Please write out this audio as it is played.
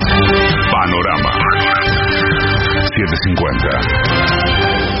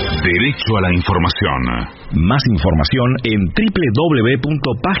Derecho a la información. Más información en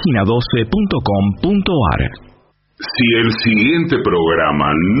www.pagina12.com.ar. Si el siguiente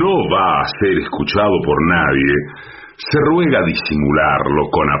programa no va a ser escuchado por nadie, se ruega disimularlo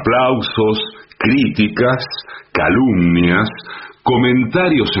con aplausos, críticas, calumnias,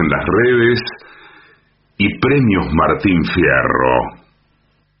 comentarios en las redes y premios Martín Fierro.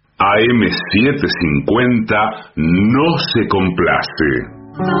 AM750 no se complace.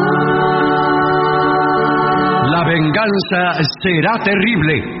 La venganza será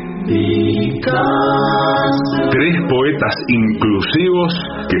terrible. Tres poetas inclusivos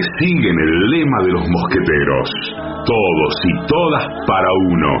que siguen el lema de los mosqueteros. Todos y todas para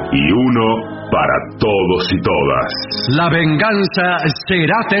uno y uno para todos y todas. La venganza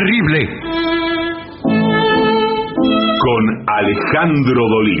será terrible. Con Alejandro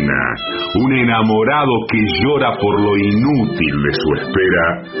Dolina, un enamorado que llora por lo inútil de su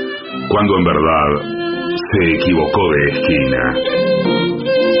espera, cuando en verdad se equivocó de esquina.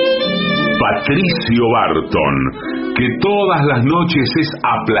 Patricio Barton, que todas las noches es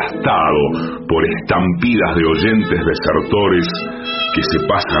aplastado por estampidas de oyentes desertores que se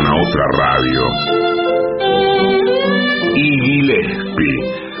pasan a otra radio. Y Gillespie,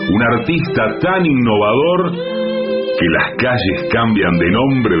 un artista tan innovador que las calles cambian de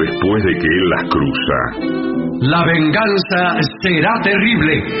nombre después de que él las cruza. La venganza será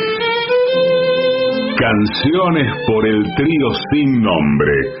terrible. Canciones por el trío sin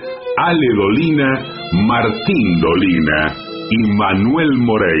nombre: Ale Dolina, Martín Dolina y Manuel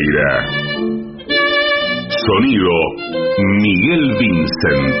Moreira. Sonido: Miguel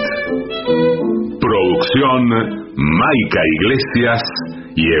Vincent. Producción: Maica Iglesias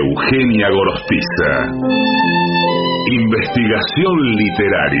y Eugenia Gorostiza. Investigación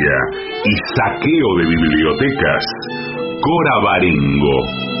literaria y saqueo de bibliotecas: Cora Barengo.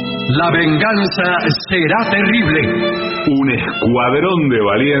 La venganza será terrible. Un escuadrón de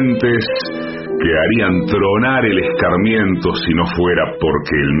valientes que harían tronar el escarmiento si no fuera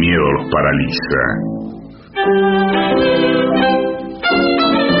porque el miedo los paraliza.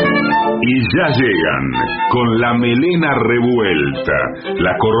 Y ya llegan, con la melena revuelta,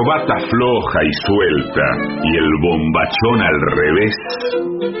 la corbata floja y suelta y el bombachón al revés,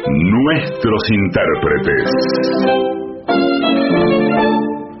 nuestros intérpretes.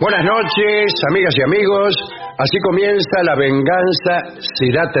 Buenas noches, amigas y amigos. Así comienza La venganza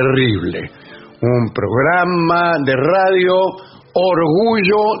será terrible, un programa de radio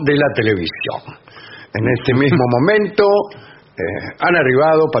orgullo de la televisión. En este mismo momento han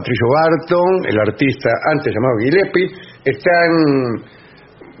arribado Patricio Barton, el artista antes llamado Gillespie. Están,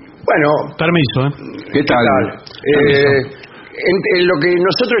 bueno... Permiso, ¿Qué tal? En lo que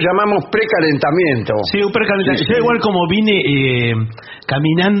nosotros llamamos precalentamiento. Sí, un precalentamiento. Sí. Yo igual como vine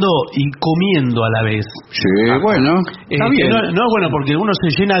caminando y comiendo a la vez. Sí, bueno. Está bien. No es bueno porque uno se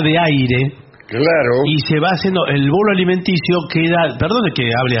llena de aire. Claro. Y se va haciendo, el bolo alimenticio queda... Perdón que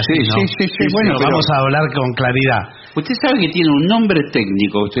hable así, Sí, ¿no? sí, bueno, pero vamos a hablar con claridad. Usted sabe que tiene un nombre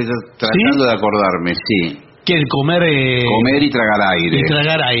técnico, estoy tratando de acordarme, sí. Que el comer... Comer y tragar aire. Y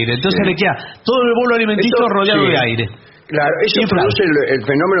tragar aire. Entonces le queda todo el bolo alimenticio Esto, rodeado sí. de aire. Claro, eso produce el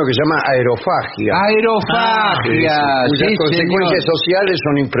fenómeno que se llama aerofagia. Aerofagia, cuyas sí, consecuencias señor. sociales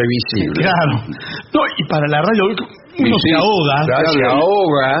son imprevisibles. Claro. No, y para la radio uno se ahoga. Claro, se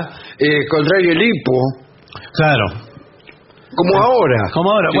ahoga, contrae el hipo. Claro. Como ahora. Como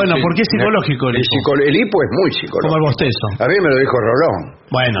ahora. Sí, Bueno, sí. porque es psicológico el hipo. El hipo es muy Como el psicológico. bostezo. A mí me lo dijo Rolón.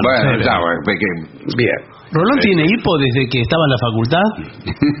 Bueno, Bueno, no sé. ya, Bien. ¿Rolón tiene hipo desde que estaba en la facultad?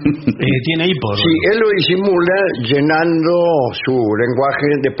 Tiene hipo. Sí, él lo disimula llenando su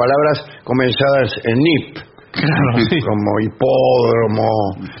lenguaje de palabras comenzadas en nip. Claro, sí. Como hipódromo,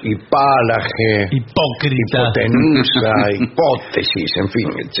 hipálaje, Hipócrita. hipotenusa, hipótesis, en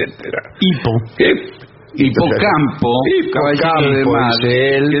fin, etcétera. Hipo. Hipocampo, caballero de mar.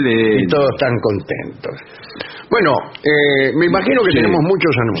 dice él, Qué lindo. y todos están contentos. Bueno, me imagino que Sí. tenemos muchos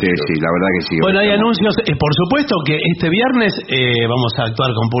Sí, anuncios. sí, la verdad que sí. Bueno, hay anuncios. Por supuesto que este viernes vamos a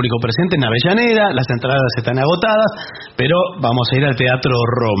actuar con público presente en Avellaneda. Las entradas están agotadas, pero vamos a ir al Teatro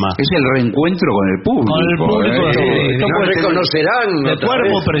Roma. Es el reencuentro con el público. Con el público, sí. No reconocerán De otra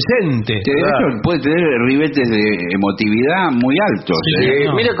cuerpo vez. presente. Que de hecho puede tener ribetes de emotividad muy altos. Sí.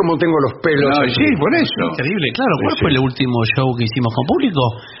 No. Mira cómo tengo los pelos. No, aquí. sí, por eso. Increíble, claro. ¿Cuál Sí. fue el último show que hicimos con público?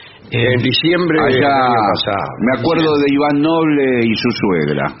 En diciembre del Allá, año pasado. me acuerdo de Iván Noble y su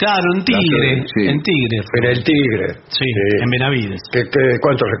suegra. Claro, en Tigre. Sí. En Tigre. En el Tigre. Sí, en Benavides.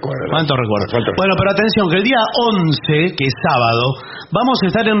 ¿Cuánto recuerdas? ¿Cuánto recuerdo? ¿Cuánto? Bueno, pero atención, que el día 11, que es sábado, vamos a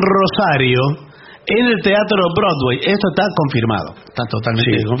estar en Rosario, en el Teatro Broadway. Esto está confirmado. Está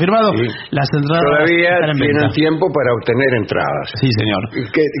totalmente confirmado. Sí. Las entradas Todavía están en venta. tienen tiempo para obtener entradas. Sí, señor.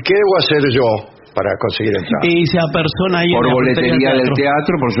 ¿Qué debo hacer yo para conseguir entradas? Y se apersona ahí Por en la boletería del teatro.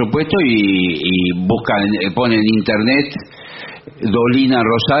 teatro, por supuesto, y buscan, ponen en internet Dolina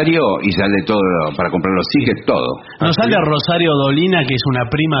Rosario y sale todo para comprar los tickets, todo. No sale Rosario Dolina, que es una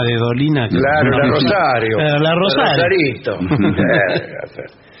prima de Dolina. Que Claro, es una la prima. Rosario. La Rosario. Rosarito.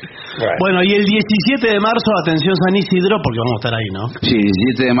 Bueno, y el 17 de marzo, atención San Isidro, porque vamos a estar ahí, ¿no? Sí,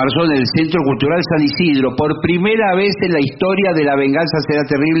 17 de marzo en el Centro Cultural San Isidro, por primera vez en la historia de La Venganza Será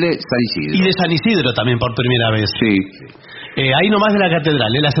Terrible, San Isidro. Y de San Isidro también por primera vez. Sí. Ahí nomás de la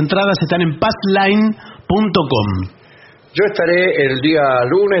catedral. Las entradas están en passline.com. Yo estaré el día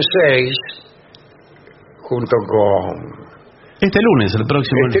lunes 6 junto con... Este lunes, el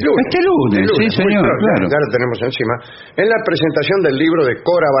próximo Este lunes, sí, muy señor, pronto, claro. ya lo tenemos encima. En la presentación del libro de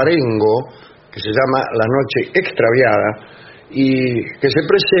Cora Barengo, que se llama La Noche Extraviada, y que se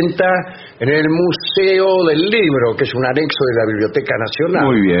presenta en el Museo del Libro, que es un anexo de la Biblioteca Nacional.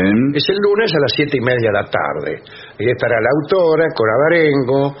 Muy bien. Es el lunes a las 7:30 de la tarde. Ahí estará la autora, Cora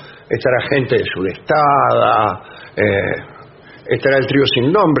Barengo, estará gente de Sudestada, estará el trío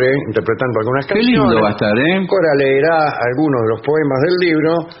Sin Nombre interpretando algunas Qué canciones. lindo va a estar, ¿eh? Cora leerá algunos de los poemas del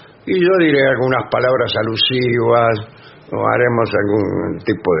libro y yo diré algunas palabras alusivas o haremos algún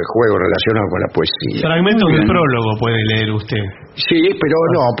tipo de juego relacionado con la poesía. Fragmentos Muy del bien. prólogo puede leer usted. Sí, pero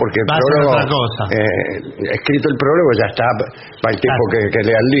no, porque el Va a ser prólogo, otra cosa. escrito el prólogo ya está para el tipo que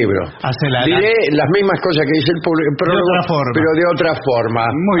lea el libro. Hace la- Diré las mismas cosas que dice el prólogo, otra forma. pero de otra forma.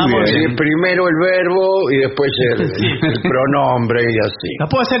 Muy Vamos a bien. decir primero el verbo y después el pronombre y así. La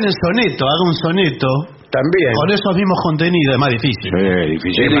puedo hacer en soneto, haga un soneto También. con esos mismos contenidos, es más difícil.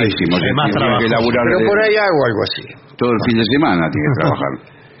 Dificilísimo. Es más Tiene que trabajoso. laburar Pero por ahí hago algo así. todo el fin de semana, tiene que trabajar.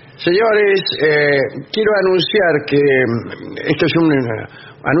 Señores, quiero anunciar que esto es un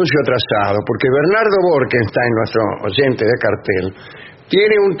anuncio atrasado, porque Bernardo Borkenstein, nuestro oyente de cartel,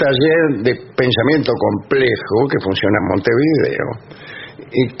 tiene un taller de pensamiento complejo que funciona en Montevideo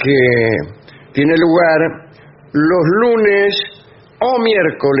y que tiene lugar los lunes o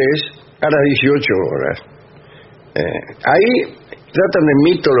miércoles a las 18 horas. Ahí tratan de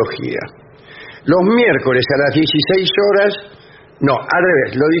mitología. Los miércoles a las 16 horas, no, al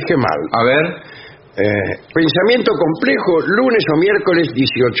revés, lo dije mal. A ver. Pensamiento complejo, lunes o miércoles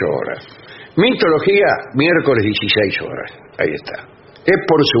 18 horas. Mitología, miércoles 16 horas. Ahí está. Es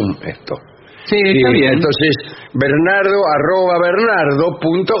por Zoom esto. Sí, está Y bien. entonces,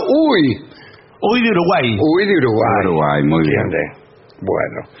 Bernardo@bernardo.uy. Uy de Uruguay. Uy de Uruguay. Uruguay, muy bien. ¿Entiende?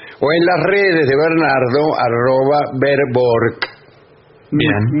 Bueno. O en las redes de Bernardo, @Berborg.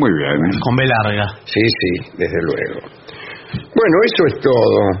 Bien. Muy bien. Con B larga. Sí, sí, desde luego. Bueno, eso es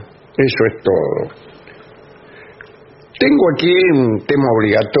todo. Eso es todo. Tengo aquí un tema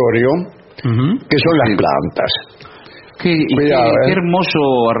obligatorio, Ujú. que son las Sí. plantas. Qué Cuidado, qué hermoso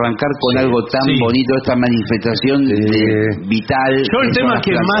arrancar con algo tan sí. bonito, esta manifestación vital. Yo el que son tema las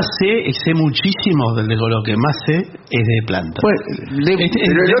que plantas. más sé muchísimo, de lo que más sé, es de plantas. Pues, Pero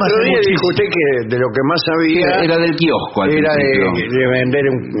el otro día dijo usted que de lo que más sabía era del kiosco al era principio. de vender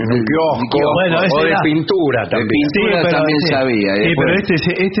en un kiosco, Bueno, ese o de era- pintura también. pintura también sabía, Sí, pero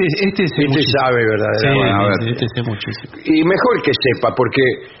después- este sé Este muchísimo. sabe Sí, verdaderamente. Bueno, a ver. este sé muchísimo. Y mejor que sepa, porque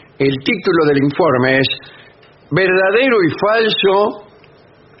el título del informe es Verdadero y falso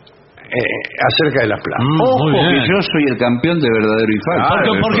acerca de las plantas. Ojo, Muy bien. que yo soy el campeón de verdadero y falso.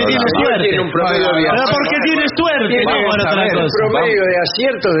 Porque tiene suerte. Tiene un promedio de Pero porque tiene suerte. Tiene Vamos a ver otra un cosa. promedio de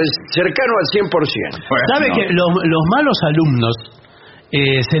aciertos cercano al 100%. ¿Sabe que los malos alumnos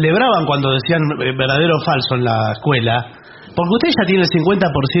celebraban cuando decían verdadero o falso en la escuela? Porque usted ya tiene el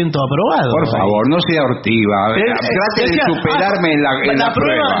 50% aprobado. Por favor, no sea hortiva. Trate de Decía, superarme en la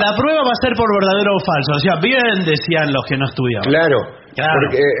prueba. La prueba va a ser por verdadero o falso. O sea, bien decían los que no estudiaban. Claro, Claro.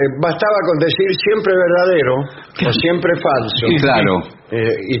 porque bastaba con decir siempre verdadero o siempre falso. Sí, claro.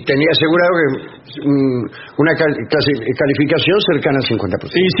 Y tenía asegurado que una calificación cercana al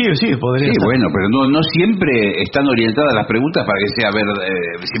 50%. Sí, podría Sí, ser. bueno, pero no siempre están orientadas las preguntas para que sea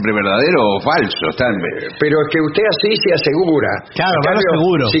siempre verdadero o falso. Están, Pero es que usted así se asegura. Claro, En va lo cambio,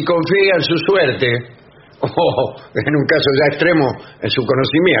 seguro. Si confía en su suerte, o en un caso ya extremo, en su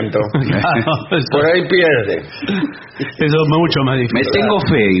conocimiento, Claro, por ahí pierde. eso es mucho más me difícil. tengo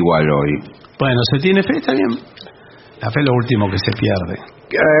fe igual hoy. Bueno, ¿se tiene fe? Está bien. La fe es lo último que se pierde.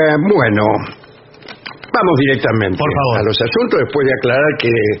 Bueno, vamos directamente Por favor. a los asuntos, después de aclarar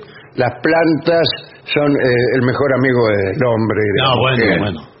que las plantas son el mejor amigo del hombre y de la mujer.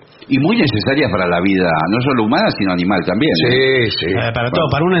 Bueno. Y muy necesarias para la vida, no solo humana, sino animal también. Sí, sí. Para todo,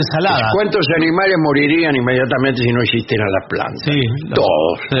 para una ensalada. ¿Cuántos animales morirían inmediatamente si no existieran las plantas? Sí.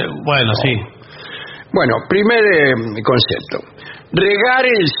 Todos. Bueno, sí. Bueno, primer concepto. Regar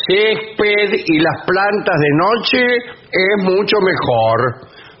el césped y las plantas de noche es mucho mejor.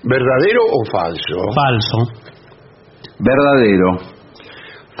 ¿Verdadero o falso? Falso. Verdadero.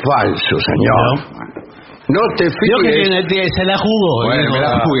 Falso, señor. No te Creo fíes. que se la jugó. Bueno, dijo. me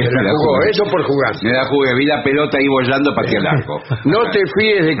la jugué, Se la jugó, eso por jugar. Me la jugué, vi la pelota ahí bollando para el arco. No te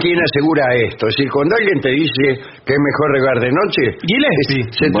fíes de quien asegura esto. Es decir, cuando alguien te dice que es mejor regar de noche, Gillespie.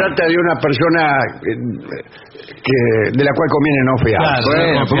 se trata de una persona de la cual conviene no fiar. Claro. Bueno,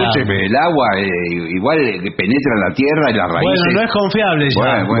 no es confiable. escúcheme, el agua igual penetra en la tierra y las raíces. Bueno, no es confiable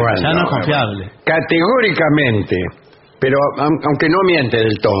ya. Bueno, ya no es confiable. Categóricamente, pero aunque no miente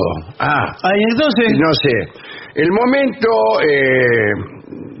del todo. Ay, entonces. No sé. El momento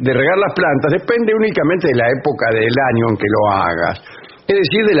de regar las plantas depende únicamente de la época del año en que lo hagas, es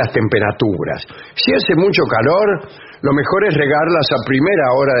decir, de las temperaturas. Si hace mucho calor, lo mejor es regarlas a primera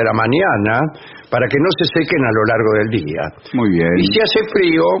hora de la mañana para que no se sequen a lo largo del día. Muy bien. Y si hace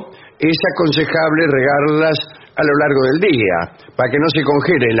frío, es aconsejable regarlas a lo largo del día para que no se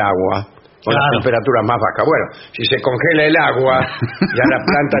congele el agua con las temperaturas más bajas. Bueno, si se congela el agua, ya la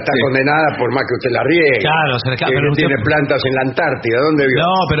planta está condenada por más que usted la riegue. Claro, se le Que tiene plantas en la Antártida. ¿Dónde vio?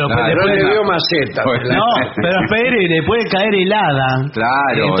 No, pero ¿Dónde vio macetas? No, pero espere, le puede caer helada.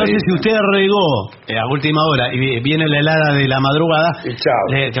 Claro. Entonces, si usted regó a última hora y viene la helada de la madrugada, Y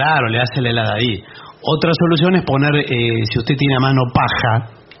chao. claro, le hace la helada ahí. Otra solución es poner, si usted tiene a mano paja,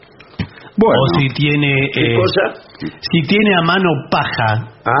 Bueno. o si tiene, ¿Qué cosa? si tiene a mano paja,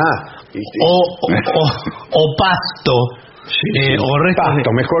 o pasto, o restos Pasto,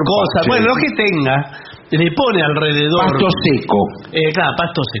 de mejor cosas, pasto, bueno, sí. lo que tenga, le pone alrededor Pasto seco. claro,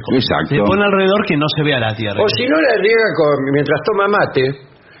 pasto seco. Exacto. Le pone alrededor que no se vea la tierra. O si no, la riega mientras toma mate,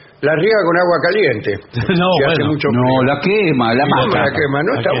 la riega con agua caliente. No, que hace bueno. mucho No, frío. la quema, la ¿Cómo mata. la quema?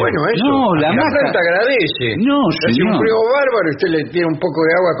 No está quema. bueno eso. No, la mata. planta agradece. No, Hace un señor. frío bárbaro y usted le tiene un poco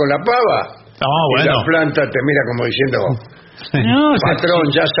de agua con la pava. No, Y bueno. la planta te mira como diciendo, No, patrón,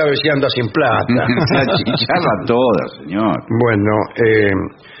 ya sabes si anda sin plata. La chicharra toda, señor. Bueno,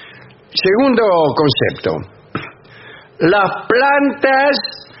 segundo concepto. Las plantas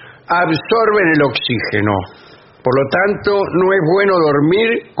absorben el oxígeno. Por lo tanto, no es bueno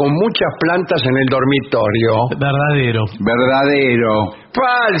dormir con muchas plantas en el dormitorio. Verdadero. Verdadero.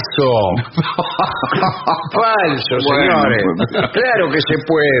 ¡Falso! ¡Falso, Bueno. señores! Claro que se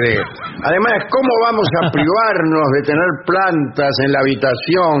puede. Además, ¿cómo vamos a privarnos de tener plantas en la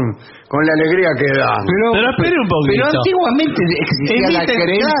habitación con la alegría que dan? Pero espere un poquito. Pero antiguamente existía la Evite,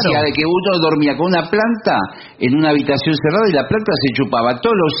 creencia claro. de que uno dormía con una planta en una habitación cerrada y la planta se chupaba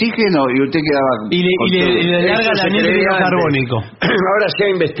todo el oxígeno y usted quedaba... Y le larga Eso el se anillo creía antes. carbónico. Ahora se ha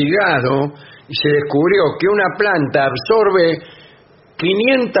investigado y se descubrió que una planta absorbe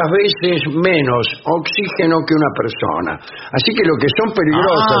 500 veces menos oxígeno que una persona. Así que lo que son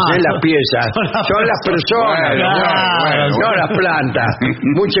peligrosas en las piezas son las personas, Claro, no las plantas.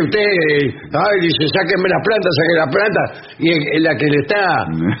 Muchos de ustedes, dice, sáquenme las plantas, saquen las plantas, y la que le está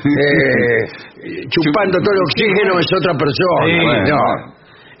chupando todo el oxígeno es otra persona. Sí, Bueno, bueno.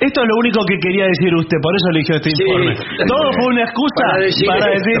 Esto es lo único que quería decir usted, por eso eligió este Sí. informe. Todo fue una excusa para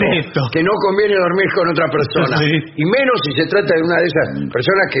decir esto. que no conviene dormir con otra persona. Sí. Y menos si se trata de una de esas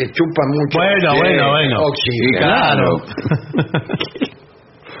personas que chupan mucho Bueno. oxígeno. Sí, claro.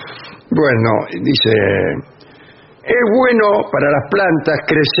 Bueno, dice, es bueno para las plantas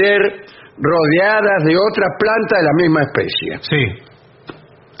crecer rodeadas de otras plantas de la misma especie. Sí.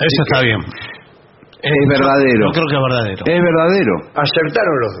 Eso está bien. Es verdadero. Yo creo que es verdadero. Es verdadero.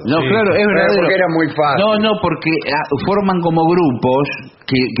 Acertaron los dos. No, Sí. claro, es verdadero. Porque era muy fácil. No, porque forman como grupos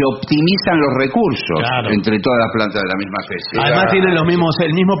que optimizan los recursos Claro. entre todas las plantas de la misma especie. Además tienen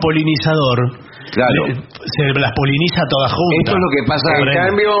el mismo polinizador. Claro. Se las poliniza todas juntas. Esto es lo que pasa. En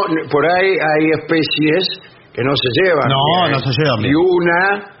cambio, por ahí hay especies que no se llevan. No, bien. no se llevan bien. Y una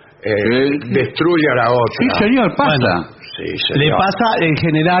destruye a la otra. Sí, señor, pasa. Bueno. Sí, Le señor. pasa en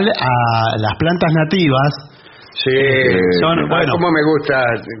general a las plantas nativas. Sí, son, bueno. como me gusta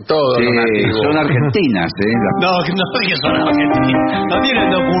todo Sí, lo nativo. son argentinas, No, que son argentinas. No tienen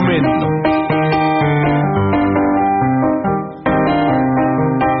documento.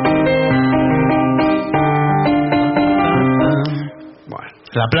 Bueno,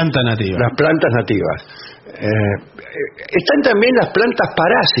 La planta nativa. las plantas nativas. están también las plantas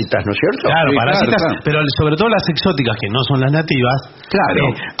parásitas, ¿no es cierto? Claro, Sí, parásitas, claro. pero sobre todo las exóticas, que no son las nativas. Claro.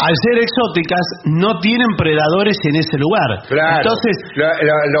 Al ser exóticas, no tienen predadores en ese lugar. Claro. Entonces,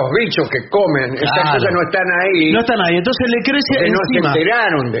 los bichos que comen, estas Claro. cosas no están ahí. no están ahí. Entonces le crece porque no se encima.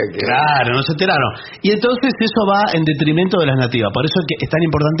 enteraron de que... Claro, no se enteraron. Y entonces eso va en detrimento de las nativas. Por eso es tan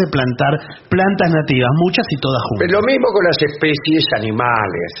importante plantar plantas nativas, muchas y todas juntas. Pero lo mismo con las especies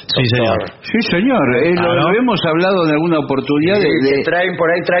animales. Sí, señor. Sí, señor. Claro. Lo hemos hablado en alguna oportunidad Sí, de... que traen por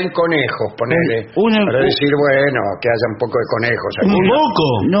ahí conejos, ponele. Para decir, bueno, que haya un poco de conejos aquí. Un poco.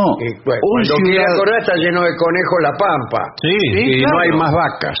 No, Y, bueno, un cuando quiera ciudad- acordar está lleno de conejos la pampa. Sí. Y claro. no hay más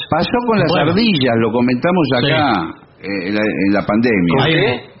vacas. Pasó con las Bueno. ardillas, lo comentamos acá en la pandemia. ¿Con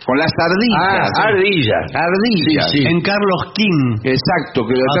qué? Con las ardillas. Ardillas. Ardillas. Sí, sí. En Carlos King. Exacto,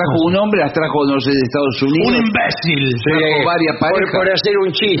 que las trajo un hombre, las trajo, no sé, de Estados Unidos. Un imbécil. Trajo varias parejas. Por hacer un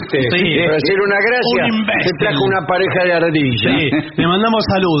chiste, Sí. por hacer una gracia, Un imbécil. se trajo una pareja de ardillas. Sí, le mandamos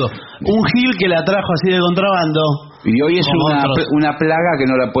saludos. Un Gil que la trajo así de contrabando. Y hoy es Como otros. una plaga que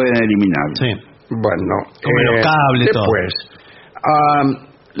no la pueden eliminar. Sí. Bueno, Como los cables, todo. después,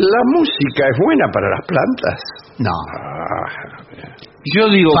 ¿la música es buena para las plantas? No. Yo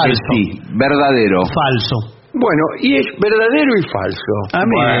digo Falso. que sí, verdadero. Falso. Bueno, y es verdadero y falso. A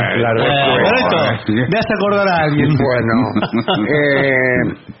mí. La respuesta. me hace acordar a alguien. Bueno,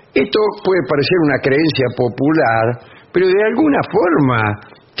 esto puede parecer una creencia popular, pero de alguna forma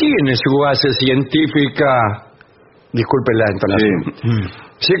tiene su base científica. Disculpe la entonación.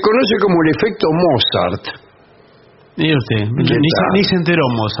 Se conoce como el efecto Mozart. Y usted, ¿Qué tal? ni se enteró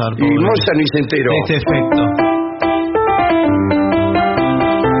Mozart. Y pobre. Mozart ni se enteró. De este efecto.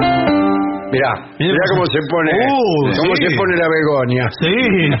 Mirá cómo se pone, cómo sí. se pone la begonia. Sí.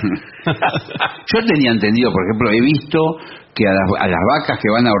 Yo tenía entendido, por ejemplo, he visto que a las vacas que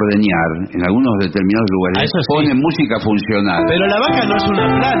van a ordeñar en algunos determinados lugares Ah, eso sí. ponen música funcional. Pero la vaca no es una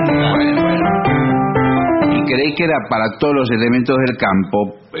planta. Bueno. Y creí que era para todos los elementos del campo.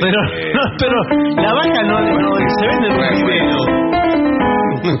 Pero la vaca no se vende en un video.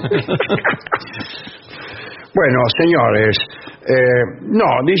 Bueno, señores, no,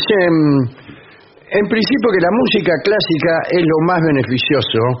 dicen en principio que la música clásica es lo más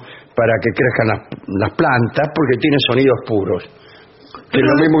beneficioso para que crezcan las plantas porque tiene sonidos puros. Que es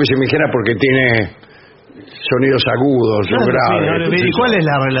lo mismo que si me dijera porque tiene sonidos agudos o graves. ¿Y cuál es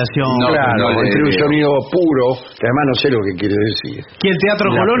la relación? No, Claro, entre un sonido puro, que además no sé lo que quiere decir. Que el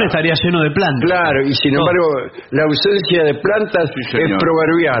Teatro Colón estaría lleno de plantas. Claro, y sin embargo, la ausencia de plantas es señor.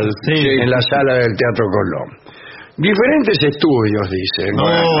 proverbial en la sala del Teatro Colón. Diferentes estudios, dicen. No,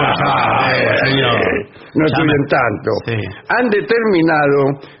 señor. No estudian tanto. Sí. Han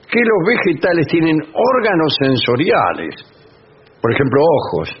determinado que los vegetales tienen órganos sensoriales. Por ejemplo,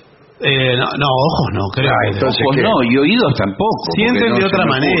 ojos. No, ojos no, creo. Ah, entonces, Ojos ¿qué? no, y oídos tampoco. Sienten porque no de se otra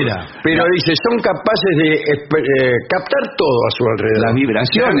me ocurre. manera. Pero dice, son capaces de captar todo a su alrededor. Las vibraciones,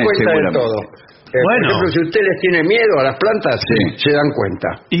 Se dan cuenta de seguramente. todo. Bueno. Por ejemplo, si usted les tiene miedo a las plantas, Sí. se dan cuenta.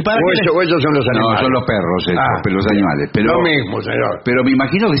 ¿Y para o, qué eso- o ellos son los No, animales. son los perros, los animales. Pero, Lo mismo, señor. pero me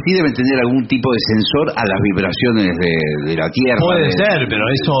imagino que sí deben tener algún tipo de sensor a las vibraciones de la Tierra. Puede de- ser, pero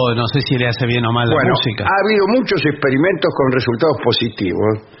eso no sé si le hace bien o mal la Bueno, música. ha habido muchos experimentos con resultados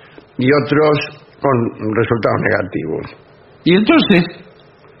positivos y otros con resultados negativos. Y entonces,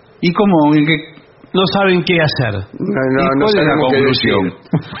 ¿y cómo? ¿En qué? No saben qué hacer. No ¿Cuál es la sabemos qué conclusión?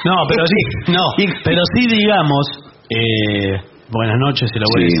 decir. No, pero sí, pero sí digamos, buenas noches, se lo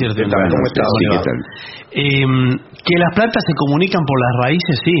voy a Sí, decir. ¿qué tal? ¿Cómo está? Sí, ¿Cómo le ¿qué va? tal? Que las plantas se comunican por las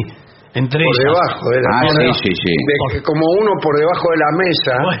raíces, sí, entre Por ellas. debajo de la Ah, mesa. sí. Como uno por debajo de la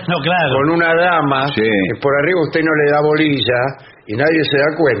mesa, Bueno, claro. con una dama, Sí. que por arriba usted no le da bolilla y nadie se da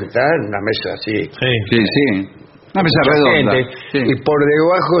cuenta, en una mesa así. Sí. Sí. Una mesa mucha redonda. gente, Sí. y por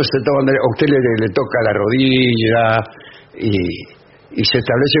debajo a usted le toca la rodilla y se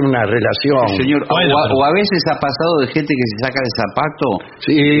establece una relación. Señor, Bueno, o a veces ha pasado de gente que se saca el zapato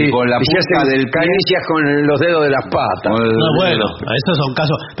Sí, y con la y se punta hacen del pie. caricias con los dedos de las patas. con el- No, bueno, esos son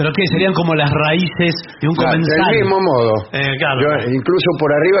casos. ¿Pero qué? Serían como las raíces de un Claro, comensal. del mismo modo. Claro. Yo incluso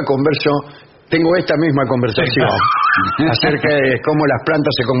por arriba tengo esta misma conversación acerca de cómo las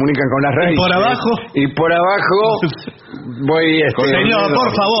plantas se comunican con las raíces. por abajo? Y por abajo voy Señor, por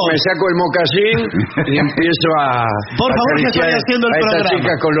favor. me saco el mocasín y empiezo a Por favor, que acariciar estoy haciendo el a esta programa.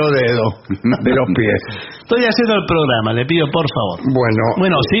 chica con los dedos de los pies. Estoy haciendo el programa, le pido por favor. Bueno,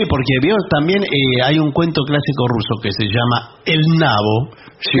 Bueno, sí, porque vio también hay un cuento clásico ruso que se llama El Nabo.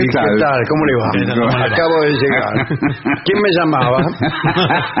 sí, ¿qué tal? ¿Cómo le va? ¿Cómo le va? Acabo de llegar. ¿Quién me llamaba?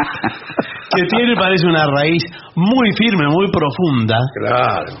 Que tiene, parece, una raíz muy firme, muy profunda.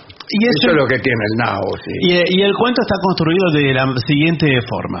 Claro. Y Eso es lo que tiene el nabo, sí. y el cuento está construido de la siguiente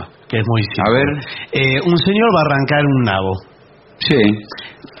forma, que es muy simple. A ver. Un señor va a arrancar un nabo. Sí.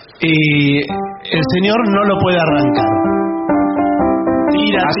 Y el señor no lo puede arrancar.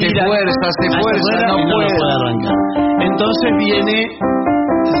 Hace fuerza, no y no lo puede. puede arrancar. Entonces viene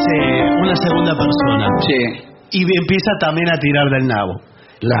una segunda persona. Sí. Y empieza también a tirar del nabo.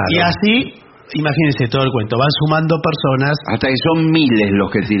 Claro. Y así, imagínense todo el cuento, van sumando personas. Hasta que son miles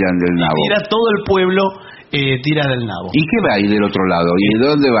los que tiran del nabo. Tira todo el pueblo, tira del nabo. ¿Y qué va ahí del otro lado? ¿Y de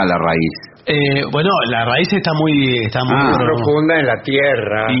dónde va la raíz? Bueno, la raíz está muy Profunda en la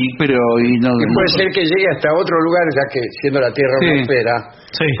tierra. Y puede ser que llegue hasta otro lugar, ya que siendo la tierra una esfera,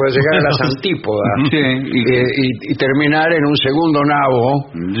 Sí. puede llegar a las antípodas Sí. y terminar en un segundo nabo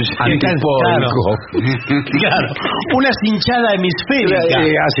antipódico. Claro, una cinchada hemisférica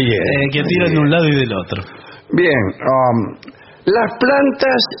Así es. que tiran de un lado y del otro. Bien, las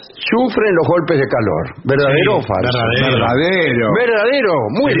plantas sufren los golpes de calor. ¿Verdadero o falso? Verdadero. Verdadero,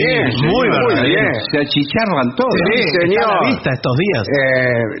 muy Sí, bien. muy verdadero. bien. Se achicharran todos. Sí, Está señor. a la vista estos días.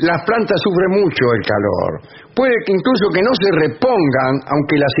 Las plantas sufren mucho el calor. Puede que incluso que no se repongan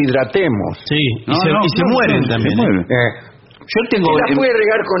aunque las hidratemos. Sí, y se mueren también. se mueren. Yo tengo... Las puede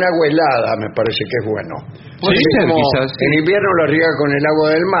regar con agua helada, me parece que es bueno. Puede Porque ser, como quizás, sí. en invierno la riega con el agua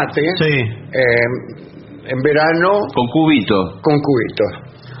del mate, Sí. en verano Con cubitos. con cubitos.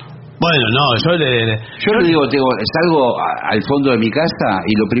 Bueno, no, yo Yo le digo, salgo al fondo de mi casa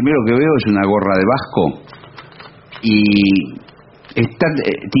y lo primero que veo es una gorra de vasco y está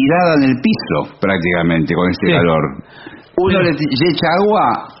tirada en el piso prácticamente con este Sí. calor. Uno le echa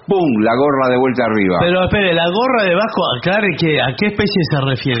agua, ¡pum!, la gorra de vuelta arriba. Pero espere, la gorra de Vasco, aclare a qué especie se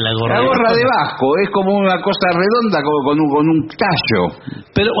refiere la gorra. La gorra de vasco es como una cosa redonda con un tallo.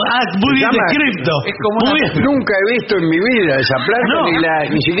 Pero, muy bien Se llama- descrito. es como Muy una- bien. Nunca he visto en mi vida esa planta,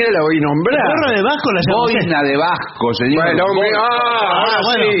 No. ni siquiera la oí La nombrar. gorra de Vasco la llamó usted. Boina de vasco, señor. Bueno, hombre, ahora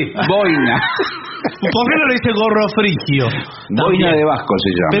bueno. sí. Boina. ¿Por qué no le dice gorro frigio? Boina También. de vasco se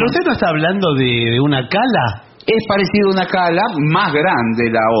llama. Pero usted no está hablando de una cala. Es parecido a una cala, más grande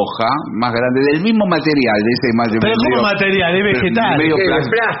la hoja, más grande, del mismo material, de ese Pero ¿cómo material? Es vegetal. medio Es plástico.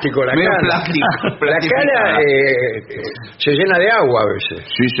 plástico, la Medio cala. plástico, La plastificada. cala se llena de agua a veces.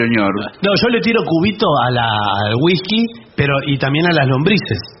 Sí, señor. No, yo le tiro cubito al whisky, pero y también a las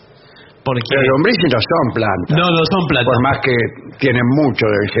lombrices. Porque Pero los lombrices no son plantas. no son plantas. Por más que tienen mucho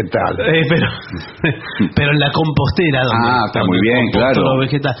de vegetal. Pero en la compostera donde Está muy bien, composto claro. lo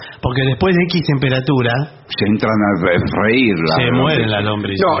vegetal, porque después de X temperatura Se entran a freírla. se mueren las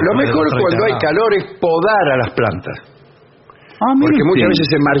lombrices. No, lo mejor Después de cuando hay 30 calor es podar a las plantas. Porque muchas veces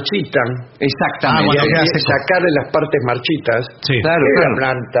se marchitan. Exactamente. Y hay ya que sacarle las partes marchitas. Sí. Claro, Y la claro.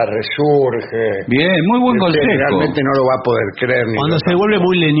 planta resurge. Bien, muy buen Usted consejo. realmente no lo va a poder creer. Ni Cuando lo- se vuelve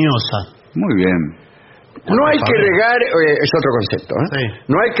muy leñosa. Muy bien. No hay que regar, es otro concepto, ¿eh? Sí.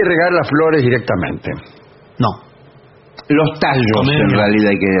 No hay que regar las flores directamente. No. Los tallos Comer. en realidad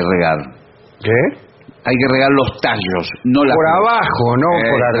hay que regar. ¿Qué? Hay que regar los tallos, no la Por abajo, no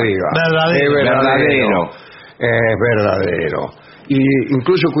por arriba. Verdadero. Es verdadero. Verdadero. Es verdadero. Y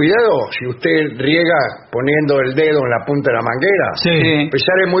incluso cuidado, si usted riega poniendo el dedo en la punta de la manguera, Sí.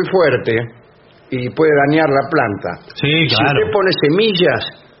 pesar es muy fuerte y puede dañar la planta. Sí, Si claro. usted pone semillas,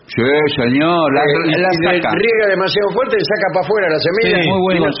 Sí, señor, la y saca. riega demasiado fuerte, le saca para afuera la semilla Sí, y muy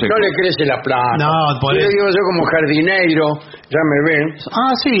buen no, consejo. no le crece la planta. No, por Yo eso. digo yo como jardinero, ya me ven,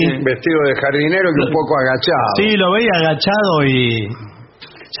 Sí. vestido de jardinero y un poco agachado. Sí, lo veía agachado y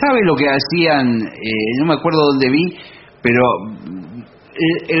 ¿Sabe lo que hacían? No me acuerdo dónde vi, pero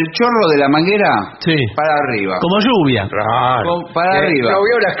el chorro de la manguera Sí. para arriba. como lluvia. Claro. Para arriba. ¿No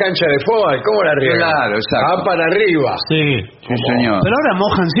vio las canchas de fútbol? ¿Cómo la riega? Claro, exacto. Va para arriba. Sí. Sí, señor. Pero ahora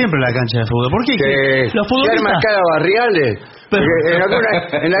mojan siempre la cancha de fútbol. ¿Por qué? Que Los se arman futbolistas. cada barriales. Pero-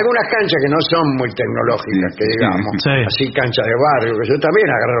 Porque en algunas canchas que no son muy tecnológicas, que digamos, Sí. así canchas de barrio, que yo también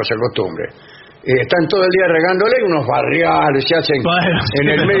agarro esa costumbre. Están todo el día regándole unos barriales, se hacen Bueno, en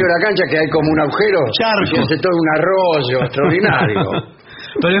el sí. medio de la cancha que hay como un agujero, Charco. se hace todo un arroyo extraordinario.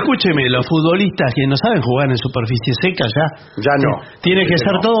 Pero escúcheme, los futbolistas que no saben jugar en superficie seca Ya no. tiene que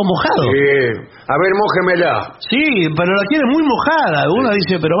ser todo mojado. A ver, mójemela. Sí, pero la quiere muy mojada. Uno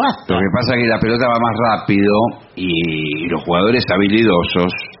dice, pero basta. Lo que pasa es que la pelota va más rápido y los jugadores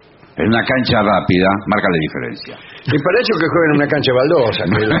habilidosos en una cancha rápida marcan la diferencia. Y para eso que jueguen en una cancha baldosa,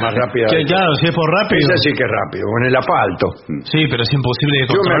 que es la más rápida. Que claro, si es por rápido. Esa sí que es rápido, o en el asfalto. Sí, pero es imposible de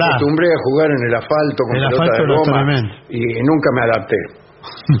Yo me controlar. acostumbré a jugar en el asfalto con El pelota asfalto de no es goma tremendo. y nunca me adapté.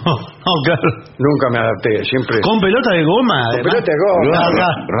 No, claro. Nunca me adapté, siempre. Con pelota de goma. Con además. pelota de goma.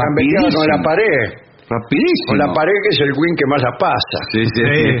 Claro, Gambeteaba con la pared. Rapidísimo. Con la pared, que es el win que más la pasa. Sí.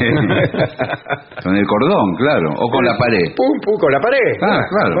 Con el cordón, claro. O con la pared. Pum, con la pared. Claro.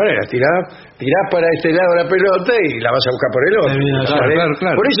 La pared, tirás para este lado la pelota y la vas a buscar por el otro.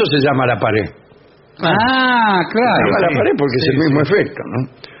 Claro. Por eso se llama la pared. Claro. Se llama la pared porque es el mismo efecto, ¿no?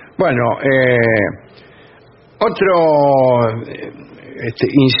 Bueno, otro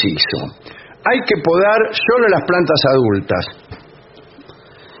inciso. Hay que podar solo las plantas adultas.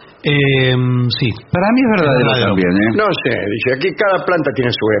 Sí. Para mí es verdadero también, ¿eh? No sé, dice, aquí cada planta tiene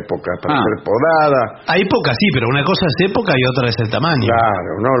su época para ser podada. Hay épocas, sí, pero una cosa es época y otra es el tamaño.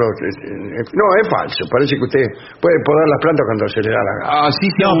 Claro, no, no, es falso. Parece que usted puede podar las plantas cuando se le da la gana. Sí,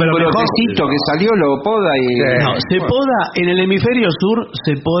 No, un pero mejor- brotecito que salió lo poda y... No, se poda en el hemisferio sur,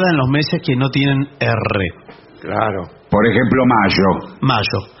 se poda en los meses que no tienen R. Claro. Por ejemplo, mayo.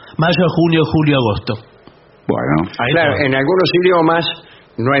 Mayo, junio, julio, agosto. Bueno. Ahí Claro, está. en algunos idiomas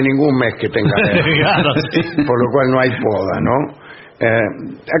no hay ningún mes que tenga Claro, sí. por lo cual no hay poda, ¿no?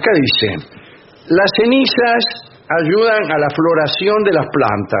 Acá dice, las cenizas ayudan a la floración de las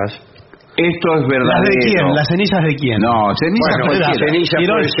plantas. Esto es ¿Las verdadero. de quién? ¿Las cenizas de quién? No, cenizas Bueno, la cualquiera. ceniza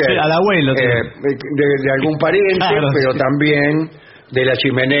Tiró puede ser al abuelo, tío. de algún pariente, Claro, pero sí. también de la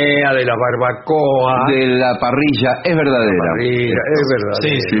chimenea, de la barbacoa. De la parrilla, es verdadera. Parrilla, es verdad.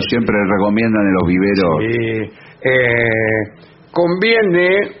 Sí, Sí, siempre recomiendan en los viveros. Conviene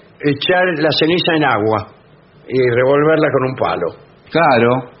echar la ceniza en agua y revolverla con un palo.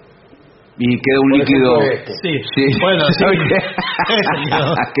 Claro. Y queda un Por líquido... ejemplo, Sí. Sí. Bueno, sí.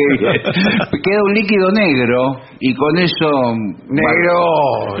 Qué bien. Queda un líquido negro y con eso...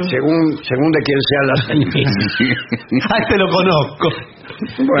 negro, según de quién sea la ceniza. Ah, este lo conozco.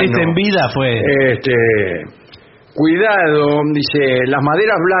 Bueno. Este en vida fue. Cuidado, dice, las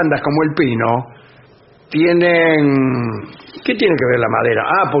maderas blandas como el pino tienen... ¿Qué tiene que ver la madera?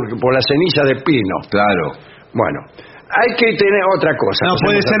 Porque por la ceniza de pino. Claro. Bueno, hay que tener otra cosa. No,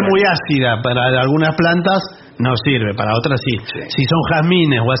 puede ser muy ácida. Para algunas plantas no sirve, para otras sí. Si son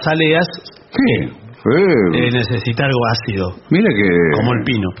jazmines o azaleas, necesita algo ácido, Mira que... como el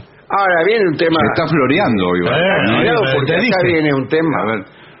pino. Ahora viene un tema... Se está floreando hoy. ¿no? Cuidado, te porque acá dije. viene un tema. A ver.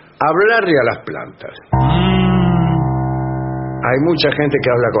 Hablarle a las plantas. Hay mucha gente que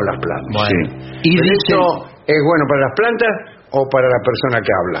habla con las plantas. Bueno. Y ¿Pero dicen- eso es bueno para las plantas o para la persona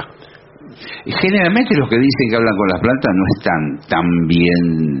que habla? Generalmente los que dicen que hablan con las plantas no están tan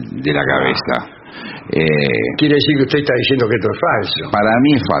bien de la cabeza. Quiere decir que usted está diciendo que esto es falso. Para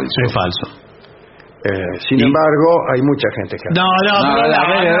mí es falso. Es falso. Sin embargo, hay mucha gente que habla. No,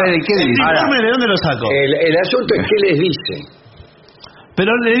 a ver, ¿qué dice? Dígame de dónde lo saco. El asunto es qué les dice. Pero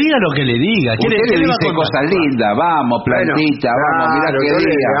le diga lo que le diga. ¿Qué Usted qué le va a dice contar? cosas lindas, vamos, plantita, vamos, mirá claro, qué yo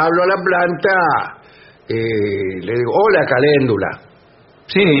le día. hablo a la planta, le digo, hola caléndula,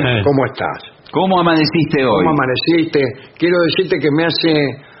 Sí. ¿cómo estás? ¿Cómo amaneciste hoy? ¿Cómo amaneciste? Quiero decirte que me hace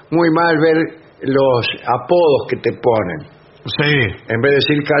muy mal ver los apodos que te ponen. Sí. En vez de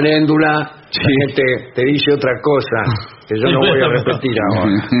decir caléndula, la gente te dice otra cosa que yo no voy a repetir ahora.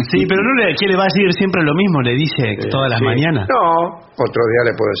 Sí, pero no ¿qué le va a decir siempre lo mismo? Le dice todas las Sí. mañanas. No, otro día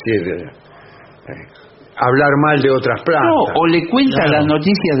le puedo decir hablar mal de otras plantas. No, o le cuenta Claro. las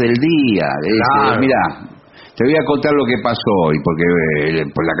noticias del día. Le dice, Claro. mira, te voy a contar lo que pasó hoy, porque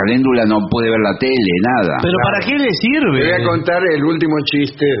por la caléndula no puede ver la tele, nada. Pero Claro. ¿para qué le Te sirve? voy a contar el último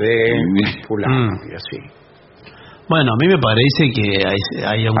chiste de fulano y así. Bueno, a mí me parece que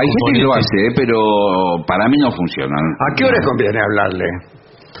hay un Hay gente que lo componente- hace, pero para mí no funciona. ¿A qué hora conviene hablarle?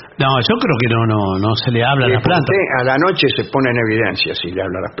 No, yo creo que no se le habla a las plantas. Usted a la noche se pone en evidencia si le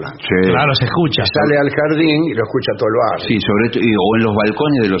habla a las plantas. Sí. Claro, se escucha. Sale al jardín y lo escucha todo el barrio. Sí, sobre todo, o en los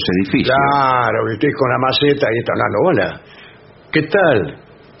balcones de los edificios. Claro, que usted con la maceta y está hablando. Hola, ¿qué tal?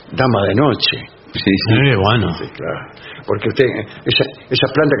 Dama de noche. Sí, sí. Bueno. Sí, claro. Porque usted, esas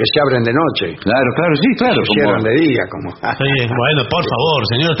plantas que se abren de noche, Claro, sí, claro. se cierran de día, como... Sí, bueno, por favor,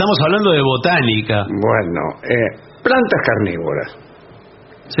 señor, estamos hablando de botánica. Bueno, plantas carnívoras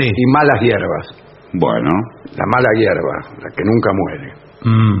Sí. y malas hierbas. Bueno, La mala hierba, la que nunca muere.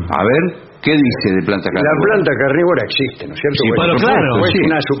 a ver, ¿qué dice de planta La carnívora? planta carnívora existe, ¿no es cierto? Sí, Bueno, pero claro, o es sí.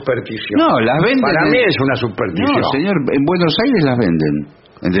 una superstición. No, las venden. Para en- mí es una superstición. No, señor, en Buenos Aires las venden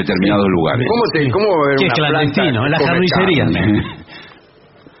en determinados lugares. ¿Cómo va a haber Qué una clandestino, planta en la que come carnicería. carne?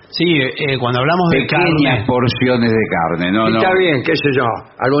 Sí, cuando hablamos de Pequeñas carne. porciones de carne, no, Y no. está bien, qué sé yo,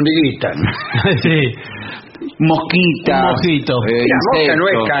 albondiguitas. Sí. Mosquitas. Un mosquito. La mosca no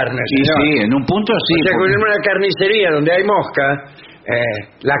es insectos. carne, Sí, señor. sí, en un punto sí. O sea, porque- en una carnicería donde hay mosca,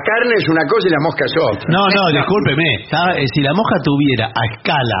 la carne es una cosa y la mosca es otra. No, discúlpeme. Si la mosca tuviera a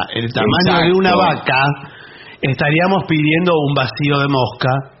escala el tamaño de una Exacto. vaca, estaríamos pidiendo un vacío de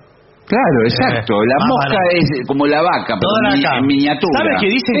mosca Claro, exacto. La más mosca barato. es como la vaca, pero Toda la en cama. miniatura. ¿Sabe que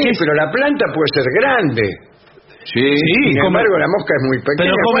dicen que Sí, pero la planta puede ser grande. Sí. Sin embargo, la mosca es muy pequeña.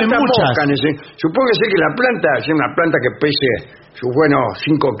 Pero come ¿Cuántas muchas. moscas supóngase que la planta sea una planta que pese sus buenos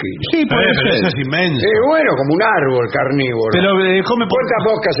 5 kilos. Sí, puede pero ser. eso es inmenso. Bueno, como un árbol carnívoro. Pero come por... ¿Cuántas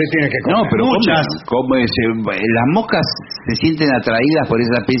moscas se tiene que comer? No, pero Muchas. las moscas se sienten atraídas por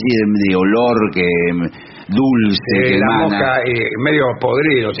esa especie de olor que dulce que la emana. mosca medio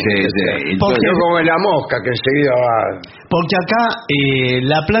podrido. Sí, tiene que sí. ser. Entonces- No como la mosca que enseguida va... Porque acá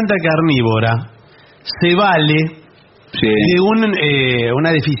la planta carnívora se vale Sí. de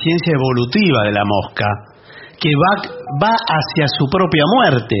una deficiencia evolutiva de la mosca que va hacia su propia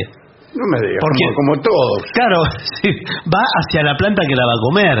muerte. No me digas, Porque- como todos. Claro, sí, va hacia la planta que la va a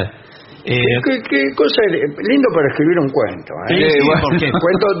comer. ¿Qué cosa lindo para escribir un cuento? Sí, sí, porque-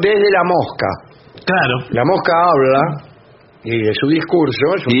 Cuento desde la mosca. Claro, La mosca habla y de su discurso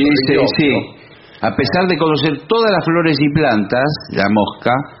es un Y dice, soliloquio. sí, a pesar de conocer todas las flores y plantas, la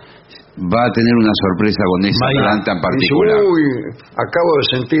mosca va a tener una sorpresa con esa Vaya. planta en Dice, particular. uy, acabo de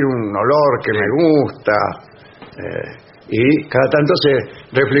sentir un olor que me gusta. Y cada tanto se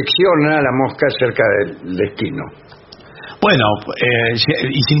reflexiona la mosca acerca del destino. bueno,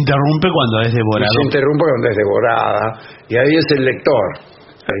 y se interrumpe cuando es Y devorado. se interrumpe cuando es devorada. Y ahí es el lector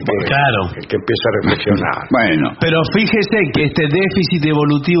Claro. el que empieza a reflexionar. Bueno, Pero fíjese que este déficit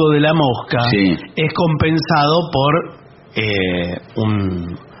evolutivo de la mosca Sí. es compensado por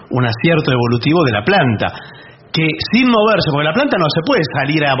un acierto evolutivo de la planta, que sin moverse, porque la planta no se puede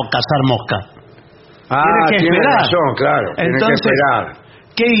salir a cazar mosca. Tiene que tiene esperar. razón, claro. Tiene que Entonces, esperar.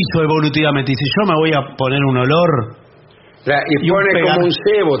 ¿qué hizo evolutivamente? Dice, yo me voy a poner un olor, Y y un pone pega- como un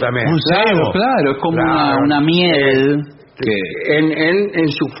cebo también. un cebo. claro, es como Claro. una miel que... En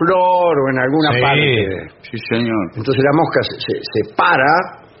su flor o en alguna Sí. parte. Sí, señor. Entonces la mosca se para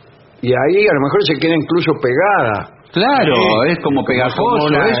y ahí a lo mejor se queda incluso pegada. Claro, Sí. es como pegajoso Como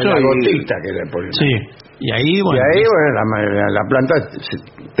la eso. y- gotita que le ponen. Sí. Y ahí, Y bueno, ahí bueno, la planta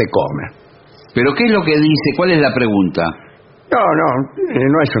te come. Pero ¿qué es lo que dice? ¿Cuál es la pregunta?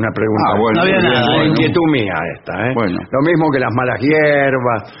 No es una pregunta. Ah, bueno, no había bien, nada, Una bueno. inquietud mía esta. Bueno. Lo mismo que las malas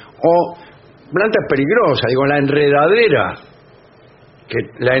hierbas o plantas peligrosas, digo, la enredadera, que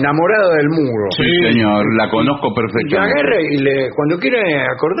la enamorada del muro. Sí, señor, la conozco Y que perfectamente. agarra y cuando quiere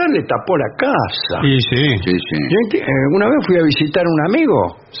acordar le tapó la casa. sí, sí, Sí, sí. Yo una vez fui a visitar a un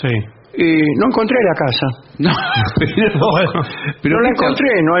amigo sí. y no encontré la casa. No, pero, Bueno, pero no la ¿qué tal? encontré,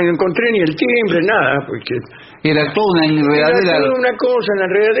 no encontré ni el timbre, nada, porque Era toda una era enredadera. toda una cosa en la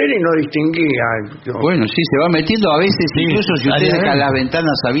enredadera y no distinguía. Yo- Bueno, sí, se va metiendo a veces, Sí, incluso si usted ahí deja adentro. las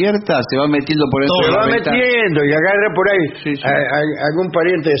ventanas abiertas, se va metiendo por dentro se de va la ventana. metiendo y agarra por ahí Sí, sí. a algún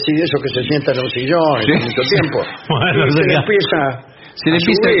pariente así de esos que se sientan en un sillón Sí. hace mucho tiempo. Bueno, y se se le queda- empieza Se le a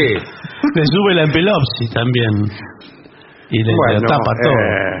empieza- subir. le sube la empelopsis también. Y le Bueno, tapa todo.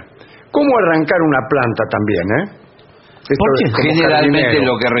 ¿cómo arrancar una planta también, Esto ¿Por qué? es como Generalmente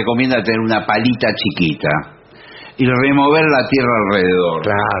jardinero. lo que recomienda es tener una palita chiquita y remover la tierra alrededor.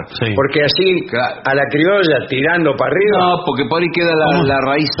 Claro, Sí. porque así Claro. a la criolla tirando para arriba. No, porque por ahí queda ¿Cómo? la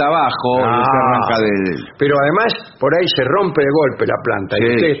raíz abajo y Ah. se arranca del... Pero además por ahí se rompe de golpe la planta y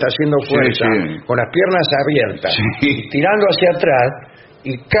Sí. usted está haciendo Sí, fuerza sí. con las piernas abiertas, Sí. tirando hacia atrás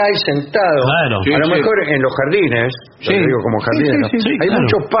y cae sentado. Claro. A Sí, lo sí. mejor en los jardines, yo Sí. digo como jardinero, Sí, sí, sí, hay claro.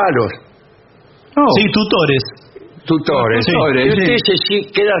 muchos palos, Sí, tutores. tutores. Tutores, Y usted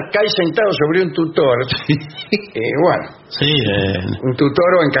sí. cae sentado sobre un tutor. Y bueno, Sí, un tutor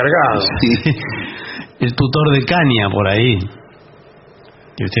o encargado. Sí. el tutor de caña por ahí.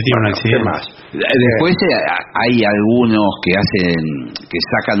 Y usted tiene un Bueno, ¿qué accidente. más? Después hay algunos que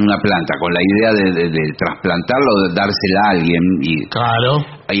sacan una planta con la idea de trasplantarlo, de dársela a alguien y Claro.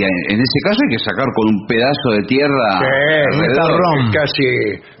 en ese caso hay que sacar con un pedazo de tierra Sí, alrededor. tarrón. casi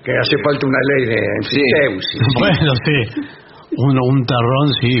que hace falta una ley de Sí. enfiteusis. Bueno, sí. Un tarrón,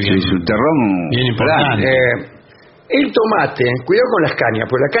 sí. Sí, Bien, es un terrón bien importante. grande. El tomate, cuidado con las cañas,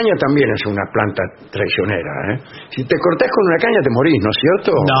 pues la caña también es una planta traicionera. Si te cortás con una caña te morís, ¿no es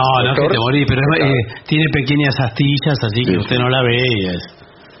cierto? No, no es que doctor? te morí, pero Claro. tiene pequeñas astillas, así que Sí, usted no la ve y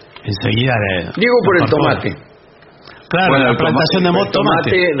enseguida le... Digo por el lo perfora. tomate. Claro, Bueno, la el plantación de El tomate.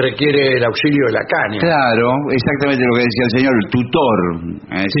 tomate requiere el auxilio de la caña. Claro, exactamente lo que decía el señor, el tutor.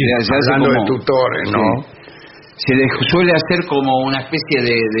 Sí, se hace Hablando como- de tutores, ¿no? Sí. Se le suele hacer como una especie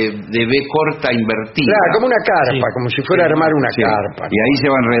de B corta invertida. Claro, como una carpa, Sí. como si fuera a armar una Sí. carpa. Y ahí se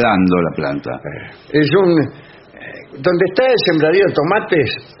va enredando la planta. Es donde está el sembradío de tomates,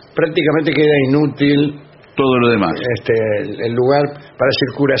 prácticamente queda inútil todo lo demás. El lugar para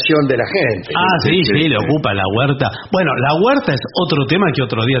circulación de la gente. Sí, le ocupa la huerta. Bueno, la huerta es otro tema que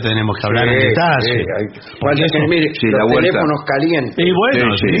otro día tenemos que hablar en detalle. Mire, la los huerta. teléfonos calientes. Y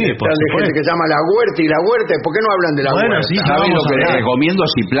bueno, Sí, por Hay gente que llama la huerta y la huerta. ¿Por qué no hablan de la Bueno, huerta? sí, ¿Sabes vamos lo que a les hablar. recomiendo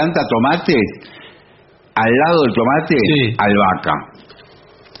si planta tomate? Al lado del tomate, albahaca.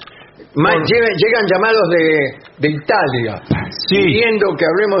 Llegan llamados de Italia pidiendo que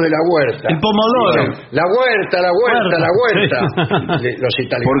hablemos de la huerta. El pomodoro. La huerta. Los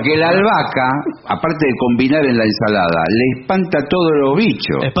italianos. Porque la albahaca, aparte de combinar en la ensalada, le espanta a todos los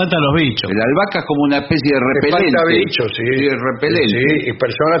bichos. Espanta a los bichos. La albahaca es como una especie de repelente. Espanta bichos, sí. Sí, repelente. Sí, y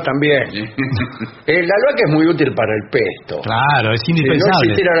personas también. La albahaca es muy útil para el pesto. Claro, es Si no indispensable.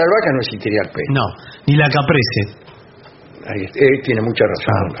 existiera la albahaca, no existiría el pesto. No, ni la caprese. Tiene mucha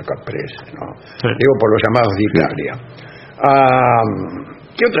razón la caprese, ¿no? Sí. Digo por los llamados de Italia.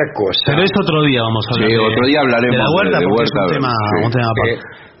 ¿Qué otra cosa? Pero es otro día vamos a hablar. Sí, otro día hablaremos de la huerta de porque huerta, es un tema aparte.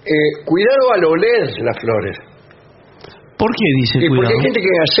 Cuidado al oler las flores. ¿Por qué dice Porque cuidado? hay gente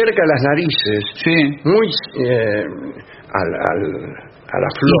que acerca las narices muy a la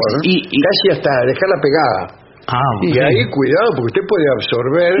flor, casi hasta dejarla pegada. Y ahí cuidado, porque usted puede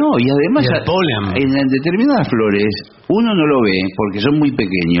absorber. No, y además Y el polen. en determinadas flores uno no lo ve porque son muy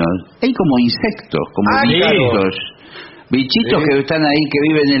pequeños. Hay como insectos, como bichitos que están ahí, que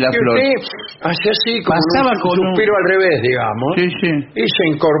viven en la flor. Usted hace así como Pasaba un con un- suspiro al revés, digamos, y se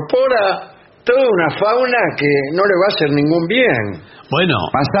incorpora toda una fauna que no le va a hacer ningún bien. Bueno,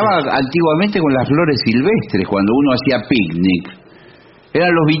 Pasaba antiguamente con las flores silvestres, cuando uno hacía picnic. Eran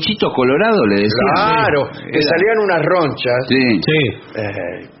los bichitos colorados, le decían. Claro, que salían unas ronchas, Sí.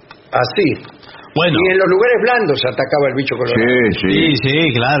 así. bueno. Y en los lugares blandos atacaba el bicho colorado. Sí,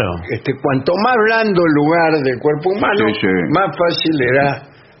 claro. Cuanto más blando el lugar del cuerpo humano, Sí. más fácil era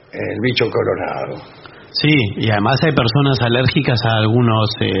el bicho colorado. Sí, y además hay personas alérgicas a algunos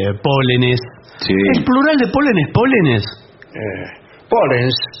pólenes. Sí. ¿El plural de polen es pólenes?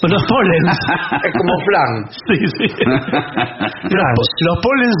 Pollens, Los pólenes. es como flan. Sí. Los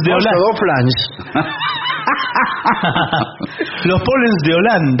pólenes de Oso, Holanda. dos flans. Los pólenes de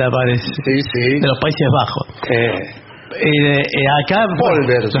Holanda, parece. Sí. De los Países Bajos. Acá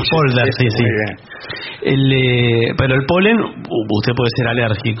Polders. los polders, sí. Muy bien. Pero el polen, usted puede ser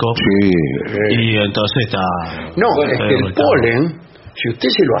alérgico. Sí. Y entonces está. No, es que el polen, si usted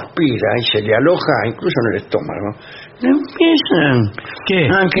se lo aspira y se le aloja incluso en el estómago, le empiezan ¿Qué?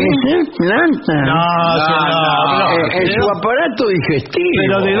 a crecer plantas en su aparato digestivo.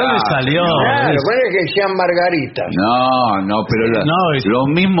 Pero ¿de dónde salió? Claro, puede que sean margaritas. No, pero los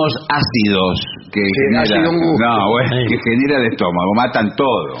mismos ácidos que genera, ácido en gusto. que genera el estómago, matan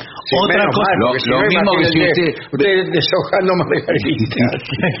todo. Sí, Otra menos cosa, mal, porque si lo no, mismo que si usted deshojando margaritas.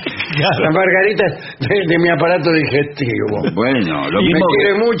 Claro. Las margaritas de mi aparato digestivo. Bueno, lo Me mismo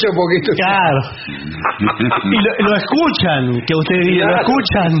quiere mucho poquito. Claro. Y lo escuchan, que usted diga, lo Claro.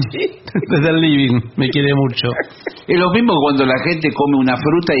 escuchan desde el living. Me quiere mucho. es lo mismo cuando la gente come una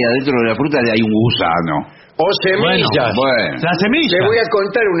fruta y adentro de la fruta hay un gusano. O semillas. Bueno. La semilla. Le voy a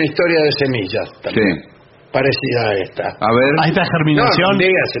contar una historia de semillas también, Sí. parecida a esta. A ver. Ahí está germinación. No,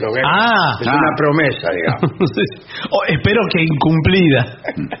 dígaselo, que es Ah. una promesa, digamos. Espero que incumplida.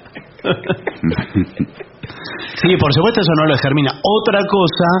 Sí, por supuesto eso no lo germina. Otra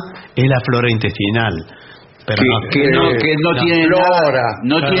cosa es la flora intestinal. Pero que no tiene flora. nada.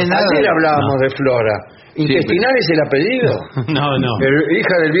 No tiene nada. Ayer hablábamos de flora. ¿Intestinal es el apellido? No.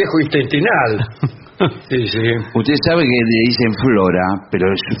 Hija del viejo intestinal. Sí. Usted sabe que le dicen flora, pero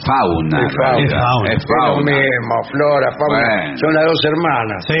es fauna. Es fauna. Es Es lo fauna. mismo, flora, fauna. Bueno. Son las dos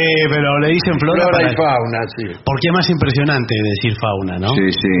hermanas. Sí, pero le dicen flora, Flora para- y fauna, sí. porque es más impresionante decir fauna, ¿no?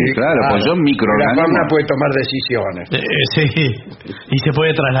 Sí, claro, pues son La microorganismos. fauna puede tomar decisiones. Sí, y se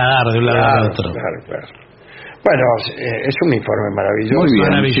puede trasladar de un lado al otro. Claro. Bueno, es un informe maravilloso. Muy bien,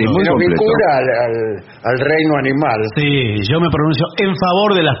 Maravilloso. sí, muy Nos completo. vincula al reino animal. Sí, yo me pronuncio en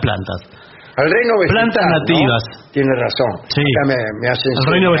favor de las plantas. Al reino vegetal. Plantas ¿no? nativas. Tiene razón. Sí. Acá me hacen El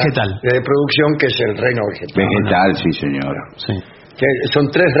reino señas vegetal. de producción, que es el reino vegetal. Vegetal, sí, señora. Sí. Que son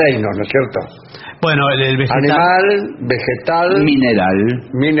tres reinos, ¿no es cierto? Bueno, el vegetal. Animal, vegetal, Mineral.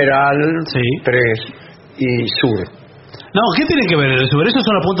 mineral, Sí. tres, y sur. No, ¿qué tiene que ver el sur? Esos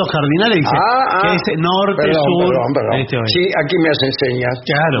son los puntos cardinales. Dice, que es norte, sur, Perdón. este, oeste. Sí, aquí me hacen señas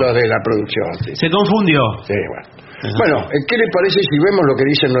Claro. lo de la producción. Sí, Se confundió. sí, bueno. Bueno, ¿qué le parece si vemos lo que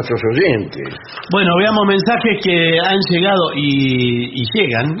dicen nuestros oyentes? Bueno, veamos mensajes que han llegado y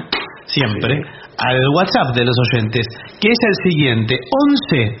llegan siempre, al WhatsApp de los oyentes, que es el siguiente: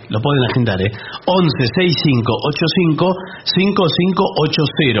 11, lo pueden agendar,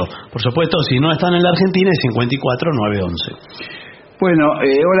 11-6585-5580. Por supuesto, si no están en la Argentina, es 54-911. Bueno,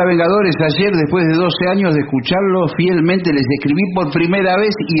 hola Vengadores, ayer después de 12 años de escucharlo fielmente les escribí por primera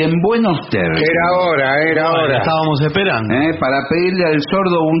vez y en buenos términos. Era hora. Estábamos esperando. Para pedirle al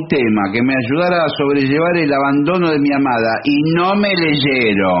sordo un tema que me ayudara a sobrellevar el abandono de mi amada y no me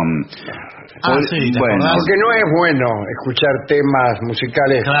leyeron. Sí, ¿te acordás? Porque no es bueno escuchar temas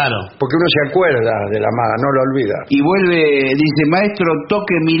musicales. Claro. Porque uno se acuerda de la amada, no lo olvida. Y vuelve, dice, maestro,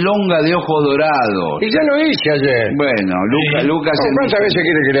 toque milonga de ojos dorados. Y ya lo hice ayer. Bueno, Lucas... ¿Cuántas veces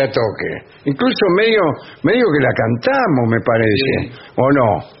quiere que la toque? Incluso medio que la cantamos, me parece. Sí. ¿O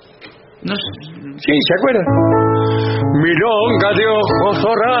no? No sé. Sí, ¿se acuerdan? Milonga de ojos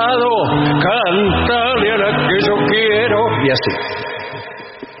dorados, cántale a la que yo quiero. Y así.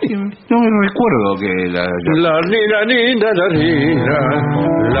 No me recuerdo que la... La ni la ni la la ni la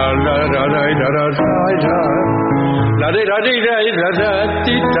la la la la la la la ni la ni la la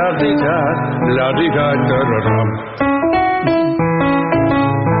ti ta ti ta la ni la la.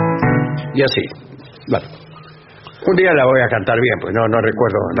 Y así. Bueno. Un día la voy a cantar bien, pues no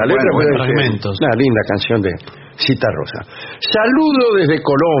recuerdo la letra, bueno, pero fragmentos. una linda canción de Cita Rosa. Saludo desde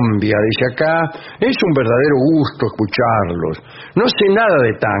Colombia, dice acá. Es un verdadero gusto escucharlos. No sé nada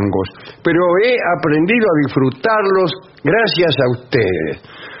de tangos, pero he aprendido a disfrutarlos gracias a ustedes.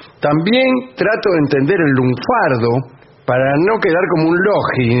 También trato de entender el lunfardo para no quedar como un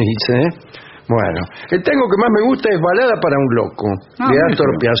logi, dice. Bueno, el tango que más me gusta es Balada para un loco, de Astor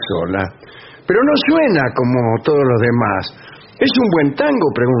Piazzolla. Pero no suena como todos los demás. ¿Es un buen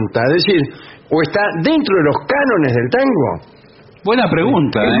tango? Pregunta. Es decir, ¿o está dentro de los cánones del tango? Buena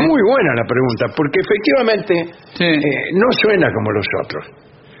pregunta, Es muy buena la pregunta, porque efectivamente no suena como los otros.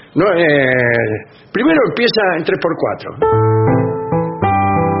 No, primero empieza en 3x4.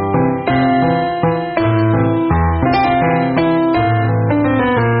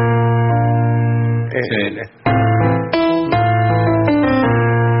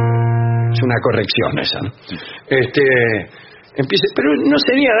 Una corrección esa, ¿no? Empieza, pero no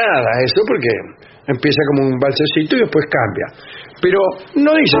sería nada eso, porque empieza como un balsecito y después cambia. Pero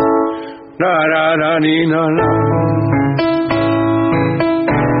no dice la la la ni la la.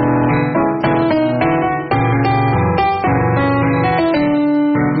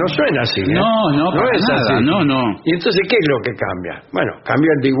 No suena así, ¿eh? No es nada, así. no. ¿Y entonces qué es lo que cambia? Bueno, cambia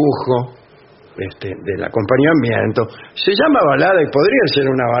el dibujo del acompañamiento. Se llama balada y podría ser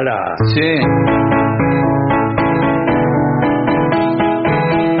una balada. Sí.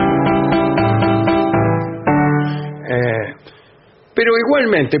 Pero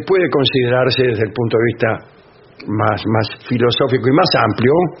igualmente puede considerarse desde el punto de vista más filosófico y más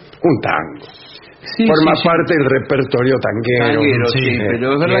amplio un tango. Sí, Forma sí. parte del repertorio tanguero. Sí,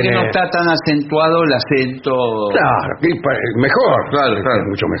 pero es verdad que no está tan acentuado el acento. Claro, mejor. Claro. Es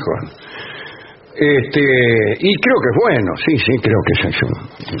mucho mejor. Y creo que es bueno, sí, creo que es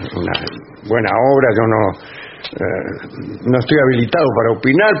una buena obra. Yo no estoy habilitado para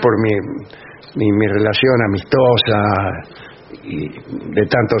opinar por mi relación amistosa y de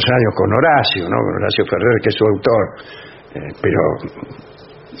tantos años con Horacio, ¿no? Con Horacio Ferrer, que es su autor, pero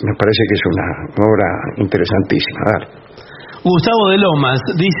me parece que es una obra interesantísima. Dale. Gustavo de Lomas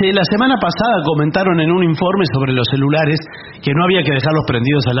dice: la semana pasada comentaron en un informe sobre los celulares que no había que dejarlos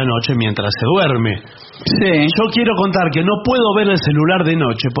prendidos a la noche mientras se duerme. Sí. Yo quiero contar que no puedo ver el celular de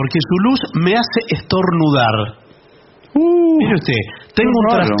noche porque su luz me hace estornudar. Mire usted, tengo un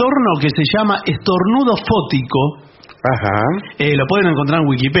trastorno que se llama estornudo fótico. Ajá. Lo pueden encontrar en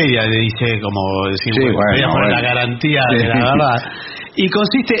Wikipedia, le dice, como decir, Sí, Wikipedia bueno, por bueno. la garantía Sí. de la verdad. Y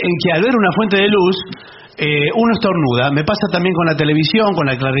consiste en que al ver una fuente de luz, uno estornuda. Me pasa también con la televisión, con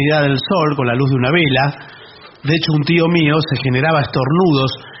la claridad del sol, con la luz de una vela. De hecho, un tío mío se generaba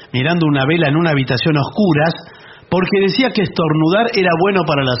estornudos mirando una vela en una habitación a oscuras, porque decía que estornudar era bueno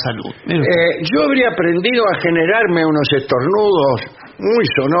para la salud. Yo habría aprendido a generarme unos estornudos muy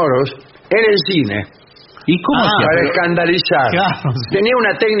sonoros en el cine. ¿Y cómo hacía? Para escandalizar. Claro, sí. Tenía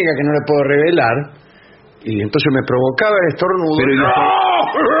una técnica que no le puedo revelar, y entonces me provocaba el estornudo. Pero ¡No!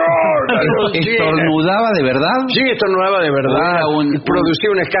 ¿Estornudaba de verdad? Sí, estornudaba de verdad. Era y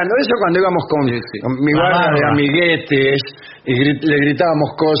producía un escándalo. Eso cuando íbamos con mi barra de amiguetes y le gritábamos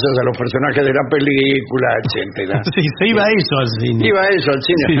cosas a los personajes de la película, etcétera. Sí, se iba eso al cine. Iba eso al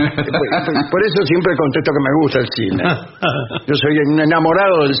cine. Sí. Por eso siempre contesto que me gusta el cine. Yo soy un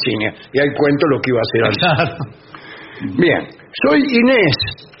enamorado del cine y ahí cuento lo que iba a hacer al cine. Claro. Bien, soy Inés,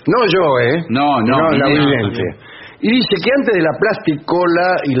 no yo, No, la Inés. vidente. Y dice que antes de la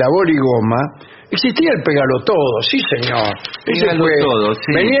plasticola y la boligoma existía el pegalotodo. Sí, señor. Ese Pegalotodo,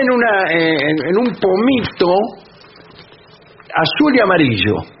 sí. Venía en un pomito azul y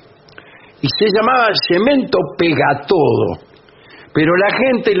amarillo y se llamaba cemento pegatodo, pero la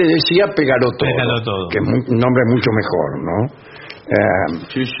gente le decía pegalotodo, que es un nombre mucho mejor, ¿no?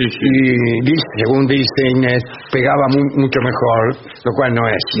 Sí. Y según dice Inés, pegaba mucho mejor, lo cual no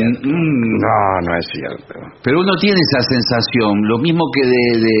es cierto. No es cierto. Pero uno tiene esa sensación, lo mismo que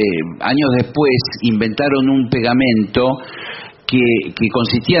de años después inventaron un pegamento que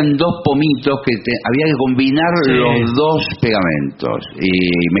consistía en dos pomitos que había que combinar los dos pegamentos y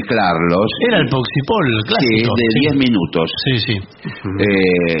mezclarlos. Era el Poxipol clásico. Sí, de 10 minutos. Sí.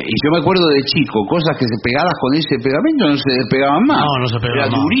 Y yo me acuerdo de chico, cosas que se pegadas con ese pegamento no se despegaban más. No se pegaban Era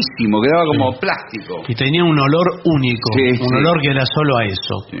más. durísimo, quedaba como plástico. Y tenía un olor único, un olor que era solo a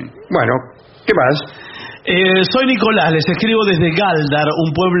eso. Sí. Bueno, ¿qué más? Soy Nicolás, les escribo desde Galdar,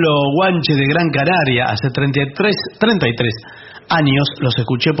 un pueblo guanche de Gran Canaria. Hace 33 años los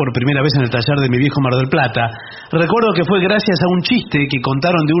escuché por primera vez en el taller de mi viejo Mar del Plata. Recuerdo que fue gracias a un chiste que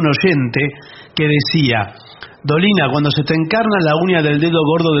contaron de un oyente que decía: Dolina, cuando se te encarna la uña del dedo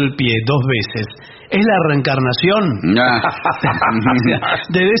gordo del pie 2 veces, ¿es la reencarnación?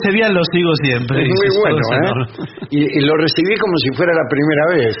 Desde ese día lo sigo siempre. Es muy bueno, ¿eh? Y lo recibí como si fuera la primera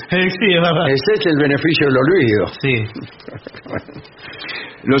vez. Sí, es verdad. Ese es el beneficio del olvido. Sí.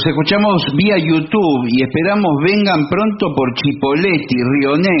 Los escuchamos vía YouTube y esperamos vengan pronto por Chipoleti,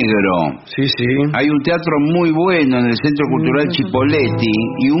 Río Negro. Sí. Hay un teatro muy bueno en el Centro Cultural Chipoleti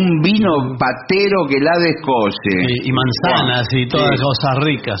y un vino patero que la descose. Y manzanas y todas las cosas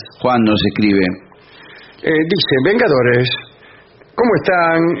ricas. Juan nos escribe. Dice: Vengadores, ¿cómo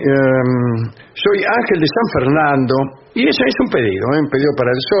están? Soy Ángel de San Fernando y ese es un pedido para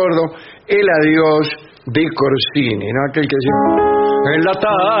el sordo, el adiós de Corsini, ¿no? Aquel que dice: en la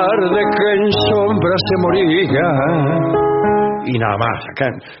tarde que en sombra se moría. Y nada más. Acá,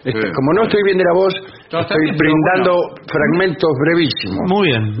 como no estoy bien de la voz, estoy brindando fragmentos brevísimos. Muy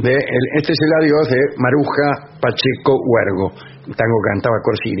bien. Este es el adiós de Maruja Pacheco Huergo, tango que cantaba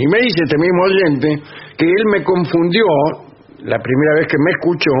Corsini. Y me dice este mismo oyente que él me confundió la primera vez que me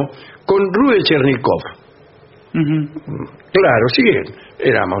escuchó con Rude Chernikov. Claro, sí,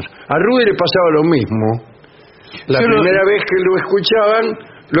 éramos. A Rude le pasaba lo mismo. La primera vez que lo escuchaban,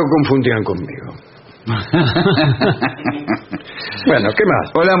 lo confundían conmigo. Bueno, ¿qué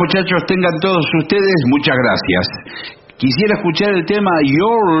más? Hola muchachos, tengan todos ustedes muchas gracias. Quisiera escuchar el tema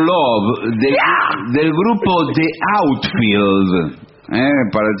Your Love del grupo The Outfield,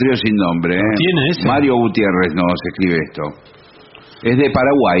 para el trío sin nombre. ¿Quién es ese? Mario Gutiérrez nos escribe esto. Es de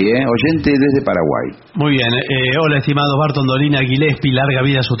Paraguay, oyente desde Paraguay. Muy bien. Hola, estimado Barton Dolina Gillespie, larga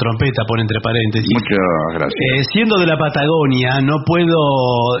vida su trompeta, pone entre paréntesis. Muchas gracias. Siendo de la Patagonia, no puedo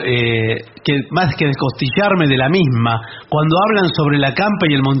más que descostillarme de la misma cuando hablan sobre la campa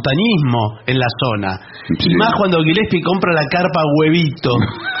y el montañismo en la zona. Sí. Y más cuando Gillespie compra la carpa Huevito.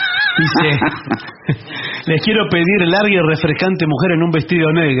 Dice: les quiero pedir larga y refrescante mujer en un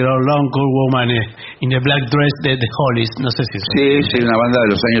vestido negro, long cool woman in a black dress de The Hollies. No sé si es. Sí, una banda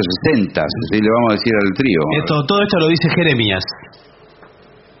de los años 60, sí, le vamos a decir al trío. Todo esto lo dice Jeremías.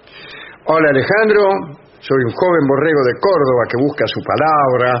 Hola Alejandro, soy un joven borrego de Córdoba que busca su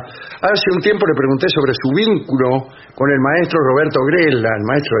palabra. Hace un tiempo le pregunté sobre su vínculo con el maestro Roberto Grela, el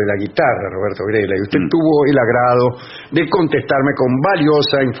maestro de la guitarra Roberto Grela, y usted tuvo el agrado de contestarme con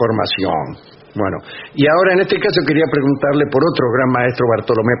valiosa información. Bueno, y ahora en este caso quería preguntarle por otro gran maestro,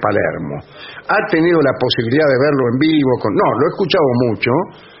 Bartolomé Palermo. ¿Ha tenido la posibilidad de verlo en vivo? No, lo he escuchado mucho,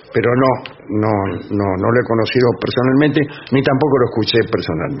 pero no lo he conocido personalmente, ni tampoco lo escuché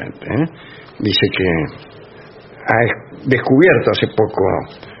personalmente. Dice que ha descubierto hace poco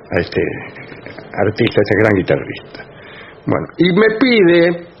a este artista, este gran guitarrista. Bueno, y me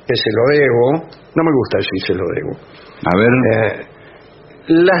pide que se lo debo, no me gusta decir se lo debo. A ver.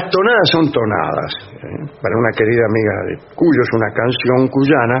 Las tonadas son tonadas, para una querida amiga de Cuyo, es una canción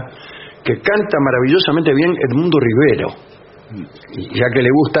cuyana que canta maravillosamente bien Edmundo Rivero. Y ya que le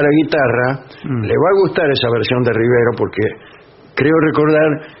gusta la guitarra, le va a gustar esa versión de Rivero porque creo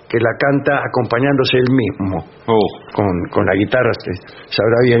recordar que la canta acompañándose él mismo con la guitarra.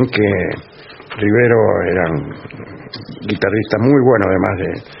 Sabrá bien que Rivero era un guitarrista muy bueno,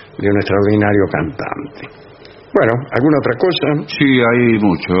 además de un extraordinario cantante. Bueno, ¿alguna otra cosa? Sí, hay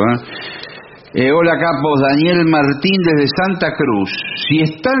mucho. Hola capos, Daniel Martín desde Santa Cruz. Si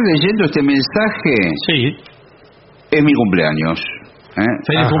están leyendo este mensaje, sí, es mi cumpleaños.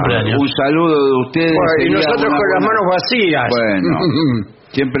 Feliz cumpleaños. Un saludo de ustedes. Bueno, y nosotros con las manos vacías. Bueno,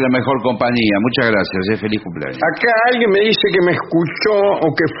 Siempre la mejor compañía. Muchas gracias. Feliz cumpleaños. Acá alguien me dice que me escuchó o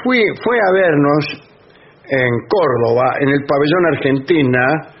que fue a vernos en Córdoba, en el pabellón Argentina.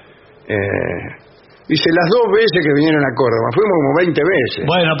 Dice, las 2 veces que vinieron a Córdoba. Fuimos como 20 veces.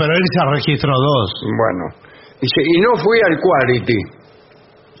 Bueno, pero él se registró 2. Bueno. Dice, y no fui al Quality.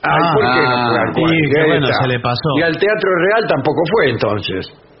 ¿Por qué no fue al Quality? Sí, bueno, se le pasó. Y al Teatro Real tampoco fue entonces.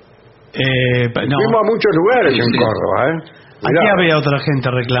 No. Fuimos a muchos lugares en Córdoba, Aquí Mirá. había otra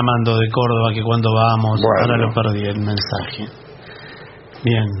gente reclamando de Córdoba que cuando vamos, Bueno. ahora lo perdí el mensaje.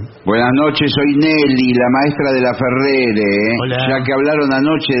 Bien. Buenas noches, soy Nelly, la maestra de la Ferrere. Hola. Ya que hablaron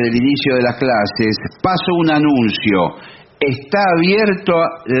anoche del inicio de las clases, paso un anuncio. Está abierto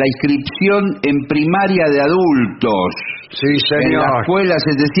la inscripción en primaria de adultos. Sí, En la señor. escuela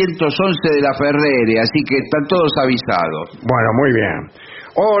 711 de la Ferrere, así que están todos avisados. Bueno, muy bien.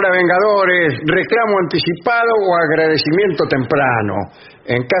 Hola, Vengadores. Reclamo anticipado o agradecimiento temprano.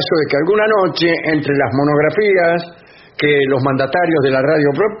 En caso de que alguna noche, entre las monografías que los mandatarios de la radio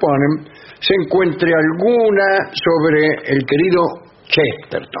proponen, se encuentre alguna sobre el querido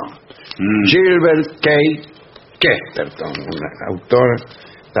Chesterton. Gilbert K. Chesterton, un autor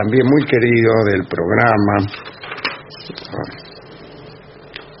también muy querido del programa.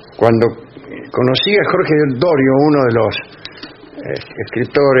 Cuando conocí a Jorge Dorio, uno de los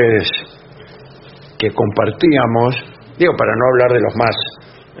escritores que compartíamos, digo, para no hablar de los más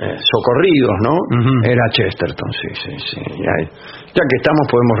socorridos, ¿no? Era Chesterton, sí. Ya que estamos,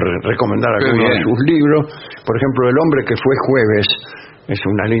 podemos recomendar algunos de sus libros. Por ejemplo, El hombre que fue jueves es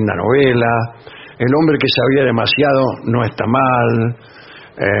una linda novela. El hombre que sabía demasiado no está mal.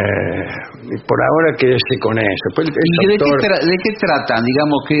 Por ahora quédese con eso. Pues ¿Y de qué tratan?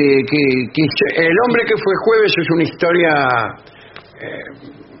 Digamos que El hombre que fue jueves es una historia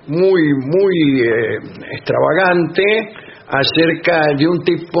muy extravagante acerca de un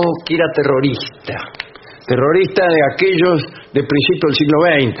tipo que era terrorista de aquellos de principio del siglo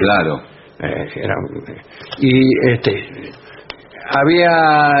XX. Claro. Había,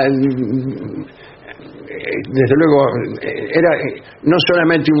 desde luego, era no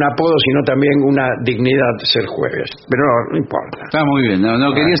solamente un apodo, sino también una dignidad ser jueves, pero no importa. Está muy bien.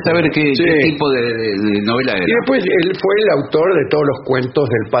 No quería saber qué tipo de novela era. Y después él fue el autor de todos los cuentos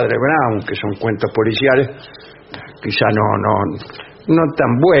del Padre Brown, que son cuentos policiales, quizá no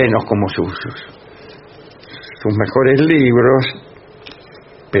tan buenos como sus mejores libros,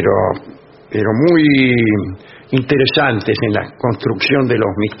 pero muy interesantes en la construcción de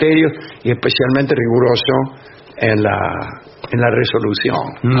los misterios y especialmente riguroso en la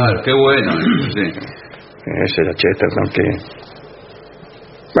resolución. Claro, qué bueno. Sí. Ese era Chesterton que...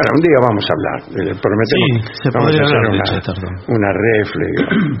 Bueno, un día vamos a hablar, prometemos. Sí, se vamos podría a hacer hablar de Chesterton. una refle,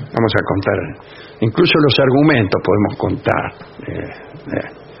 vamos a contar, incluso los argumentos podemos contar.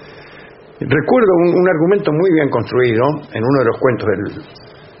 Recuerdo un argumento muy bien construido en uno de los cuentos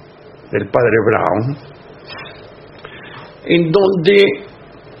del Padre Brown, en donde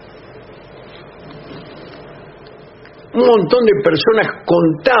un montón de personas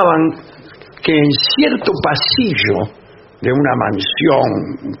contaban que en cierto pasillo de una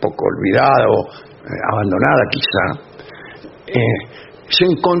mansión un poco olvidada o abandonada quizá, se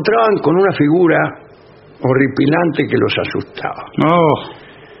encontraban con una figura horripilante que los asustaba.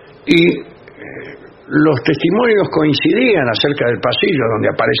 Y los testimonios coincidían acerca del pasillo donde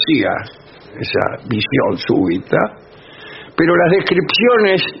aparecía esa visión súbita, pero las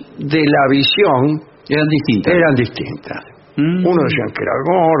descripciones de la visión eran distintas. Uno decían que era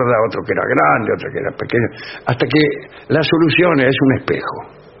gorda, otro que era grande, otro que era pequeña, hasta que la solución es un espejo.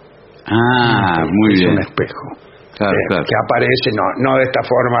 Muy bien. Es un espejo. Claro. Que aparece, no de esta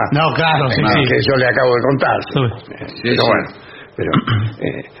forma que yo le acabo de contar. Pero bueno,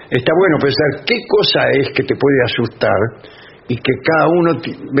 está bueno pensar qué cosa es que te puede asustar y que cada uno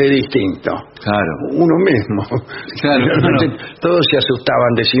ve distinto. Claro. Uno mismo. Claro. Todos se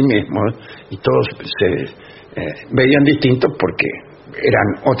asustaban de sí mismos y todos se veían distintos porque eran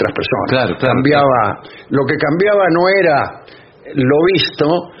otras personas. Claro. Lo que cambiaba no era lo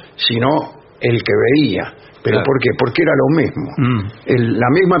visto, sino el que veía. ¿Pero por qué? Porque era lo mismo. La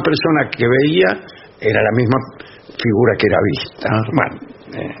misma persona que veía era la misma figura que era vista. Bueno,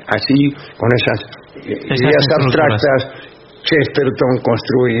 así, con esas ideas abstractas, Chesterton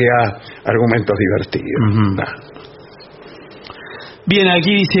construía argumentos divertidos. Bien,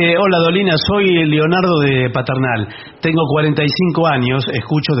 aquí dice, hola Dolina, soy Leonardo de Paternal, tengo 45 años,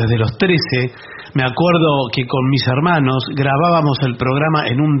 escucho desde los 13, me acuerdo que con mis hermanos grabábamos el programa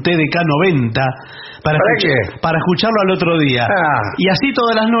en un TDK 90 para escucharlo al otro día, y así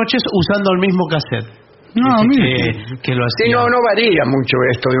todas las noches usando el mismo cassette. No, Dice mire. que lo Sí, hacía. no varía mucho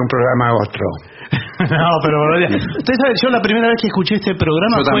esto de un programa a otro. No, pero usted sabe, yo la primera vez que escuché este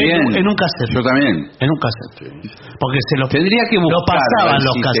programa Yo fue también. en un cassette. Yo también. En un cassette. Porque se lo Tendría que lo buscar pasaban a ver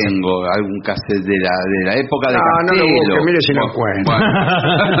los si cassettes. tengo algún cassette de la época de No, no lo Castelo. busque, mire si lo encuentra.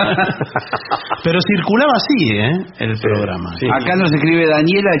 Pero circulaba así, el programa. sí. Acá nos escribe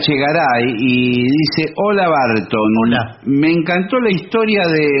Daniela Echegaray y dice: hola Barton, Hola. me encantó la historia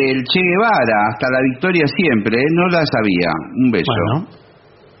del Che Guevara, hasta la victoria siempre, no la sabía. Un beso. Bueno.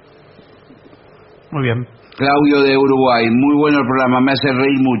 Muy bien. Claudio de Uruguay, muy bueno el programa, me hace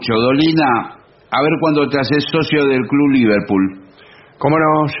reír mucho. Dolina, a ver cuándo te haces socio del Club Liverpool. ¿Cómo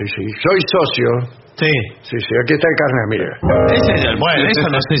no? Sí, sí. Soy socio. Sí. Sí, sí. Aquí está el carnet, mire. Ese es bueno, eso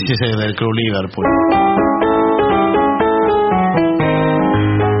no sé si es el del Club Liverpool.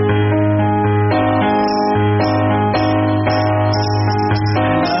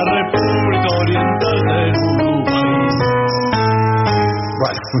 La República Oriental del Uruguay.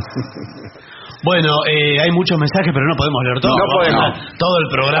 Bueno. Bueno, hay muchos mensajes, pero no podemos leer todo. No Vamos a podemos. hacer todo el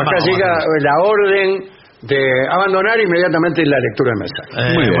programa. Acá llega la orden de abandonar inmediatamente la lectura del mensaje.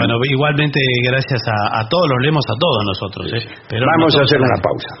 Muy bien. Bueno, igualmente gracias a todos, los leemos a todos nosotros. Pero Vamos a nosotros- hacer una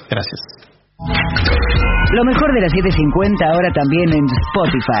pausa. Gracias. Lo mejor de las 7.50 ahora también en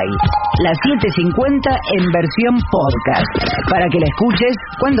Spotify. Las 7.50 en versión podcast, para que la escuches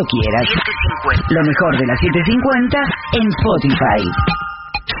cuando quieras. Lo mejor de las 7.50 en Spotify.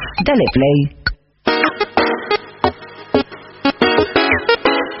 Dale play.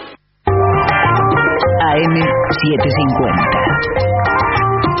 AM 750.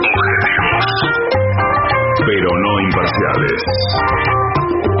 Pero no imparciales.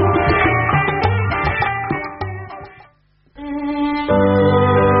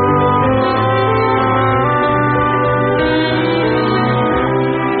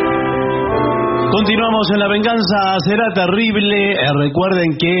 Continuamos en La Venganza Será Terrible.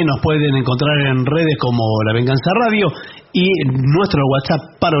 Recuerden que nos pueden encontrar en redes como La Venganza Radio y nuestro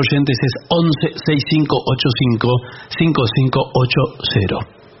WhatsApp para oyentes es 11 6585 5580.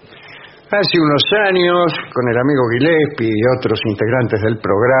 Hace unos años, con el amigo Gillespie y otros integrantes del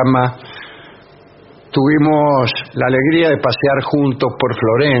programa, tuvimos la alegría de pasear juntos por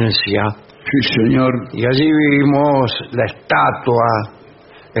Florencia. Sí, señor. Y allí vimos la estatua,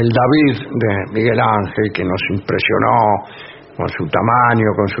 el David de Miguel Ángel, que nos impresionó con su tamaño,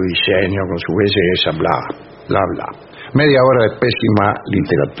 con su diseño, con su belleza, bla, bla, bla. Media hora de pésima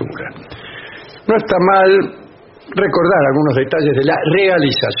literatura. No está mal recordar algunos detalles de la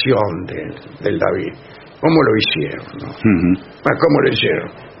realización del David. ¿Cómo lo hicieron? ¿No? ¿Cómo lo hicieron?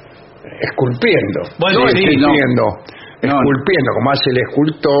 Esculpiendo. Bueno, no sí, esculpiendo, no. esculpiendo, como hace el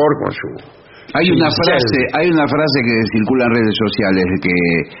escultor con su... Hay una pincel. frase que circula en redes sociales que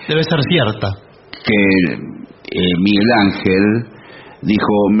Debe ser cierta. Miguel Ángel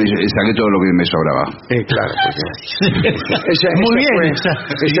dijo: me saqué todo lo que me sobraba. Claro, porque Muy bien.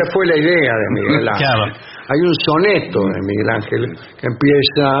 Esa fue la idea de Miguel Ángel. Claro. Hay un soneto de Miguel Ángel que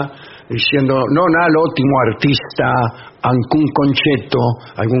empieza diciendo: non al óttimo artista algún concepto,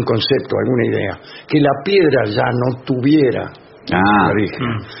 alguna idea, que la piedra ya no tuviera origen.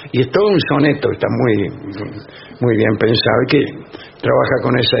 Y es todo un soneto, está muy bien pensado y que trabaja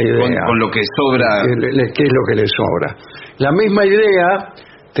con esa idea. Con lo que sobra. ¿Qué es lo que le sobra? La misma idea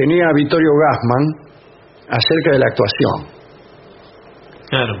tenía Vittorio Gassman acerca de la actuación.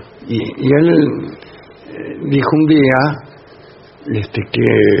 Claro. Y él dijo un día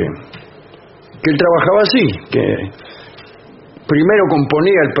que él trabajaba así, que primero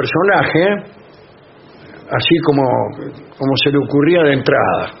componía el personaje así como se le ocurría de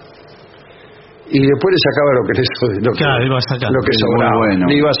entrada, y después le sacaba Claro, iba sacando. lo que Muy sobraba, bueno.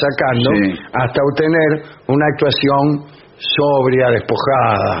 le iba sacando, Sí. hasta obtener una actuación sobria,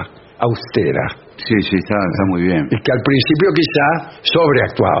 despojada, austera, Sí, está muy bien. y que al principio quizá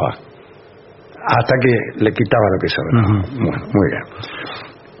sobreactuaba hasta que le quitaba lo que sobraba. Bueno, muy bien.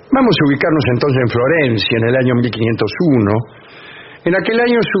 Vamos a ubicarnos entonces en Florencia en el año 1501. En aquel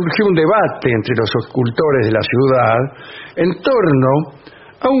año surgió un debate entre los escultores de la ciudad en torno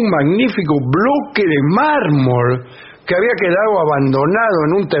a un magnífico bloque de mármol que había quedado abandonado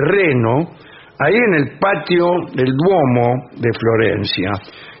en un terreno ahí en el patio del Duomo de Florencia,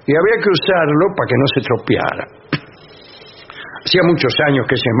 y había que usarlo para que no se tropeara. Hacía muchos años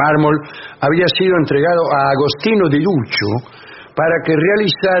que ese mármol había sido entregado a Agostino di Lucio para que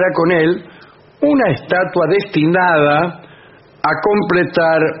realizara con él una estatua destinada a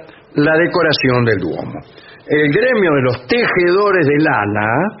completar la decoración del Duomo. El gremio de los tejedores de lana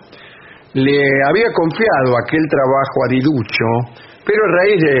le había confiado aquel trabajo a Di Lucio, pero a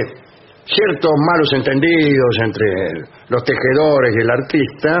raíz de ciertos malos entendidos entre los tejedores y el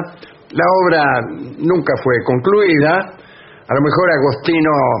artista, la obra nunca fue concluida. A lo mejor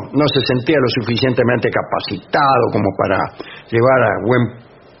Agostino no se sentía lo suficientemente capacitado como para llevar a buen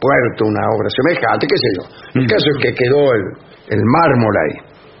puerto una obra semejante, qué sé yo. El caso es que quedó el mármol ahí.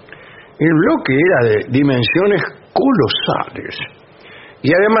 El bloque era de dimensiones colosales.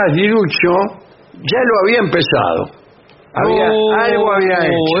 Y además Guiduccio ya lo había empezado. Algo había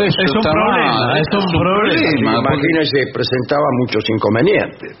hecho. Es un problema, es un problema. Imagínense, presentaba muchos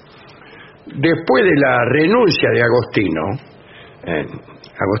inconvenientes. Después de la renuncia de Agostino,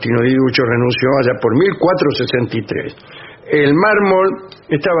 Agostino Guiduccio renunció allá por 1463. El mármol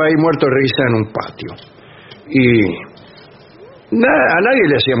estaba ahí muerto de risa en un patio. Y a nadie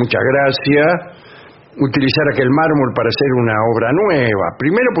le hacía mucha gracia utilizar aquel mármol para hacer una obra nueva.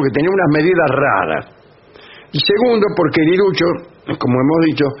 Primero porque tenía unas medidas raras. Y segundo porque Guiduccio, como hemos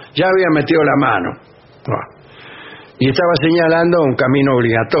dicho, ya había metido la mano. Y estaba señalando un camino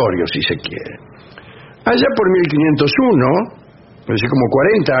obligatorio, si se quiere. Allá por 1501, es decir, como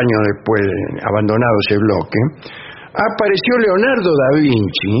 40 años después de abandonado ese bloque, apareció Leonardo da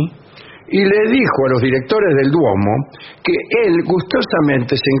Vinci y le dijo a los directores del Duomo que él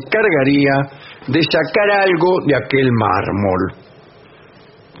gustosamente se encargaría de sacar algo de aquel mármol.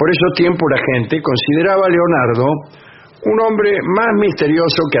 Por esos tiempos la gente consideraba a Leonardo un hombre más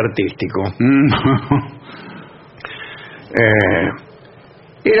misterioso que artístico.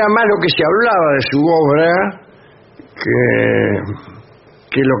 Era más lo que se hablaba de su obra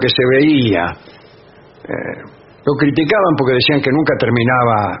que lo que se veía. Lo criticaban porque decían que nunca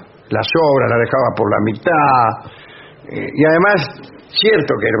terminaba las obras, la dejaba por la mitad. Y además,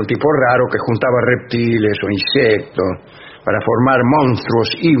 cierto que era un tipo raro que juntaba reptiles o insectos para formar monstruos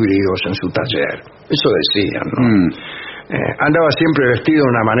híbridos en su taller. Eso decían, ¿no? Andaba siempre vestido de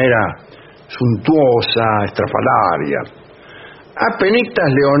una manera suntuosa, estrafalaria. Apenitas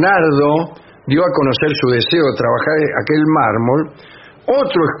Leonardo dio a conocer su deseo de trabajar aquel mármol,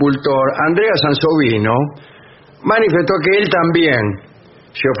 otro escultor, Andrea Sansovino, manifestó que él también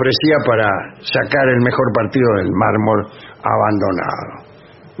se ofrecía para sacar el mejor partido del mármol abandonado.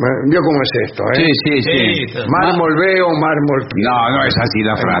 ¿Vio cómo es esto, eh? Sí. Mármol veo, mármol quiero. No es así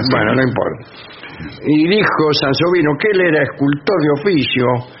la frase. Bueno, no importa. Y dijo Sansovino que él era escultor de oficio,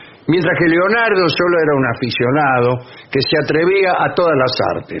 mientras que Leonardo solo era un aficionado que se atrevía a todas las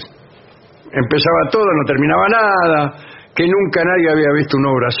artes. Empezaba todo, no terminaba nada, que nunca nadie había visto una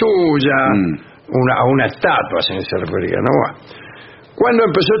obra suya, a una estatua se refería, ¿no? Cuando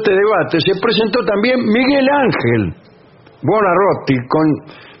empezó este debate se presentó también Miguel Ángel Buonarroti con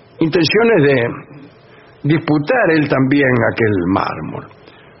intenciones de disputar él también aquel mármol.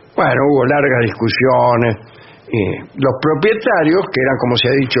 Bueno, hubo largas discusiones y los propietarios, que eran, como se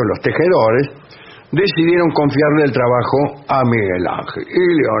ha dicho, los tejedores, decidieron confiarle el trabajo a Miguel Ángel. Y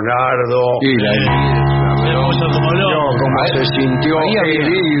Leonardo como se sintió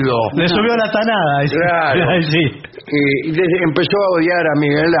herido. Le subió la tanada. Claro. Sí. Y empezó a odiar a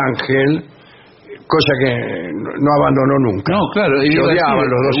Miguel Ángel, cosa que no abandonó nunca. No, claro, Se odiaban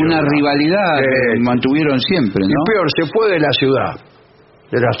los dos. una rivalidad que mantuvieron siempre, Y ¿no? peor, se fue de la ciudad.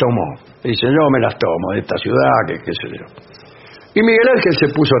 Se las tomó. Dice, yo me las tomo de esta ciudad, que qué sé yo. Y Miguel Ángel se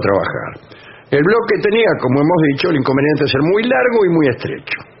puso a trabajar. El bloque tenía, como hemos dicho, el inconveniente de ser muy largo y muy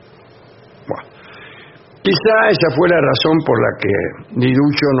estrecho. Bueno, quizá esa fue la razón por la que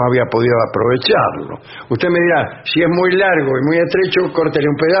Guiduccio no había podido aprovecharlo. Usted me dirá, si es muy largo y muy estrecho, córtele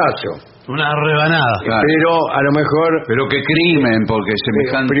un pedazo. Una rebanada. Claro. Pero a lo mejor... Pero qué crimen, porque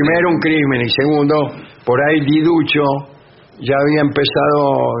semejante... Primero un crimen y segundo, por ahí Guiduccio ya había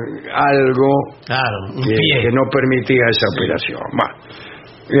empezado algo Claro, un pie. que no permitía esa operación. Bueno,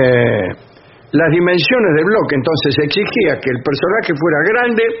 las dimensiones del bloque entonces exigía que el personaje fuera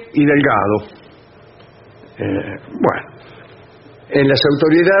grande y delgado. Bueno, las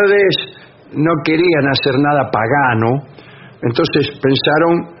autoridades no querían hacer nada pagano, entonces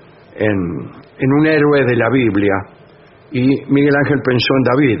pensaron en un héroe de la Biblia y Miguel Ángel pensó en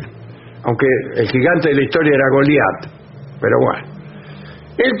David, aunque el gigante de la historia era Goliat, pero bueno.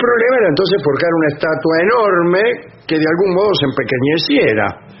 El problema era entonces forjar una estatua enorme que de algún modo se empequeñeciera.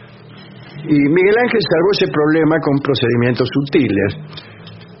 Y Miguel Ángel salvó ese problema con procedimientos sutiles.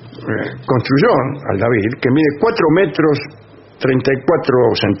 Construyó al David, que mide 4 metros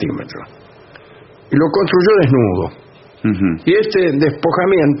 34 centímetros. Y lo construyó desnudo. Y este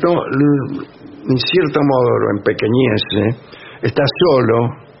despojamiento, en cierto modo, lo empequeñece. Está solo,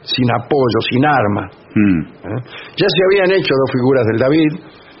 sin apoyo, sin arma. Ya se habían hecho 2 figuras del David.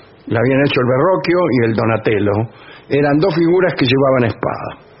 La habían hecho el Verrocchio y el Donatello. Eran 2 figuras que llevaban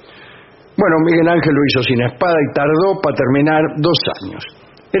espada. Bueno, Miguel Ángel lo hizo sin espada y tardó para terminar 2 años.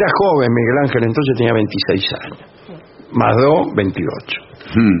 Era joven Miguel Ángel, entonces tenía 26 años. Más 2, 28.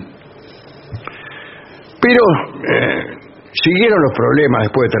 Pero siguieron los problemas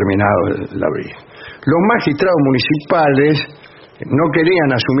después de terminado la brida. Los magistrados municipales no querían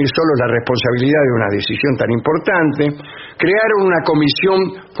asumir solo la responsabilidad de una decisión tan importante. Crearon una comisión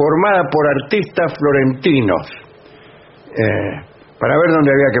formada por artistas florentinos para ver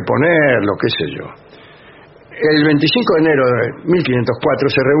dónde había que ponerlo, qué sé yo. El 25 de enero de 1504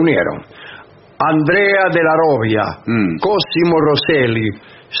 se reunieron Andrea della Robbia, Cosimo Rosselli,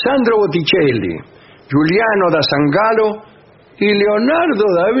 Sandro Botticelli, Giuliano da Sangallo y Leonardo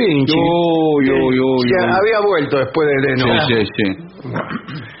da Vinci. Había vuelto después del enojo. Sí.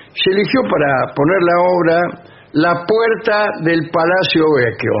 Se eligió para poner la obra La Puerta del Palacio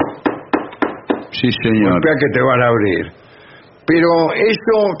Vecchio. Sí, señor. Golpea que te van a abrir. Pero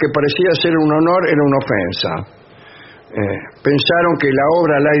eso que parecía ser un honor era una ofensa. Pensaron que la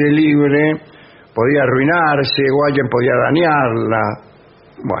obra al aire libre podía arruinarse o alguien podía dañarla.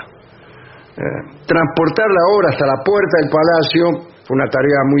 Bueno, transportar la obra hasta la puerta del palacio fue una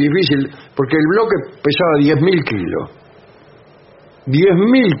tarea muy difícil porque el bloque pesaba 10.000 kilos.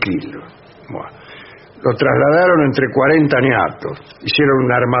 10.000 kilos. Bueno, lo trasladaron entre 40 niatos. Hicieron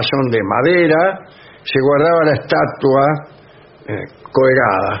un armazón de madera, se guardaba la estatua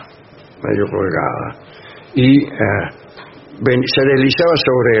colgada, medio colgada, y se deslizaba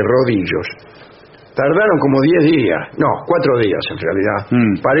sobre rodillos. Tardaron como 10 días, no, 4 días en realidad,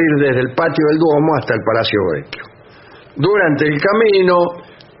 para ir desde el patio del Duomo hasta el Palacio Vecchio. Durante el camino,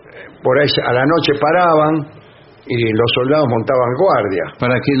 por ahí a la noche paraban y los soldados montaban guardia.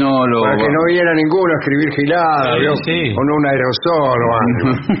 Para que no viniera ninguno a escribir gilada, con un aerosol o algo.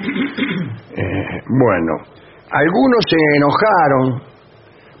 Bueno, algunos se enojaron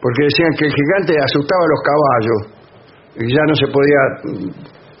porque decían que el gigante asustaba a los caballos y ya no se podía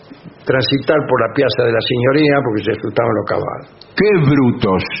transitar por la piazza de la Signoria porque se asustaban los caballos. ¡Qué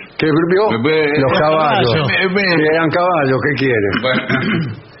brutos! ¿Qué vio? Los caballos. Eran caballos, ¿qué quieres?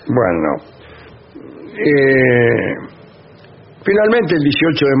 Bueno. Finalmente, el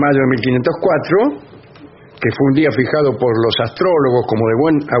 18 de mayo de 1504, que fue un día fijado por los astrólogos como de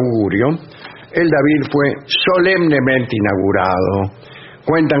buen augurio, el David fue solemnemente inaugurado.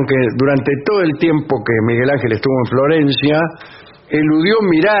 Cuentan que durante todo el tiempo que Miguel Ángel estuvo en Florencia, eludió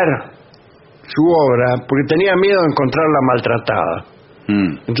mirar su obra porque tenía miedo de encontrarla maltratada.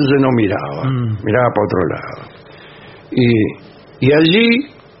 Entonces no miraba, miraba para otro lado. Y allí,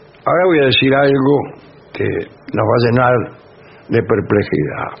 ahora voy a decir algo que nos va a llenar de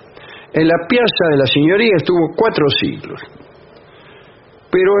perplejidad. En la Piazza de la Signoria estuvo 4 siglos.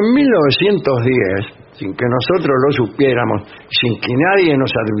 Pero en 1910, sin que nosotros lo supiéramos, sin que nadie nos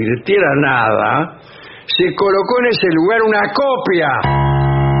advirtiera nada, se colocó en ese lugar una copia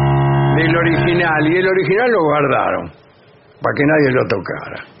del original, y el original lo guardaron para que nadie lo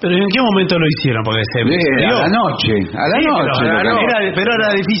tocara. ¿Pero en qué momento lo hicieron? Porque se a la noche. Pero era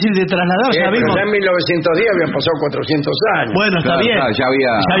difícil de trasladar, sabemos. Ya en 1910 habían pasado 400 años. Bueno, está bien. Ya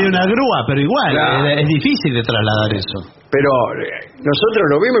hay una grúa, pero igual, es difícil de trasladar eso. Pero nosotros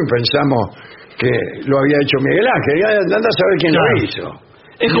lo vimos y pensamos que lo había hecho Miguel Ángel. Anda a saber quién lo hizo.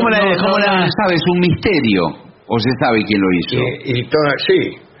 Es como la ¿sabes? Un misterio. ¿O se sabe quién lo hizo?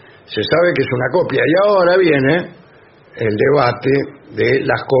 Sí, se sabe que es una copia. Y ahora viene el debate de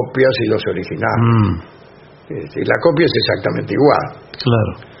las copias y los originales. La copia es exactamente igual.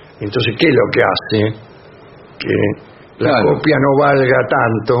 Claro. Entonces, ¿qué es lo que hace que la copia no valga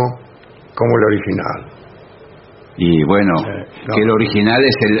tanto como el original? Y bueno, que el original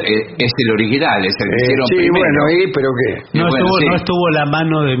es el original, es el que hicieron primero. Bueno, ¿pero qué? No estuvo la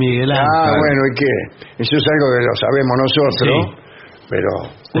mano de Miguel Ángel. Bueno, ¿y qué? Eso es algo que lo sabemos nosotros, pero...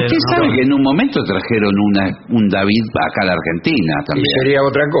 Usted sabe que en un momento trajeron un David acá a la Argentina también. Y sería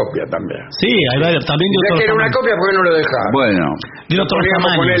otra copia también. Sí, hay varios, también de otros. Ya que era una copia, ¿por qué no lo dejaron? Bueno. De otros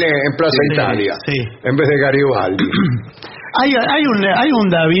podríamos ponerle en Plaza Italia, en vez de Garibaldi. Hay un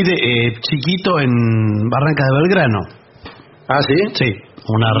David chiquito en Barranca de Belgrano. ¿Ah, sí? Sí,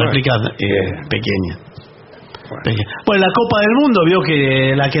 una réplica pequeña. Pues la Copa del Mundo, vio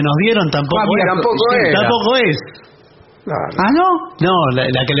que la que nos dieron tampoco es. Claro. ¿Ah, no? No,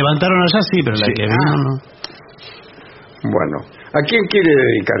 la que levantaron allá sí, pero la que vino no. Bueno, ¿a quién quiere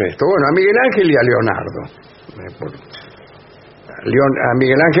dedicar esto? Bueno, a Miguel Ángel y a Leonardo. A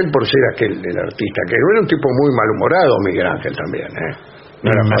Miguel Ángel por ser el artista, que era un tipo muy malhumorado, Miguel Ángel también, No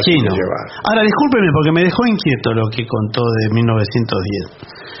era fácil de llevar. Ahora, discúlpeme, porque me dejó inquieto lo que contó de 1910.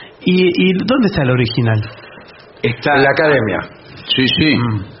 ¿Y dónde está el original? Está en la academia. Sí, sí.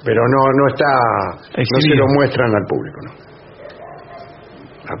 Pero no está, no se Exhibido. lo muestran al público, ¿no?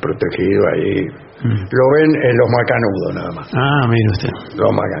 Está protegido ahí. Lo ven en los macanudos nada más. Ah, mire usted.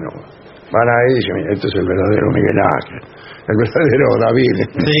 Los macanudos. Van ahí y dicen, mira, esto es el verdadero Miguel Ángel. El verdadero David.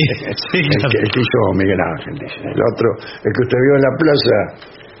 Sí, sí, el que hizo Miguel Ángel, dice. El otro, el que usted vio en la plaza,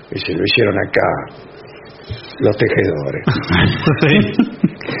 dice, lo hicieron acá los tejedores. Sí.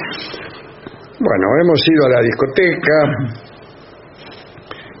 Bueno, hemos ido a la discoteca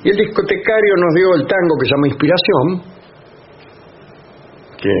y el discotecario nos dio el tango que se llama Inspiración,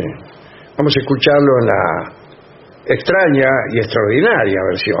 que vamos a escucharlo en la extraña y extraordinaria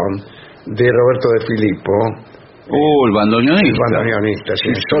versión de Roberto de Filippo, El bandoneonista. el bandoneonista, sí,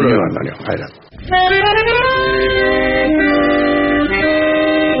 Sí, solo el señor. bandoneón. Adelante.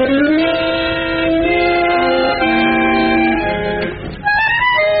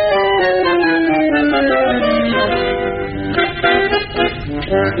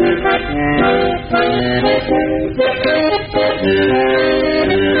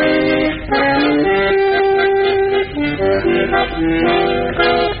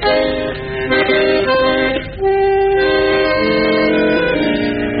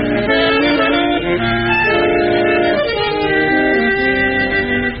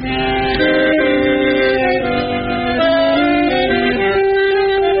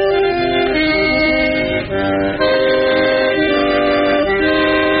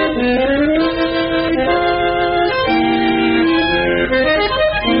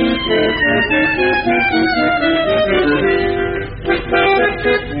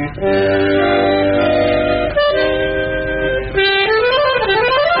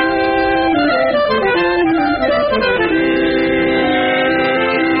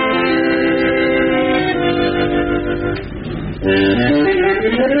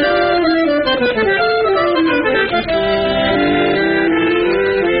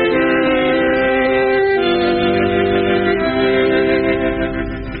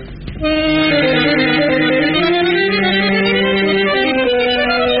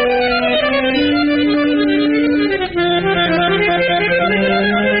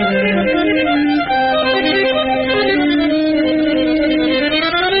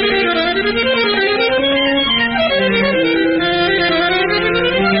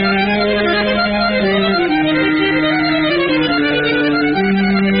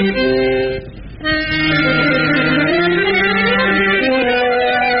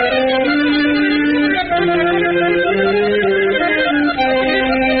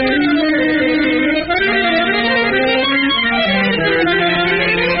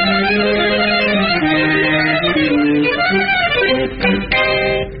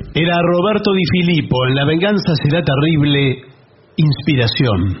 Era Roberto Di Filippo, en La venganza será terrible,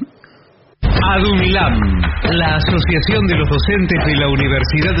 Inspiración. ADUNLAM, la Asociación de los Docentes de la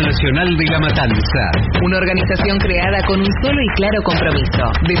Universidad Nacional de La Matanza. Una organización creada con un solo y claro compromiso: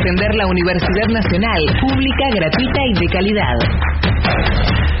 defender la Universidad Nacional, pública, gratuita y de calidad.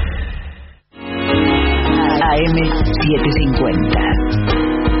 AM 750.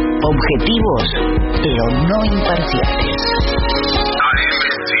 Objetivos, pero no imparciales.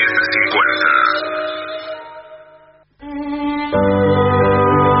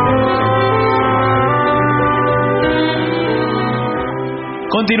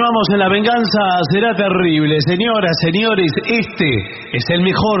 Continuamos en La venganza será terrible. Señoras, señores, este es el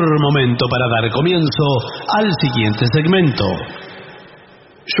mejor momento para dar comienzo al siguiente segmento.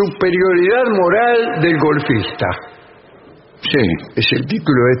 Superioridad moral del golfista. Sí. Es el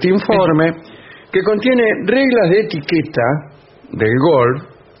título de este informe, que contiene reglas de etiqueta del golf,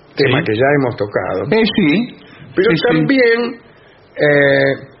 tema Sí. que ya hemos tocado, Sí. pero Sí, sí. también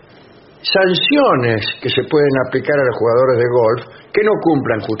sanciones que se pueden aplicar a los jugadores de golf que no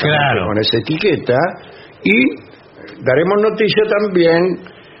cumplan justamente Claro. con esa etiqueta, y daremos noticia también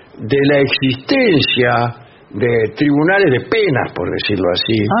de la existencia de tribunales de penas, por decirlo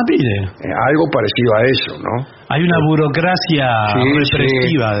así, Ah, mire, algo parecido a eso, ¿no? hay una burocracia Sí,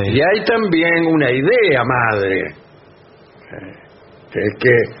 represiva sí. de... Y hay también una idea madre, que es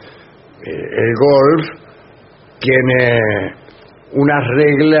que el golf tiene unas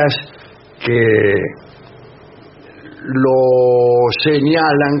reglas que lo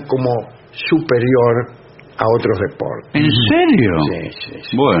señalan como superior a otros deportes. ¿En serio?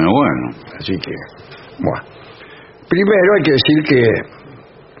 Sí. Bueno. Así que, bueno. Primero hay que decir que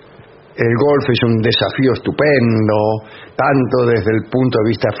el golf es un desafío estupendo, tanto desde el punto de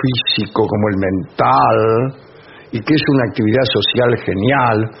vista físico como el mental, y que es una actividad social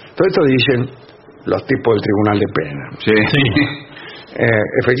genial. Todo esto dicen los tipos del Tribunal de Pena. Sí.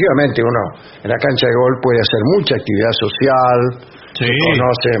 Efectivamente, uno en la cancha de golf puede hacer mucha actividad social, Sí.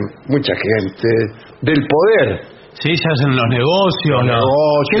 Conocen mucha gente del poder. Sí, se hacen los negocios.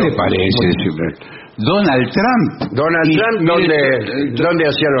 ¿Qué le parece? Donald Trump. Donald Trump, ¿dónde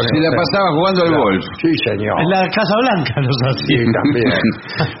hacía los Se la negocios? pasaba jugando al golf. Sí, señor. En la Casa Blanca los Sí, hacían. también.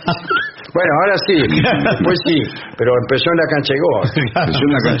 Bueno, ahora sí, después sí, pero empezó en la cancha de golf. Es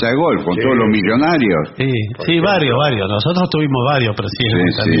una cancha de golf con Sí. todos los millonarios. Sí, varios. Nosotros tuvimos varios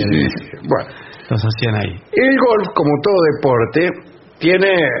presidentes también. Bueno, Los hacían ahí. el golf, como todo deporte,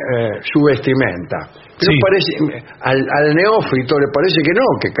 tiene su vestimenta. Pero Sí. parece, al neófito le parece que no,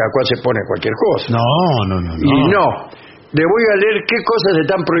 que cada cual se pone cualquier cosa. No. Y no. Le voy a leer qué cosas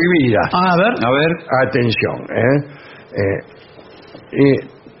están prohibidas. A ver. A ver. Atención.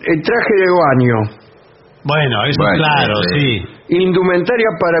 El traje de baño, Bueno, eso Bueno, claro, sí. indumentaria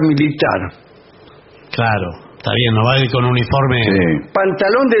paramilitar, Claro. Está bien, no va a ir con uniforme. Sí.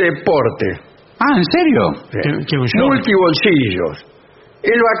 pantalón de deporte, Ah, ¿en serio? Que un short. multibolsillos,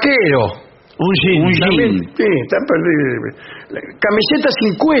 el vaquero, Un jean. Un jean. también, sí, está perdido. Camiseta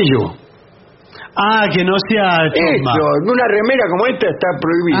sin cuello. Ah, que no sea chomba. Esto, una remera como esta está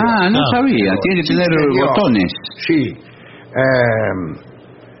prohibida. Ah, no Ah. sabía. Tiene que tener señor. botones. Sí.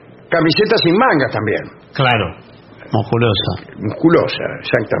 Camiseta sin mangas también. Claro. Musculosa. Musculosa,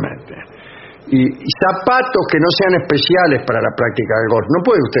 exactamente. Y zapatos que no sean especiales para la práctica del golf. No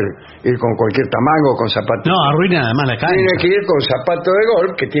puede usted ir con cualquier tamaño o con zapatos. No, arruina además la cancha. Tiene que ir con zapatos de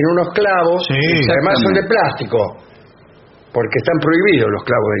golf que tienen unos clavos, Sí, que además son de plástico, porque están prohibidos los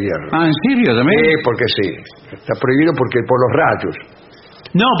clavos de hierro. Ah, ¿en serio también? Porque sí. Está prohibido porque por los rayos.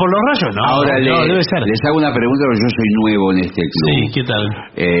 No, por los rayos no. Ahora no, debe ser. les hago una pregunta porque yo soy nuevo en este club. Sí, ¿qué tal?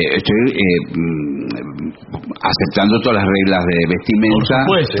 Estoy aceptando todas las reglas de vestimenta.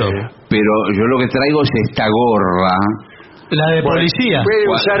 Por supuesto. Pero yo lo que traigo es esta gorra. La de policía. Puede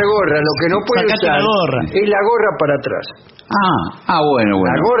usar gorra, lo que no puede Sacate usar la gorra. es la gorra para atrás. Bueno.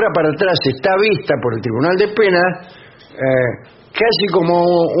 La gorra para atrás está vista por el Tribunal de Penas casi como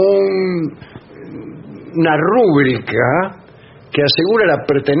una rúbrica que asegura la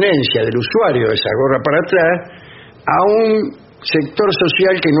pertenencia del usuario de esa gorra para atrás a un sector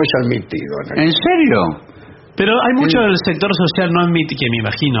social que no es admitido. ¿En serio? Pero hay mucho del sector social no admitido, que me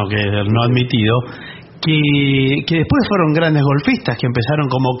imagino que no admitido, que después fueron grandes golfistas, que empezaron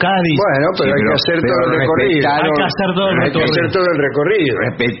como Cádiz. Bueno, pero Sí, hay que pero- hacer pero todo el recorrido. Hay que hacer todo el Hay que recorrido. hacer todo el recorrido.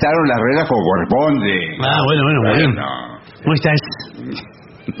 Respetaron las reglas como corresponde. Bueno, muy bien. ¿Cómo estás?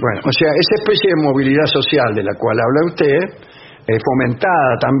 Bueno, o sea, esa especie de movilidad social de la cual habla usted es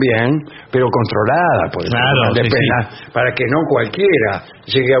fomentada también, pero controlada por el Claro, Tribunal de sí, Penas, para que no cualquiera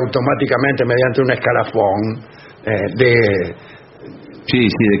llegue automáticamente mediante un escalafón de Sí,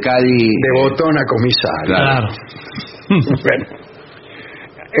 de Cádiz. botón a comisario. Claro. Bueno.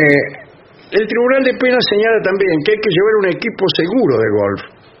 El Tribunal de Penas señala también que hay que llevar un equipo seguro de golf.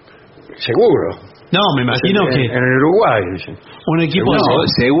 Seguro. No, me imagino que En el Uruguay, dicen. un equipo... No,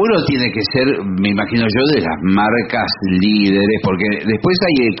 seguro tiene que ser, me imagino yo, de las marcas líderes, porque después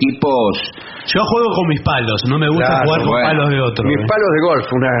hay equipos. Yo juego con mis palos, no me gusta Claro, jugar con bueno. palos de otro. Mis palos de golf,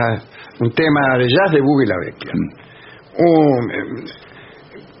 un tema de jazz de Boogie La Vecchia.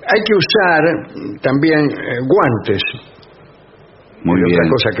 Hay que usar también guantes, Muy y bien. otra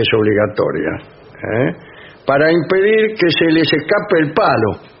cosa que es obligatoria, para impedir que se les escape el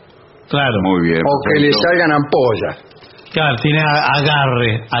palo Claro. Muy bien. o que les salgan ampollas. Claro, tiene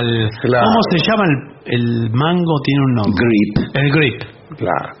agarre al... Claro. ¿Cómo se llama el mango? Tiene un nombre. Grip. El grip.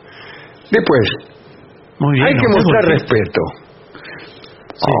 Claro. Después, Muy bien. hay que ¿no? mostrar Muy bien. respeto.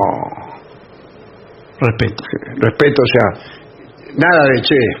 Respeto. Respeto, o sea, nada de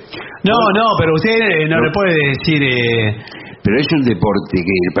che. No, pero usted no le puede decir... Pero es un deporte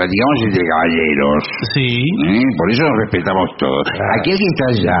que practicamos entre caballeros. Sí. Por eso nos respetamos todos. Aquel que está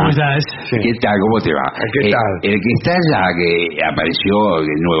allá. ¿Cómo estás? Sí. ¿Qué tal? ¿Cómo te va? ¿Qué tal? El que está allá, que apareció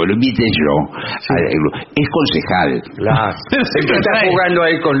de nuevo, lo invité yo. Es concejal. Claro. Pero El que siempre está trae. jugando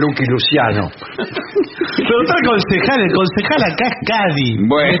ahí con Lucky Luciano. Pero otra concejal, el concejal acá es Cádiz.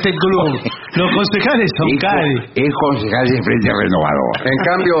 Bueno. En este club. Los concejales son Cádiz. Es concejal de Frente Renovador. En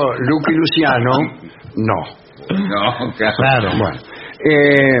cambio, Lucky Luciano, no. No, Claro. Bueno,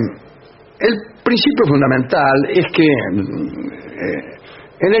 el principio fundamental es que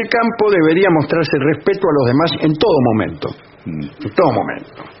en el campo debería mostrarse respeto a los demás en todo momento. En todo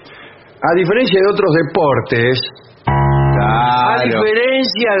momento. A diferencia de otros deportes, a Claro.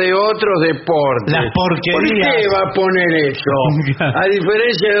 diferencia de otros deportes. Las porquerías. ¿Por qué va a poner eso? A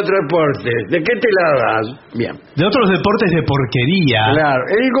diferencia de otros deportes. ¿De qué te la das? Bien. De otros deportes de porquería. Claro,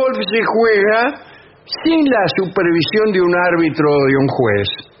 el golf se juega sin la supervisión de un árbitro o de un juez.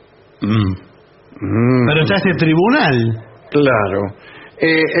 Pero está ese tribunal. Claro.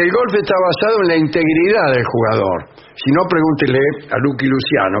 El golf está basado en la integridad del jugador. Si no, pregúntele a Lucky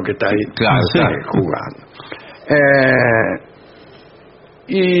Luciano, que está ahí jugando.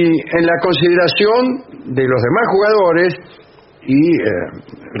 Y en la consideración de los demás jugadores y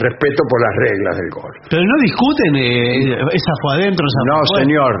respeto por las reglas del golf. Pero no discuten esa fue adentro, esa No, fue afuera.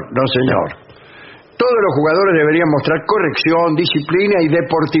 señor, no, señor. Todos los jugadores deberían mostrar corrección, disciplina y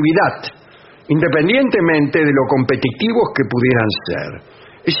deportividad, independientemente de lo competitivos que pudieran ser.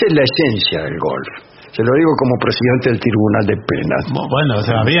 Esa es la esencia del golf. Se lo digo como presidente del Tribunal de Penas. Bueno, o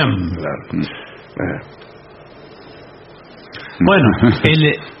sea, bien. Claro. Bueno,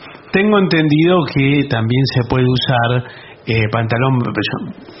 tengo entendido que también se puede usar pantalón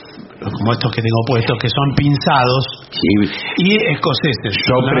como estos que tengo puestos, que son pinzados y escoceses.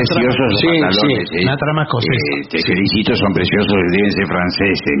 Son preciosos los pantalones. Una trama escocesa. Te felicito, son preciosos, deben ser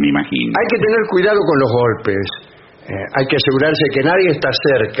franceses, me imagino. Hay que tener cuidado con los golpes. Hay que asegurarse que nadie está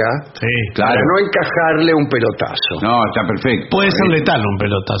cerca para no encajarle un pelotazo. No, está perfecto. Puede ser letal un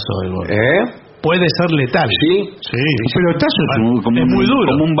pelotazo del golf. Puede ser letal. Sí. Un pelotazo es muy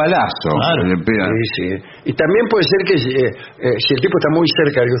duro. Como un balazo. Claro. Sí. Y también puede ser que si el tipo está muy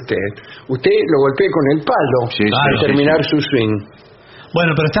cerca de usted lo golpee con el palo para terminar su swing.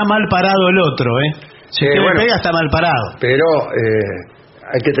 Bueno, pero está mal parado el otro, Si usted le pega, está mal parado. Pero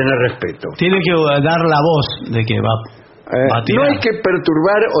hay que tener respeto. Tiene que dar la voz de que va a tirar. No hay que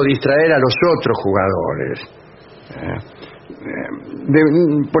perturbar o distraer a los otros jugadores.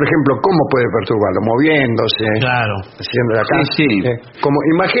 Por ejemplo, ¿cómo puede perturbarlo? Moviéndose, haciendo la cara. Como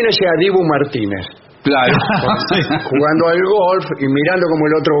imagínese a Dibu Martínez. Claro. Jugando al golf y mirando como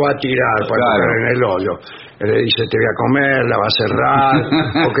el otro va a tirar para tocar en el hoyo. Él le dice, te voy a comer, la va a cerrar,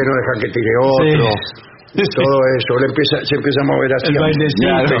 ¿por qué no deja que tire otro? Todo eso, se empieza a mover así,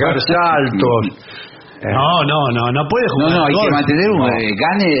 a pegar saltos. No puede jugar. No, hay que mantener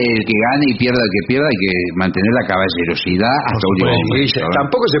gane el que gane y pierda el que pierda, hay que mantener la caballerosidad hasta último momento.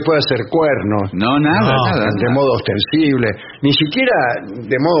 Tampoco se puede hacer cuernos. Nada. De modo ostensible, ni siquiera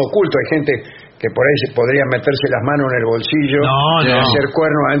de modo oculto. Hay gente que por ahí podría meterse las manos en el bolsillo y hacer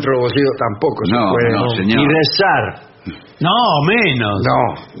cuernos adentro del bolsillo, tampoco se puede. Ni rezar. No, menos.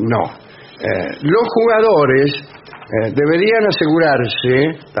 No. Los jugadores deberían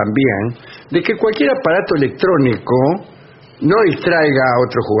asegurarse también de que cualquier aparato electrónico no distraiga a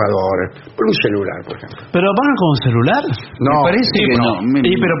otro jugador. Por un celular, por ejemplo. ¿Pero van con celular? No. Me parece que no.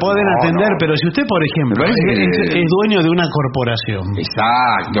 Pero pueden atender. Pero si usted, por ejemplo, es dueño de una corporación.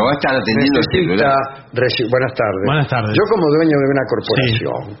 Exacto, va a estar atendiendo el celular. Buenas tardes. Buenas tardes. Yo como dueño de una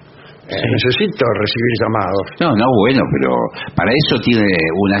corporación necesito recibir llamados. No, bueno, pero para eso tiene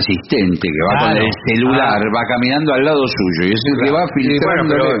un asistente que va con el celular, va caminando al lado suyo y es el que va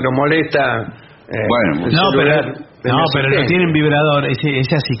filtrando. Pero lo molesta. Pero no tienen vibrador.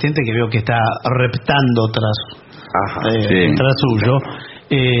 Ese asistente que veo que está reptando tras suyo.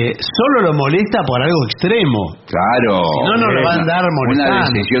 Solo lo molesta por algo extremo. Claro. Si no lo van a andar molestando. Una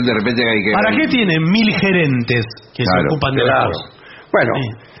decisión de repente que hay que... ¿Para qué tienen 1000 gerentes que se ocupan de la cosa? Bueno,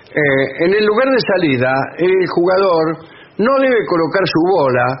 en el lugar de salida, el jugador no debe colocar su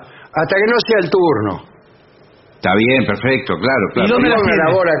bola hasta que no sea el turno. Está bien, perfecto, claro. ¿Y dónde la tiene?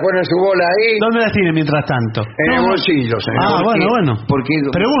 Pone su bola ahí. ¿Dónde la tiene mientras tanto? En el bolsillo, señor. Bueno. Porque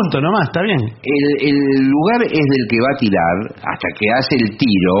pregunto nomás, está bien. El lugar es del que va a tirar hasta que hace el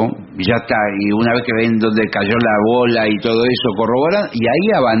tiro, ya está, y una vez que ven dónde cayó la bola y todo eso corroboran, y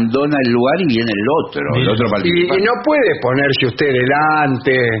ahí abandona el lugar y viene el otro participante. Y no puede ponerse usted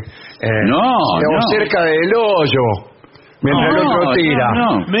delante o cerca del hoyo. Mientras el otro tira.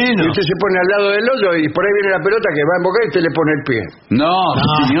 Menos. Y usted se pone al lado del hoyo y por ahí viene la pelota que va a embocar y usted le pone el pie. No,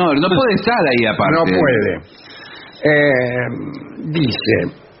 señor, no puede estar ahí aparte. No puede.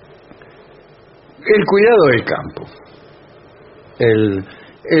 Dice, el cuidado del campo.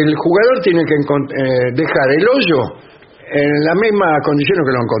 El jugador tiene que dejar el hoyo en las mismas condiciones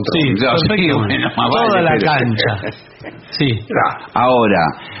que lo encontró. Toda la cancha. Ahora,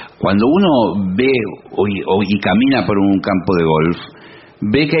 cuando uno ve y camina por un campo de golf,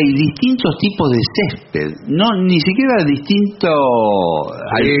 ve que hay distintos tipos de césped, ni siquiera distinta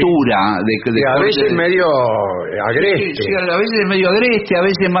altura de a veces medio agreste. Sí, a veces es medio agreste, a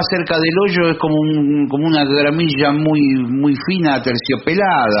veces más cerca del hoyo es como una gramilla muy fina,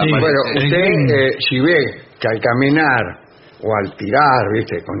 terciopelada. Bueno, usted si ve que al caminar o al tirar,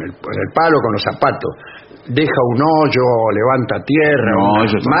 viste, con el palo, con los zapatos, deja un hoyo, levanta tierra,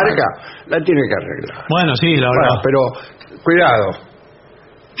 marca, la tiene que arreglar. Bueno, sí, la verdad. Pero cuidado,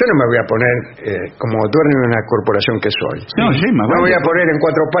 yo no me voy a poner como dueño de una corporación que soy. No, sí, me voy a poner en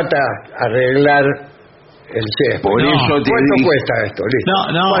cuatro patas a arreglar el césped. Por eso te ¿Cuánto dije- cuesta esto? Listo.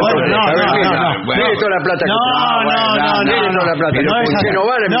 No, ¿Cuánto bueno, cuesta? A ver, mira, bueno. mire toda la plata que tiene. Mire toda la plata. no es ¿Por qué así. no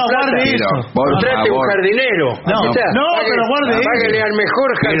vale mi No, plata? guarde eso. Por Contrate un favor. jardinero. No, Aquí está. no, pero guarde eso. Páguele al mejor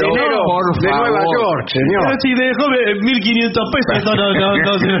Pero, jardinero por de Nueva favor. York, señor. Pero si me dejó 1.500 pesos, esto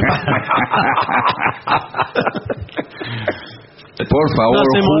no se me paga. Por favor, No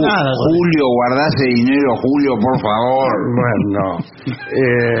hacemos nada con Julio, guardá ese dinero, Julio, por favor. Bueno,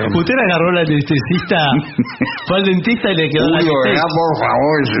 Usted agarró al anestesista, fue al dentista y le quedó la Julio, anestesia. por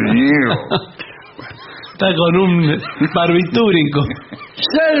favor ese dinero. Está con un barbitúrico.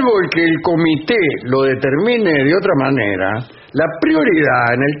 salvo que el comité lo determine de otra manera, la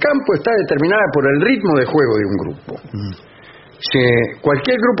prioridad en el campo está determinada por el ritmo de juego de un grupo.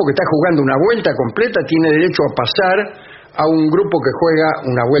 Cualquier grupo que está jugando una vuelta completa tiene derecho a pasar a un grupo que juega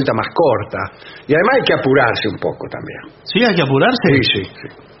una vuelta más corta. Y además hay que apurarse un poco también. ¿Sí hay que apurarse? Sí.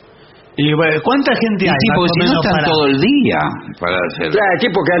 Y bueno, ¿cuánta gente hay? tipo, más o si no menos están para- todo el día para hacer. Claro,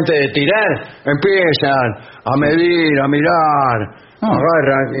 tipo que antes de tirar empiezan a medir, a mirar,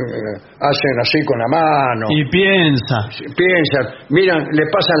 agarran, hacen así con la mano, Y piensa. piensan, miran, le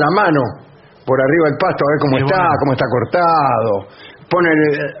pasan la mano por arriba del pasto a ver cómo Qué está, bueno. cómo está cortado. Ponen,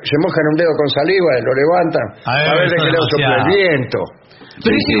 se mojan un dedo con saliva y lo levantan a ver de eso qué es lado sopla el demasiado. viento.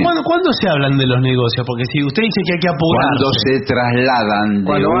 Pero Sí, es que sí. ¿cuándo se hablan de los negocios? Porque si usted dice que hay que apurarse. Cuando se trasladan de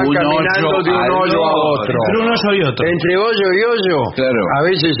Cuando van un caminando hoyo de un al hoyo a otro. Entre un hoyo y otro. Entre hoyo y hoyo, Claro. a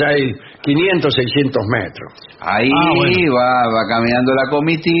veces hay 500, 600 metros. Ahí bueno. va caminando la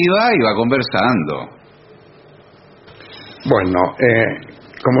comitiva y va conversando. Bueno,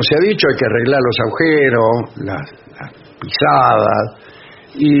 como se ha dicho, hay que arreglar los agujeros, las pisadas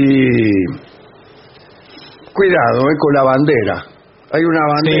y cuidado con la bandera. Hay una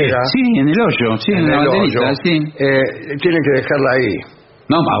bandera Sí, en el hoyo, sí, en en la el banderita, hoyo. sí. Tienen que dejarla ahí.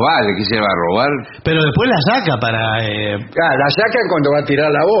 No, más vale que se va a robar. Pero después la saca para... La sacan cuando va a tirar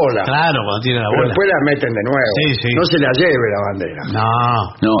la bola. Claro, cuando tira la Pero bola. después la meten de nuevo. Sí, sí. No se la lleve la bandera. No.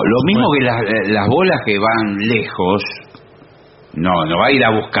 No, lo mismo que las bolas que van lejos. No va a ir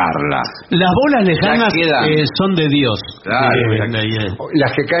a buscarla. Las bolas lejanas Ya quedan. son de Dios. Claro,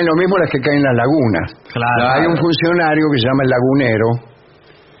 Las que caen lo mismo, las que caen en las lagunas. Claro. Hay un funcionario que se llama el lagunero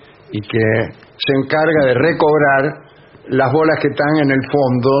y que se encarga de recobrar las bolas que están en el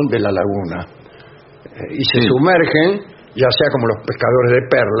fondo de la laguna. Y se Sí. sumergen, ya sea como los pescadores de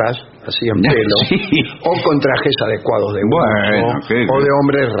perlas, así en pelo, Sí. o con trajes adecuados de Bueno, buzo, qué- o de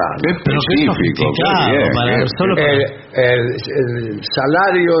hombres raros. Qué Pero qué específico. sofisticado, qué bien, para qué- solo para- El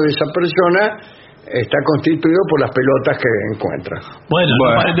salario de esa persona está constituido por las pelotas que encuentra. Bueno,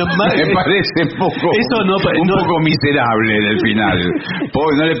 me parece Eso no pa- un no- poco miserable en el final.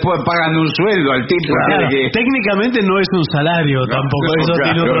 Porque no le pagan un sueldo al tipo. Claro, que- técnicamente no es un salario tampoco, no, eso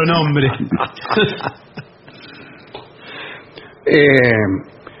tiene claro. otro nombre.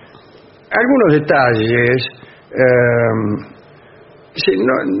 Algunos detalles.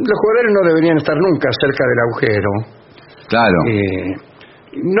 Los jugadores no deberían estar nunca cerca del agujero. Claro.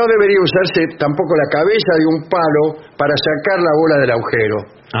 No debería usarse tampoco la cabeza de un palo para sacar la bola del agujero.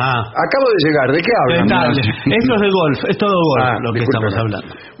 Acabo de llegar, ¿de qué hablan? Dale. Esto es de golf, es todo golf lo que discúlpeme. estamos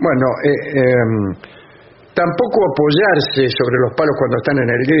hablando. Bueno, tampoco apoyarse sobre los palos cuando están en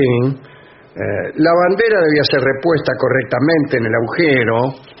el green. La bandera debía ser repuesta correctamente en el agujero.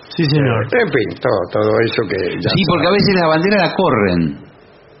 Sí, señor. En fin, todo eso que ya Sí, porque a sabe. veces las banderas la corren.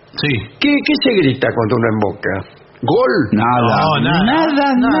 Sí. ¿Qué se grita cuando uno invoca? ¿Gol? Nada. No,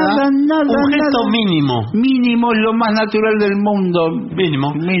 nada. Un gesto nada. mínimo. Mínimo es lo más natural del mundo.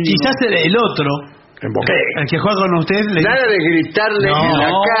 Mínimo. Quizás el otro, Invoqué. el que juega con usted, le Nada de gritarle No, en la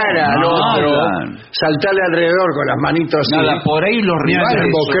cara al nada. otro, saltarle alrededor con las manitos así. Nada, por ahí los La rivales.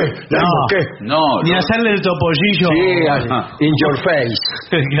 invoqué, la No. invoqué. No, ni no. hacerle el topollillo. Sí, in your face.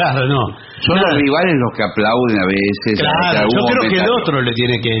 Claro, no. Son los Nada. rivales los que aplauden a veces. hasta Claro, algún yo creo que el momento. otro le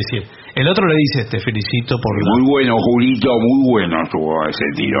tiene que decir. El otro le dice, te felicito por la... Muy bueno, Julito, muy bueno estuvo ese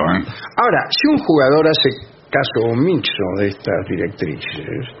tiro, ¿eh? Ahora, si un jugador hace caso omiso de estas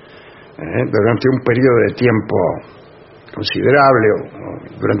directrices durante un periodo de tiempo considerable o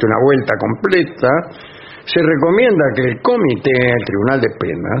durante una vuelta completa, se recomienda que el comité, el Tribunal de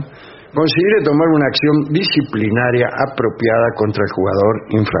Pena, considere tomar una acción disciplinaria apropiada contra el jugador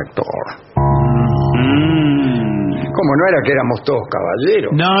infractor. Como no era que éramos todos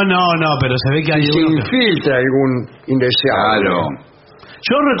caballeros. No, pero se ve que hay Se uno que... infiltra algún indeseable. Claro.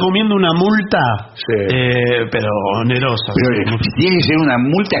 Yo recomiendo una multa, Sí. pero onerosa. Pero tiene que ser una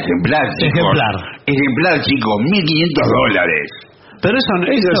multa ejemplar, chicos. Ejemplar. Ejemplar, chicos, $1.500. Pero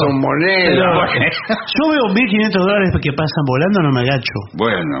Esas son monedas. Yo veo $1.500 que pasan volando, no me agacho.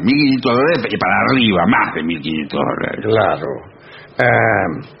 Bueno, $1.500 para arriba, más de $1.500. Claro.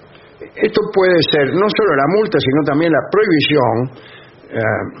 Esto puede ser no solo la multa, sino también la prohibición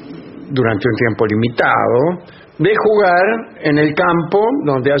durante un tiempo limitado de jugar en el campo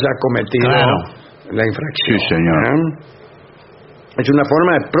donde haya cometido la infracción. Sí, señor. Es una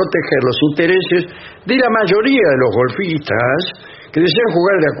forma de proteger los intereses de la mayoría de los golfistas que desean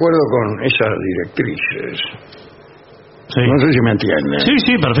jugar de acuerdo con esas directrices. Sí. No sé si me entienden.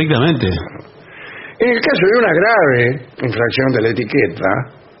 Sí, perfectamente. En el caso de una grave infracción de la etiqueta,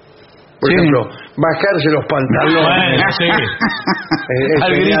 por ejemplo, bajarse los pantalones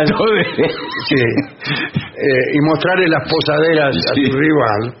Al grito y mostrarle las posaderas a su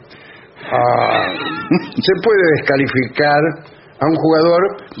rival, se puede descalificar a un jugador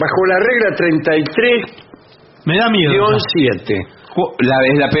bajo la regla 33 Me da miedo. -7.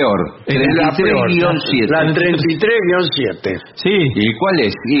 Es la peor. Es la peor. 33-7. La 33-7. Sí. ¿Y cuál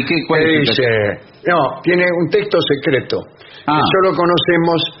es? ¿Cuál es? Dice, no, tiene un texto secreto que Ah. solo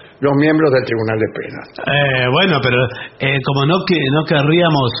conocemos los miembros del Tribunal de Penas. Bueno, pero como no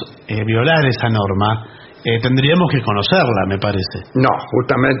querríamos violar esa norma, tendríamos que conocerla, me parece. No,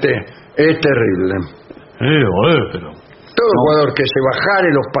 justamente es terrible. Pero... Todo jugador que se bajare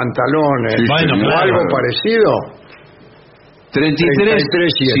los pantalones bueno, o claro. algo parecido,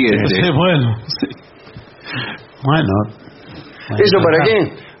 33-7. Bueno, sí. Bueno. ¿eso para qué?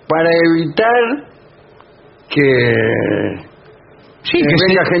 Para evitar que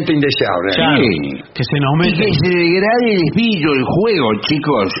venga gente indeseable. Claro, Sí. que se nos Y mete. que se degrade el espíritu del juego,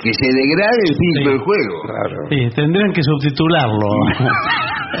 chicos. Que se degrade el espíritu del juego. Claro. Sí, tendrían que subtitularlo.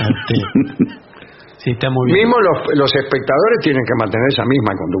 Sí, está muy bien. Mismo los espectadores tienen que mantener esa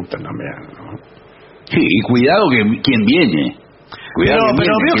misma conducta también, ¿no? Sí, y cuidado que quien viene. Cuidado Pero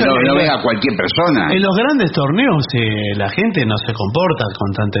veo que que no venga cualquier persona. En los grandes torneos la gente no se comporta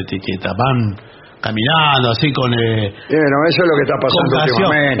con tanta etiqueta. Van caminando así con... Bueno, eso es lo que está pasando con pasión.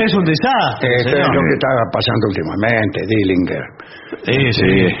 últimamente. Es un desastre. Esto es señor. lo que está pasando últimamente, Dillinger. Sí.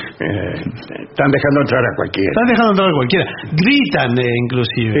 Están dejando entrar a cualquiera. Están dejando entrar a cualquiera. Gritan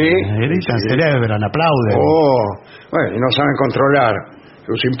inclusive. Sí. Gritan, celebran, aplauden. Bueno, y no saben controlar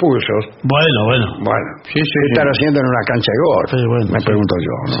sus impulsos. Bueno. Bueno, ¿qué están haciendo en una cancha de golf? Sí, bueno, Me sí. pregunto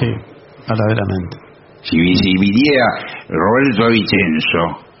yo, ¿no? Sí, verdaderamente. Si viniera Roberto Vicenzo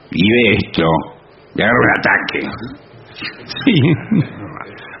y ve esto, le agarra un ataque. Sí.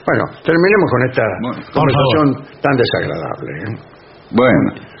 Bueno, terminemos con esta Bueno, conversación tan desagradable.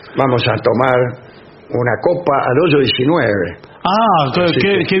 Bueno, Vamos a tomar una copa al hoyo 19. Ah,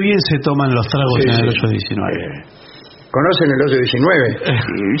 qué bien se toman los tragos Sí, en el sí. 819. ¿Conocen el hoyo 19?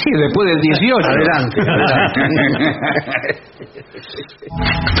 sí, después del 18. Adelante.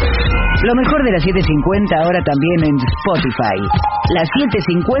 Lo mejor de las 750 ahora también en Spotify. Las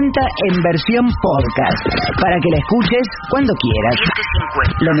 750 en versión podcast. Para que la escuches cuando quieras.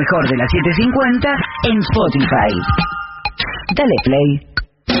 Lo mejor de las 750 en Spotify. Dale play.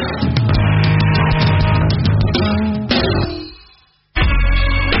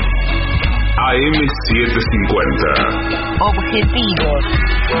 AM750. Objetivos,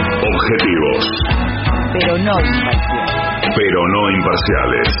 Objetivos, pero no imparciales. pero no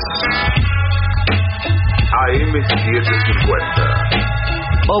imparciales. AM750.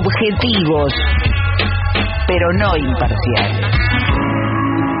 Objetivos, pero no imparciales.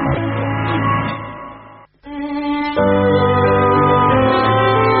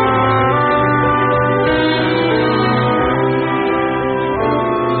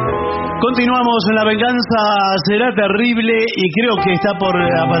 Continuamos en La Venganza Será Terrible y creo que está por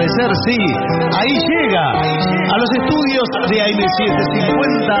aparecer, sí. Ahí llega a los estudios de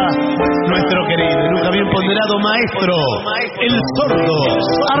AM750 nuestro querido y nunca bien ponderado maestro, el sordo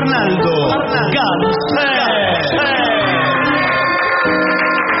Arnaldo Garcés.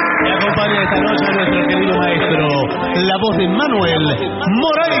 Me acompaña esta noche nuestro querido maestro, la voz de Manuel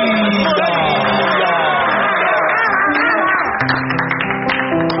Moreira.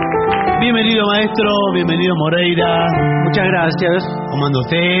 Bienvenido maestro, bienvenido Moreira. Muchas gracias. ¿Cómo anda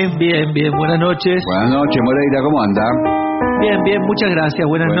usted? Bien, buenas noches. Buenas noches, Moreira, ¿cómo anda? Bien, muchas gracias.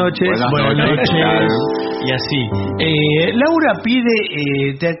 Buenas noches. Buenas noches. Y así. Laura pide,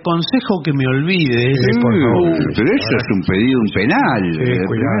 te aconsejo que me olvides. por favor. Pero eso es un pedido, un penal. Sí, del cuidado.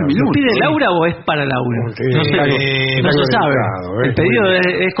 primer minuto. ¿Lo pide Laura o es para Laura? Sí, No se, está no se sabe. delicado, El pedido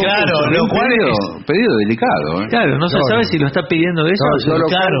es confuso. Claro, Es lo un cual pedido delicado. Claro, no se No, sabe no. si lo está pidiendo eso. No, yo lo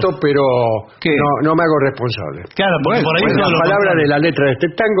Claro. canto, pero ¿Qué? no me hago responsable. Claro, porque por ahí Las todo lo palabras contrario. de la letra de este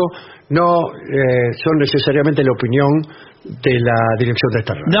tango no son necesariamente la opinión de la dirección de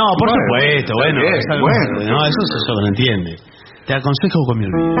esta radio. No, por supuesto, bueno, bien, es algo- bueno. no, eso se sobreentiende. Te aconsejo que me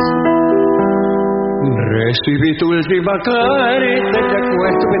olvides. Recibí tu última carta y te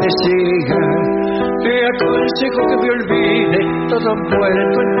acuesto me decías. Te aconsejo que me olvide todo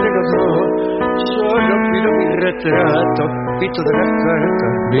muerto entre los dos. Solo pido mi retrato y todas las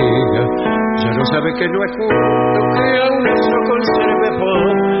cartas mías. Ya no sabe que no es justo que aún eso conserve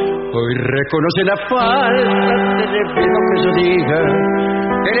vos. Hoy reconoce la falta de debido que yo diga.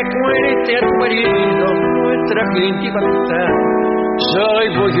 Que le cuente a tu marido nuestra íntima amistad. Soy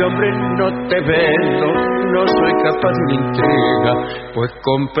muy hombre, no te vendo, no soy capaz de una intriga, pues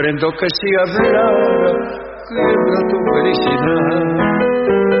comprendo que si hablara, quiebra tu felicidad.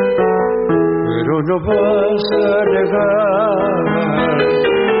 Pero no vas a negar que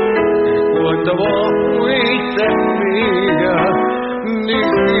cuando vos fuiste mía,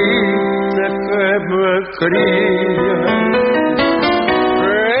 dijiste que me querías,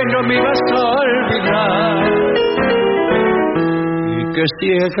 que no me ibas a olvidar, que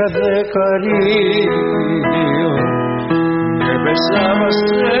ciega de cariño me besabas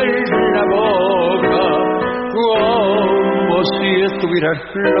en la boca como si estuvieras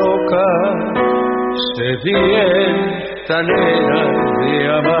loca, sedienta nena de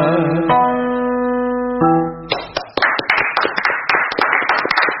amar.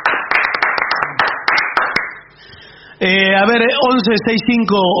 A ver,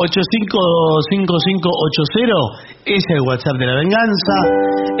 1165855580 es el WhatsApp de la venganza.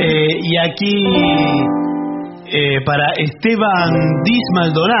 Y aquí para Esteban Díaz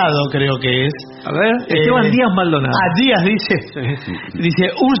Maldonado, creo que es. A ver, Esteban Díaz Maldonado. Díaz dice.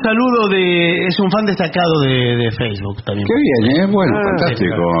 Dice, un saludo es un fan destacado de Facebook también. Qué bien, bueno,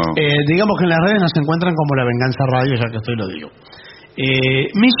 fantástico. Digamos que en las redes nos encuentran como La Venganza Radio, ya que estoy lo digo.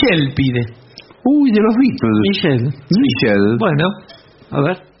 Michelle pide. Uy, de los Beatles. Michelle. Bueno, a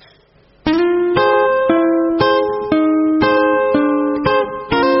ver.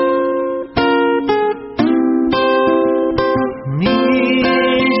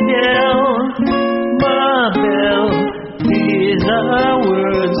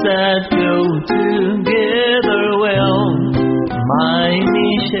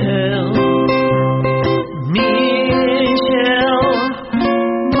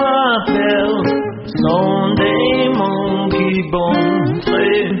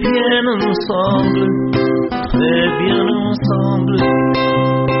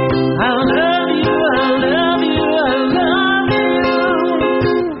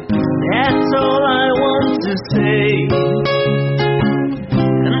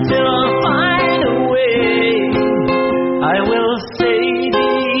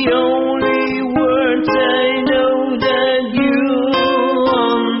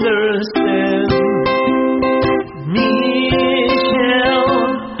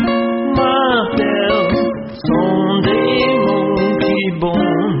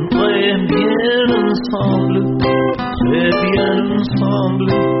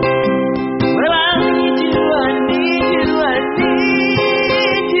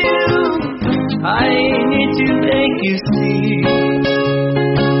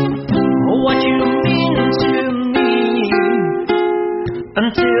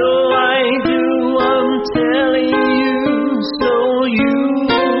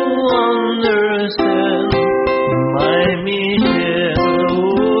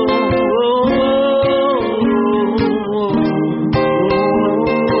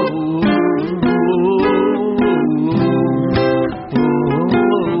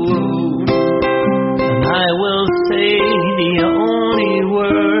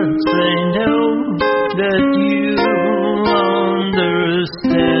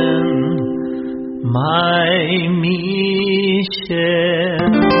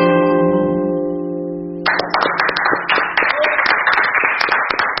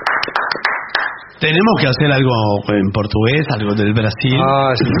 Tenemos que hacer algo en portugués, algo del Brasil.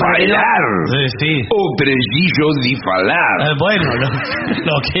 Bailar. Sí. O preciso de falar. Bueno,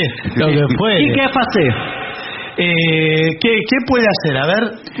 lo que puede. ¿Y qué hace? ¿Qué puede hacer? A ver.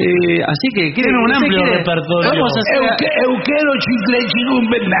 Así que tiene un amplio repertorio. Vamos a hacer. Eu quero chicle con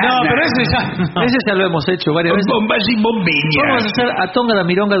banana. No, pero ese ya lo hemos hecho varias veces. Bombas y bombillas. Vamos a hacer a Tonga da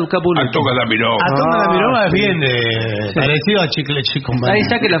Mironga do Capulito. A Tonga da Mironga. A Tonga da Mironga es bien parecido a chicle con banana. Ahí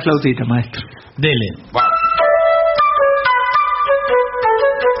saque la flautita, maestro. Dele. Wow.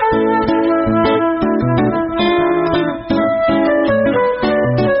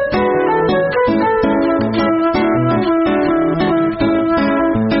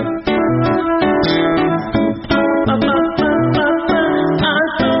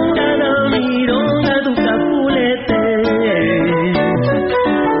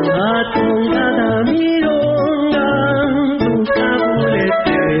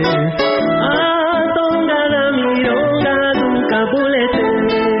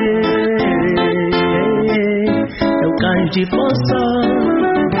 de poça.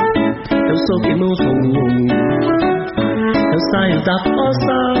 Eu sou que não sou. Eu saio da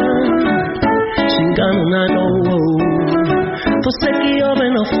poça, xingando na dor. Você que ouve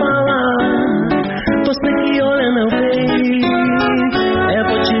não fala, você que olha não vê. Eu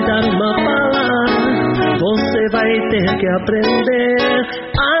vou te dar uma bala, você vai ter que aprender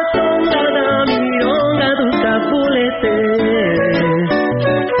a tonga da mironga do capulete.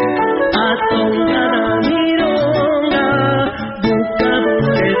 A tonga da mironga do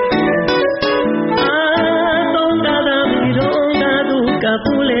capulete. A tonga da mironga do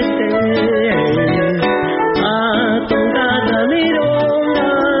capulete. A tonga da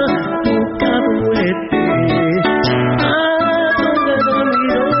mironga do capulete. A tonga da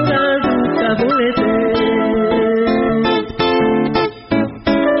mironga do capulete.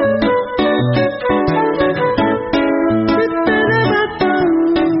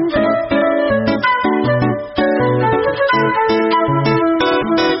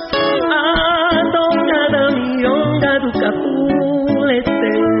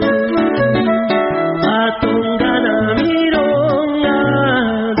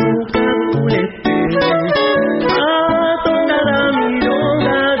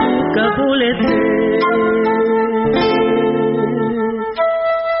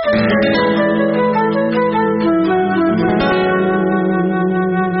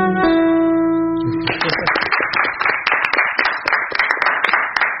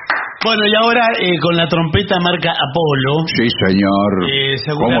 Bueno, y ahora con la trompeta marca Apolo. Sí, señor.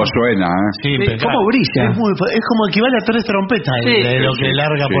 ¿Cómo suena? Sí, ¿Cómo brilla? Es como equivale a 3 trompetas de lo que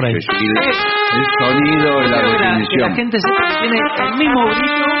larga por ahí. Sí. El sonido, la definición. Que la gente sepa que tiene el mismo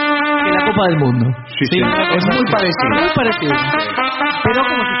brillo que la Copa del Mundo. Sí. Es muy parecido. Muy parecido. Pero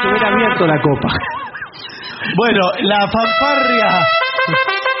como si se hubiera abierto la copa. Bueno, la fanfarria.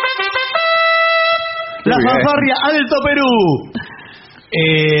 La fanfarria Alto Perú.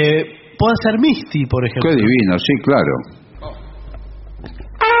 Puede ser Misty, por ejemplo. Qué divino, sí, claro.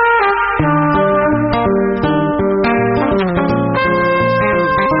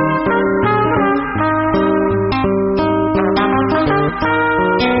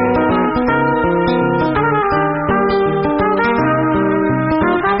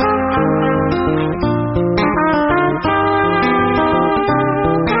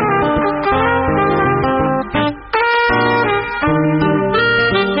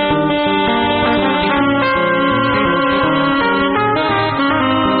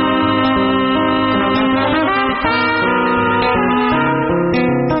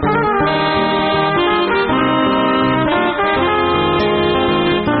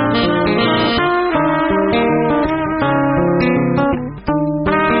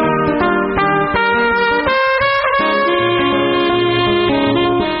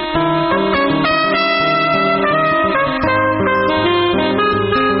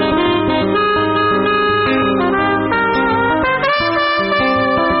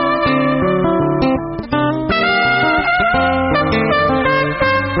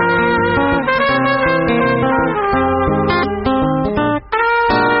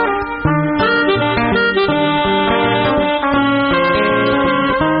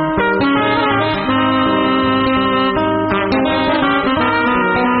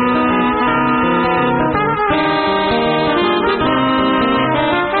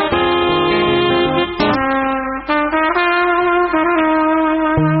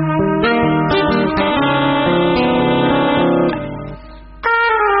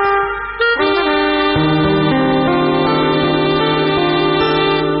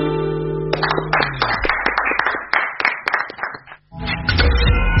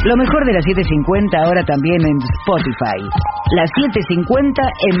 Lo mejor de las 7.50 ahora también en Spotify. Las 7.50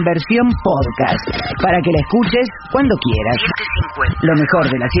 en versión podcast, para que la escuches cuando quieras. 7.50. Lo mejor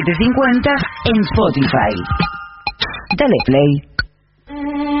de las 7.50 en Spotify. Dale play.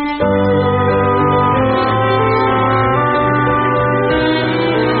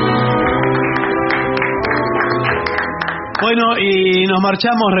 Bueno, y nos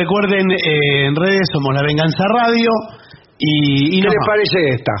marchamos. Recuerden, en redes somos La Venganza Radio. Y ¿Qué les parece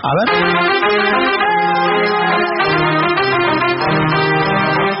esta? A ver.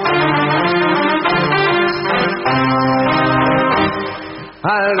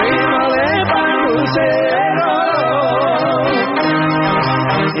 Al ritmo de Pancero,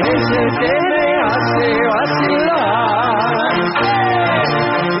 ese que me hace vacilar.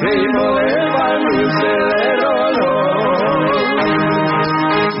 Ritmo de Pancero,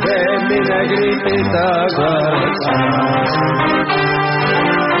 de mi negrita guarda.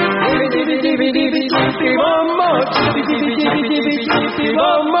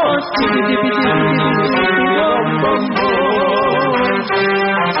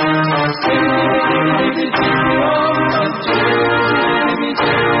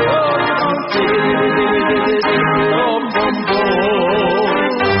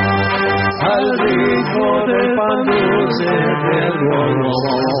 Al ritmo del pan dulce del ron.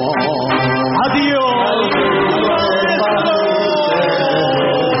 Adiós.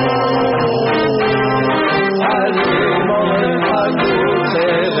 Al ritmo del pan dulce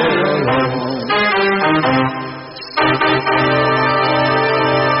del ron.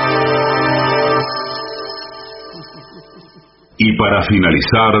 Y para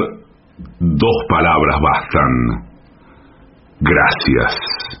finalizar, 2 palabras bastan. Gracias.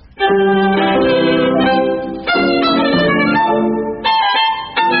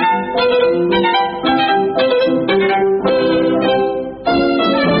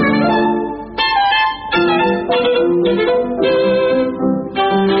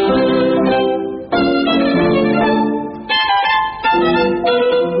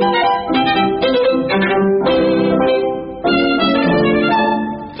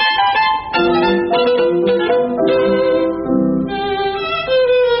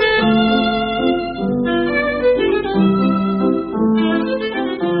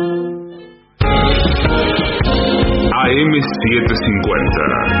 AM750.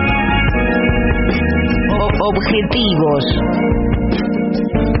 Objetivos,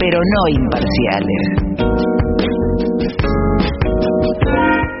 pero no imparciales.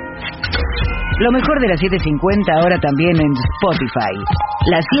 Lo mejor de la 750 ahora también en Spotify.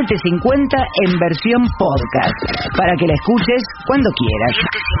 La 750 en versión podcast, para que la escuches cuando quieras.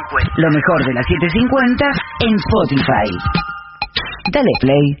 750. Lo mejor de la 750 en Spotify. Dale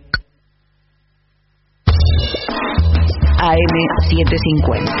play.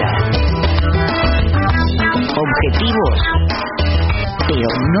 AM750. Objetivos, pero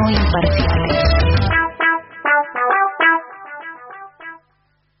no imparciales.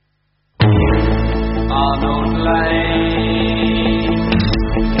 Arnold Lane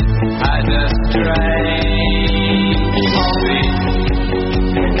had a strange hobby,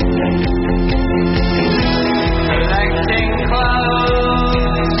 collecting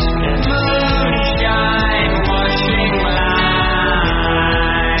clothes, moonshine, washing line.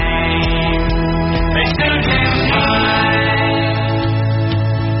 They stood him fine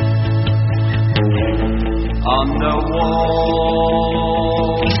on the wall.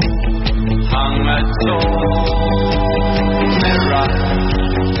 Hung a tall mirror,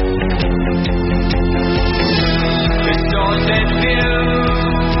 distorted view,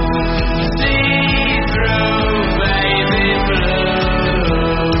 see through baby blue.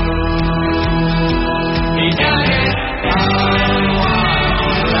 He dug it on one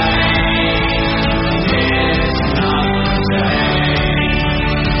lane, it's not the same.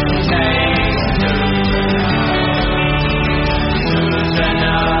 Takes two to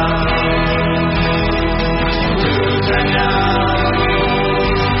know.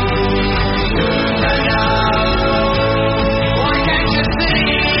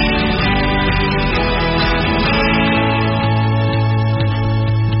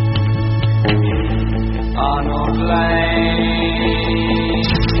 Arnold Lane,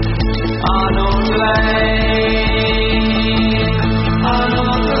 Arnold Lane,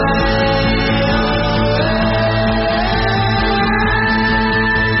 Arnold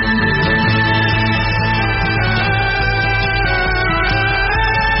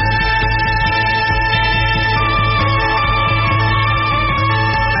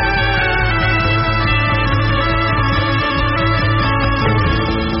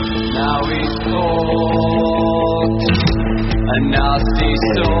Now he's caught a nasty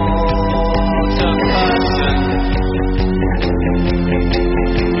sort of person.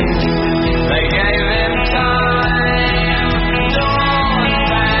 They gave him time, Dawn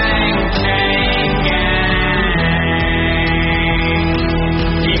Bank chain gang.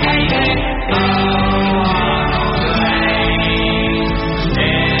 He hated Arnold Lane,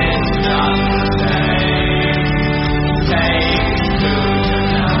 it's not the same. Takes two to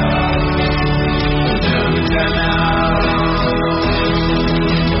know.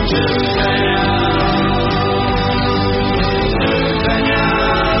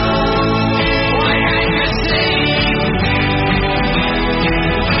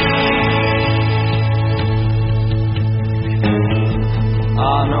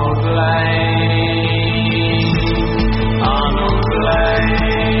 Arnold Lane, Arnold Lane,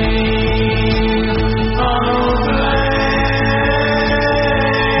 Arnold Lane,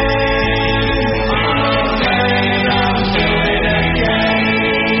 Arnold Lane, I'll do it again.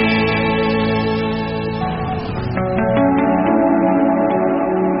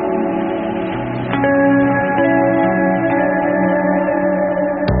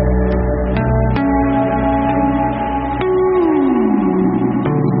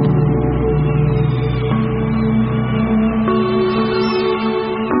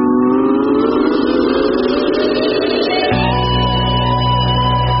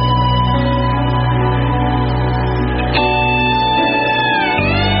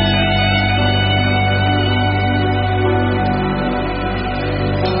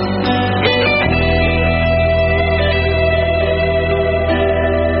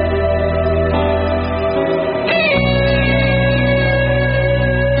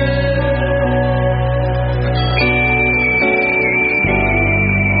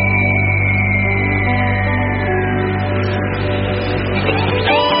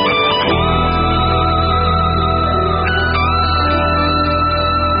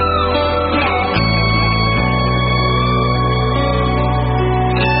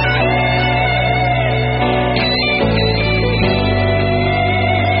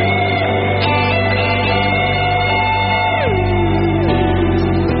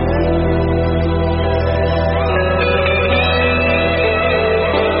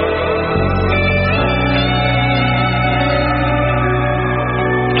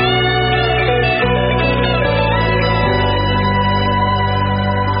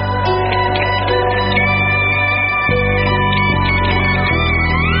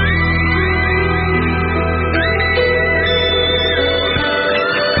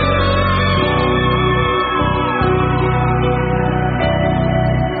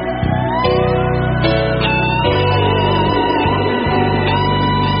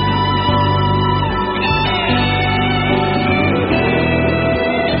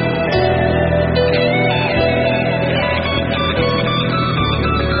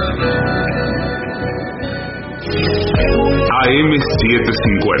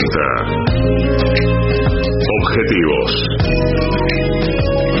 AM750. Objetivos,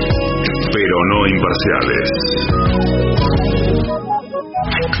 pero no imparciales.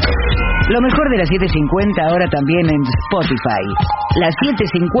 Lo mejor de la 750 ahora también en Spotify. La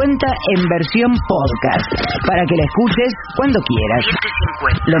 750 en versión podcast, para que la escuches cuando quieras.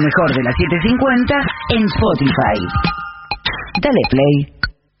 Lo mejor de la 750 en Spotify. Dale play.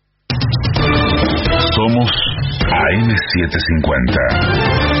 Somos AM750.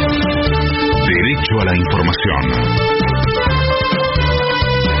 Derecho a la información.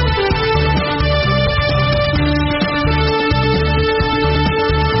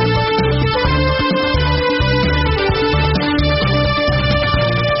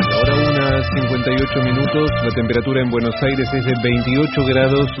 Ahora 1:58 minutos, la temperatura en Buenos Aires es de 28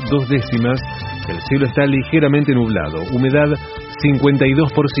 grados 2 décimas, el cielo está ligeramente nublado, humedad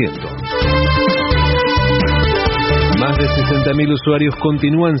 52%. Más de 60.000 usuarios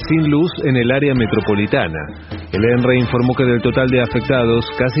continúan sin luz en el área metropolitana. El ENRE informó que del total de afectados,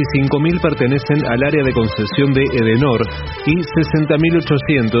 casi 5.000 pertenecen al área de concesión de Edenor y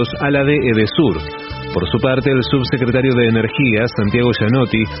 60.800 a la de Edesur. Por su parte, el subsecretario de Energía, Santiago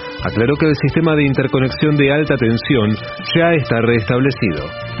Gianotti, aclaró que el sistema de interconexión de alta tensión ya está restablecido.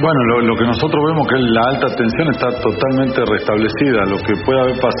 Bueno, lo que nosotros vemos que la alta tensión está totalmente restablecida. Lo que puede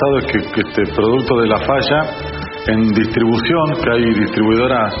haber pasado es que producto de la falla en distribución, que hay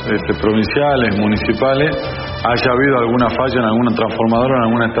distribuidoras provinciales, municipales, haya habido alguna falla en alguna transformadora, en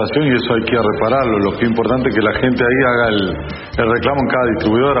alguna estación, y eso hay que repararlo. Lo que es importante es que la gente ahí haga el reclamo en cada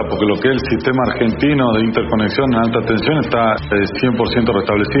distribuidora, porque lo que es el sistema argentino de interconexión en alta tensión está 100%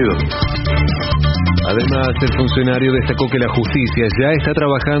 restablecido. Además, el funcionario destacó que la justicia ya está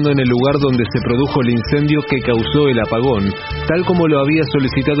trabajando en el lugar donde se produjo el incendio que causó el apagón, tal como lo había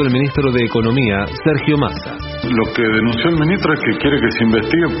solicitado el ministro de Economía, Sergio Massa. Lo que denunció el ministro es que quiere que se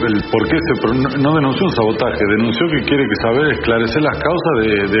investigue el por qué no denunció un sabotaje, denunció que quiere esclarecer las causas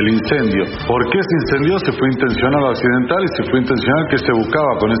del incendio. ¿Por qué se incendió? ¿Se fue intencional o accidental? Y se fue intencional, ¿qué se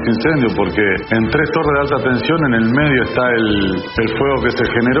buscaba con ese incendio? Porque en 3 torres de alta tensión, en el medio está el fuego que se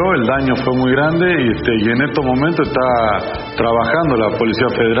generó, el daño fue muy grande y en estos momentos está trabajando la Policía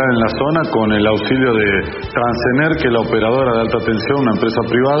Federal en la zona con el auxilio de Transener, que es la operadora de alta tensión, una empresa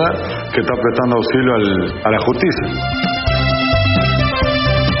privada que está prestando auxilio a la justicia.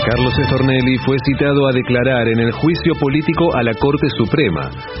 Carlos Stornelli fue citado a declarar en el juicio político a la Corte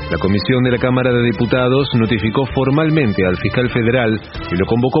Suprema. La Comisión de la Cámara de Diputados notificó formalmente al fiscal federal y lo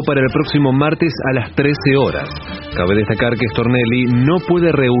convocó para el próximo martes a las 13 horas. Cabe destacar que Stornelli no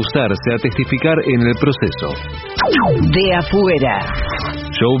puede rehusarse a testificar en el proceso. De afuera.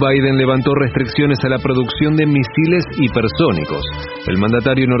 Joe Biden levantó restricciones a la producción de misiles hipersónicos. El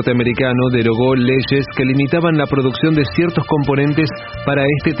mandatario norteamericano derogó leyes que limitaban la producción de ciertos componentes para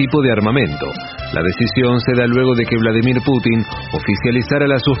este tipo de armamento. La decisión se da luego de que Vladimir Putin oficializara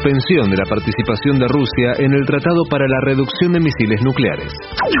la suspensión de la participación de Rusia en el Tratado para la Reducción de Misiles Nucleares.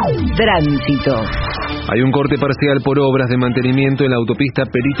 Tránsito. Hay un corte parcial por obras de mantenimiento en la autopista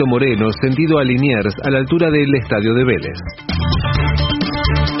Perito Moreno, sentido a Liniers, a la altura del Estadio de Vélez.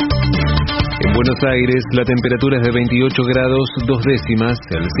 En Buenos Aires, la temperatura es de 28 grados 2 décimas,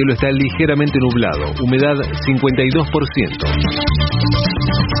 el cielo está ligeramente nublado, humedad 52%.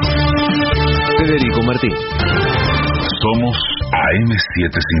 Federico Martín. Somos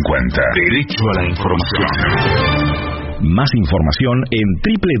AM750. Derecho a la información. Más información en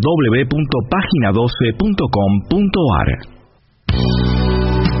www.pagina12.com.ar.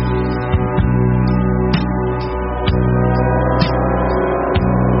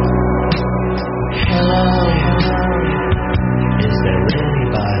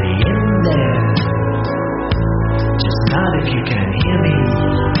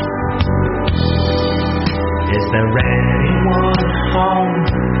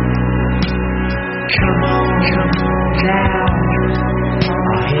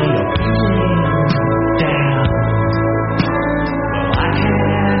 I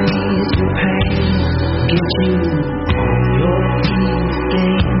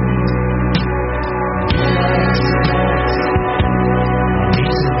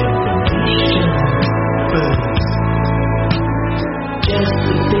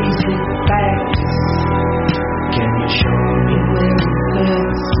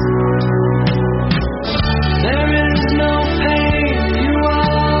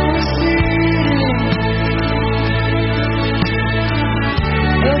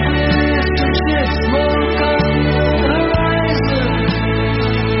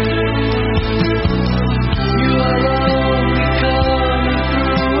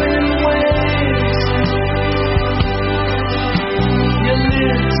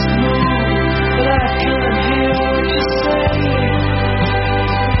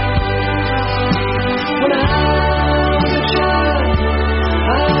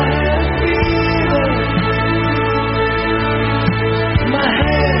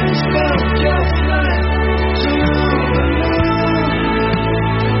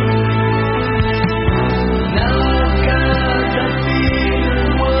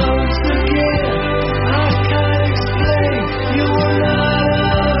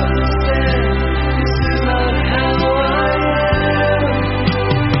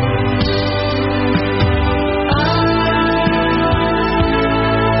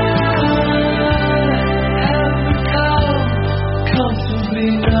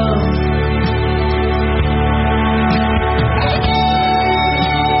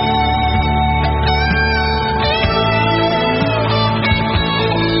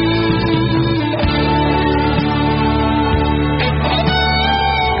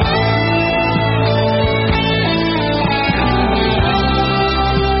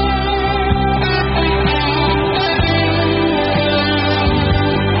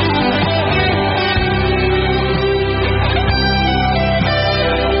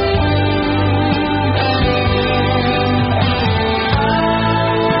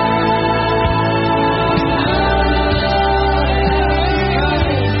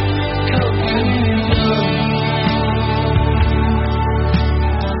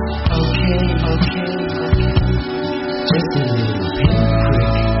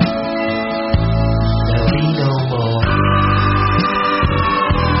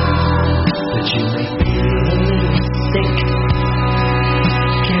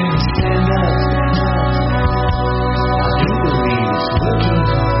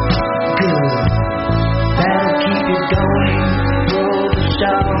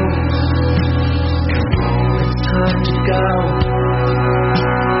down.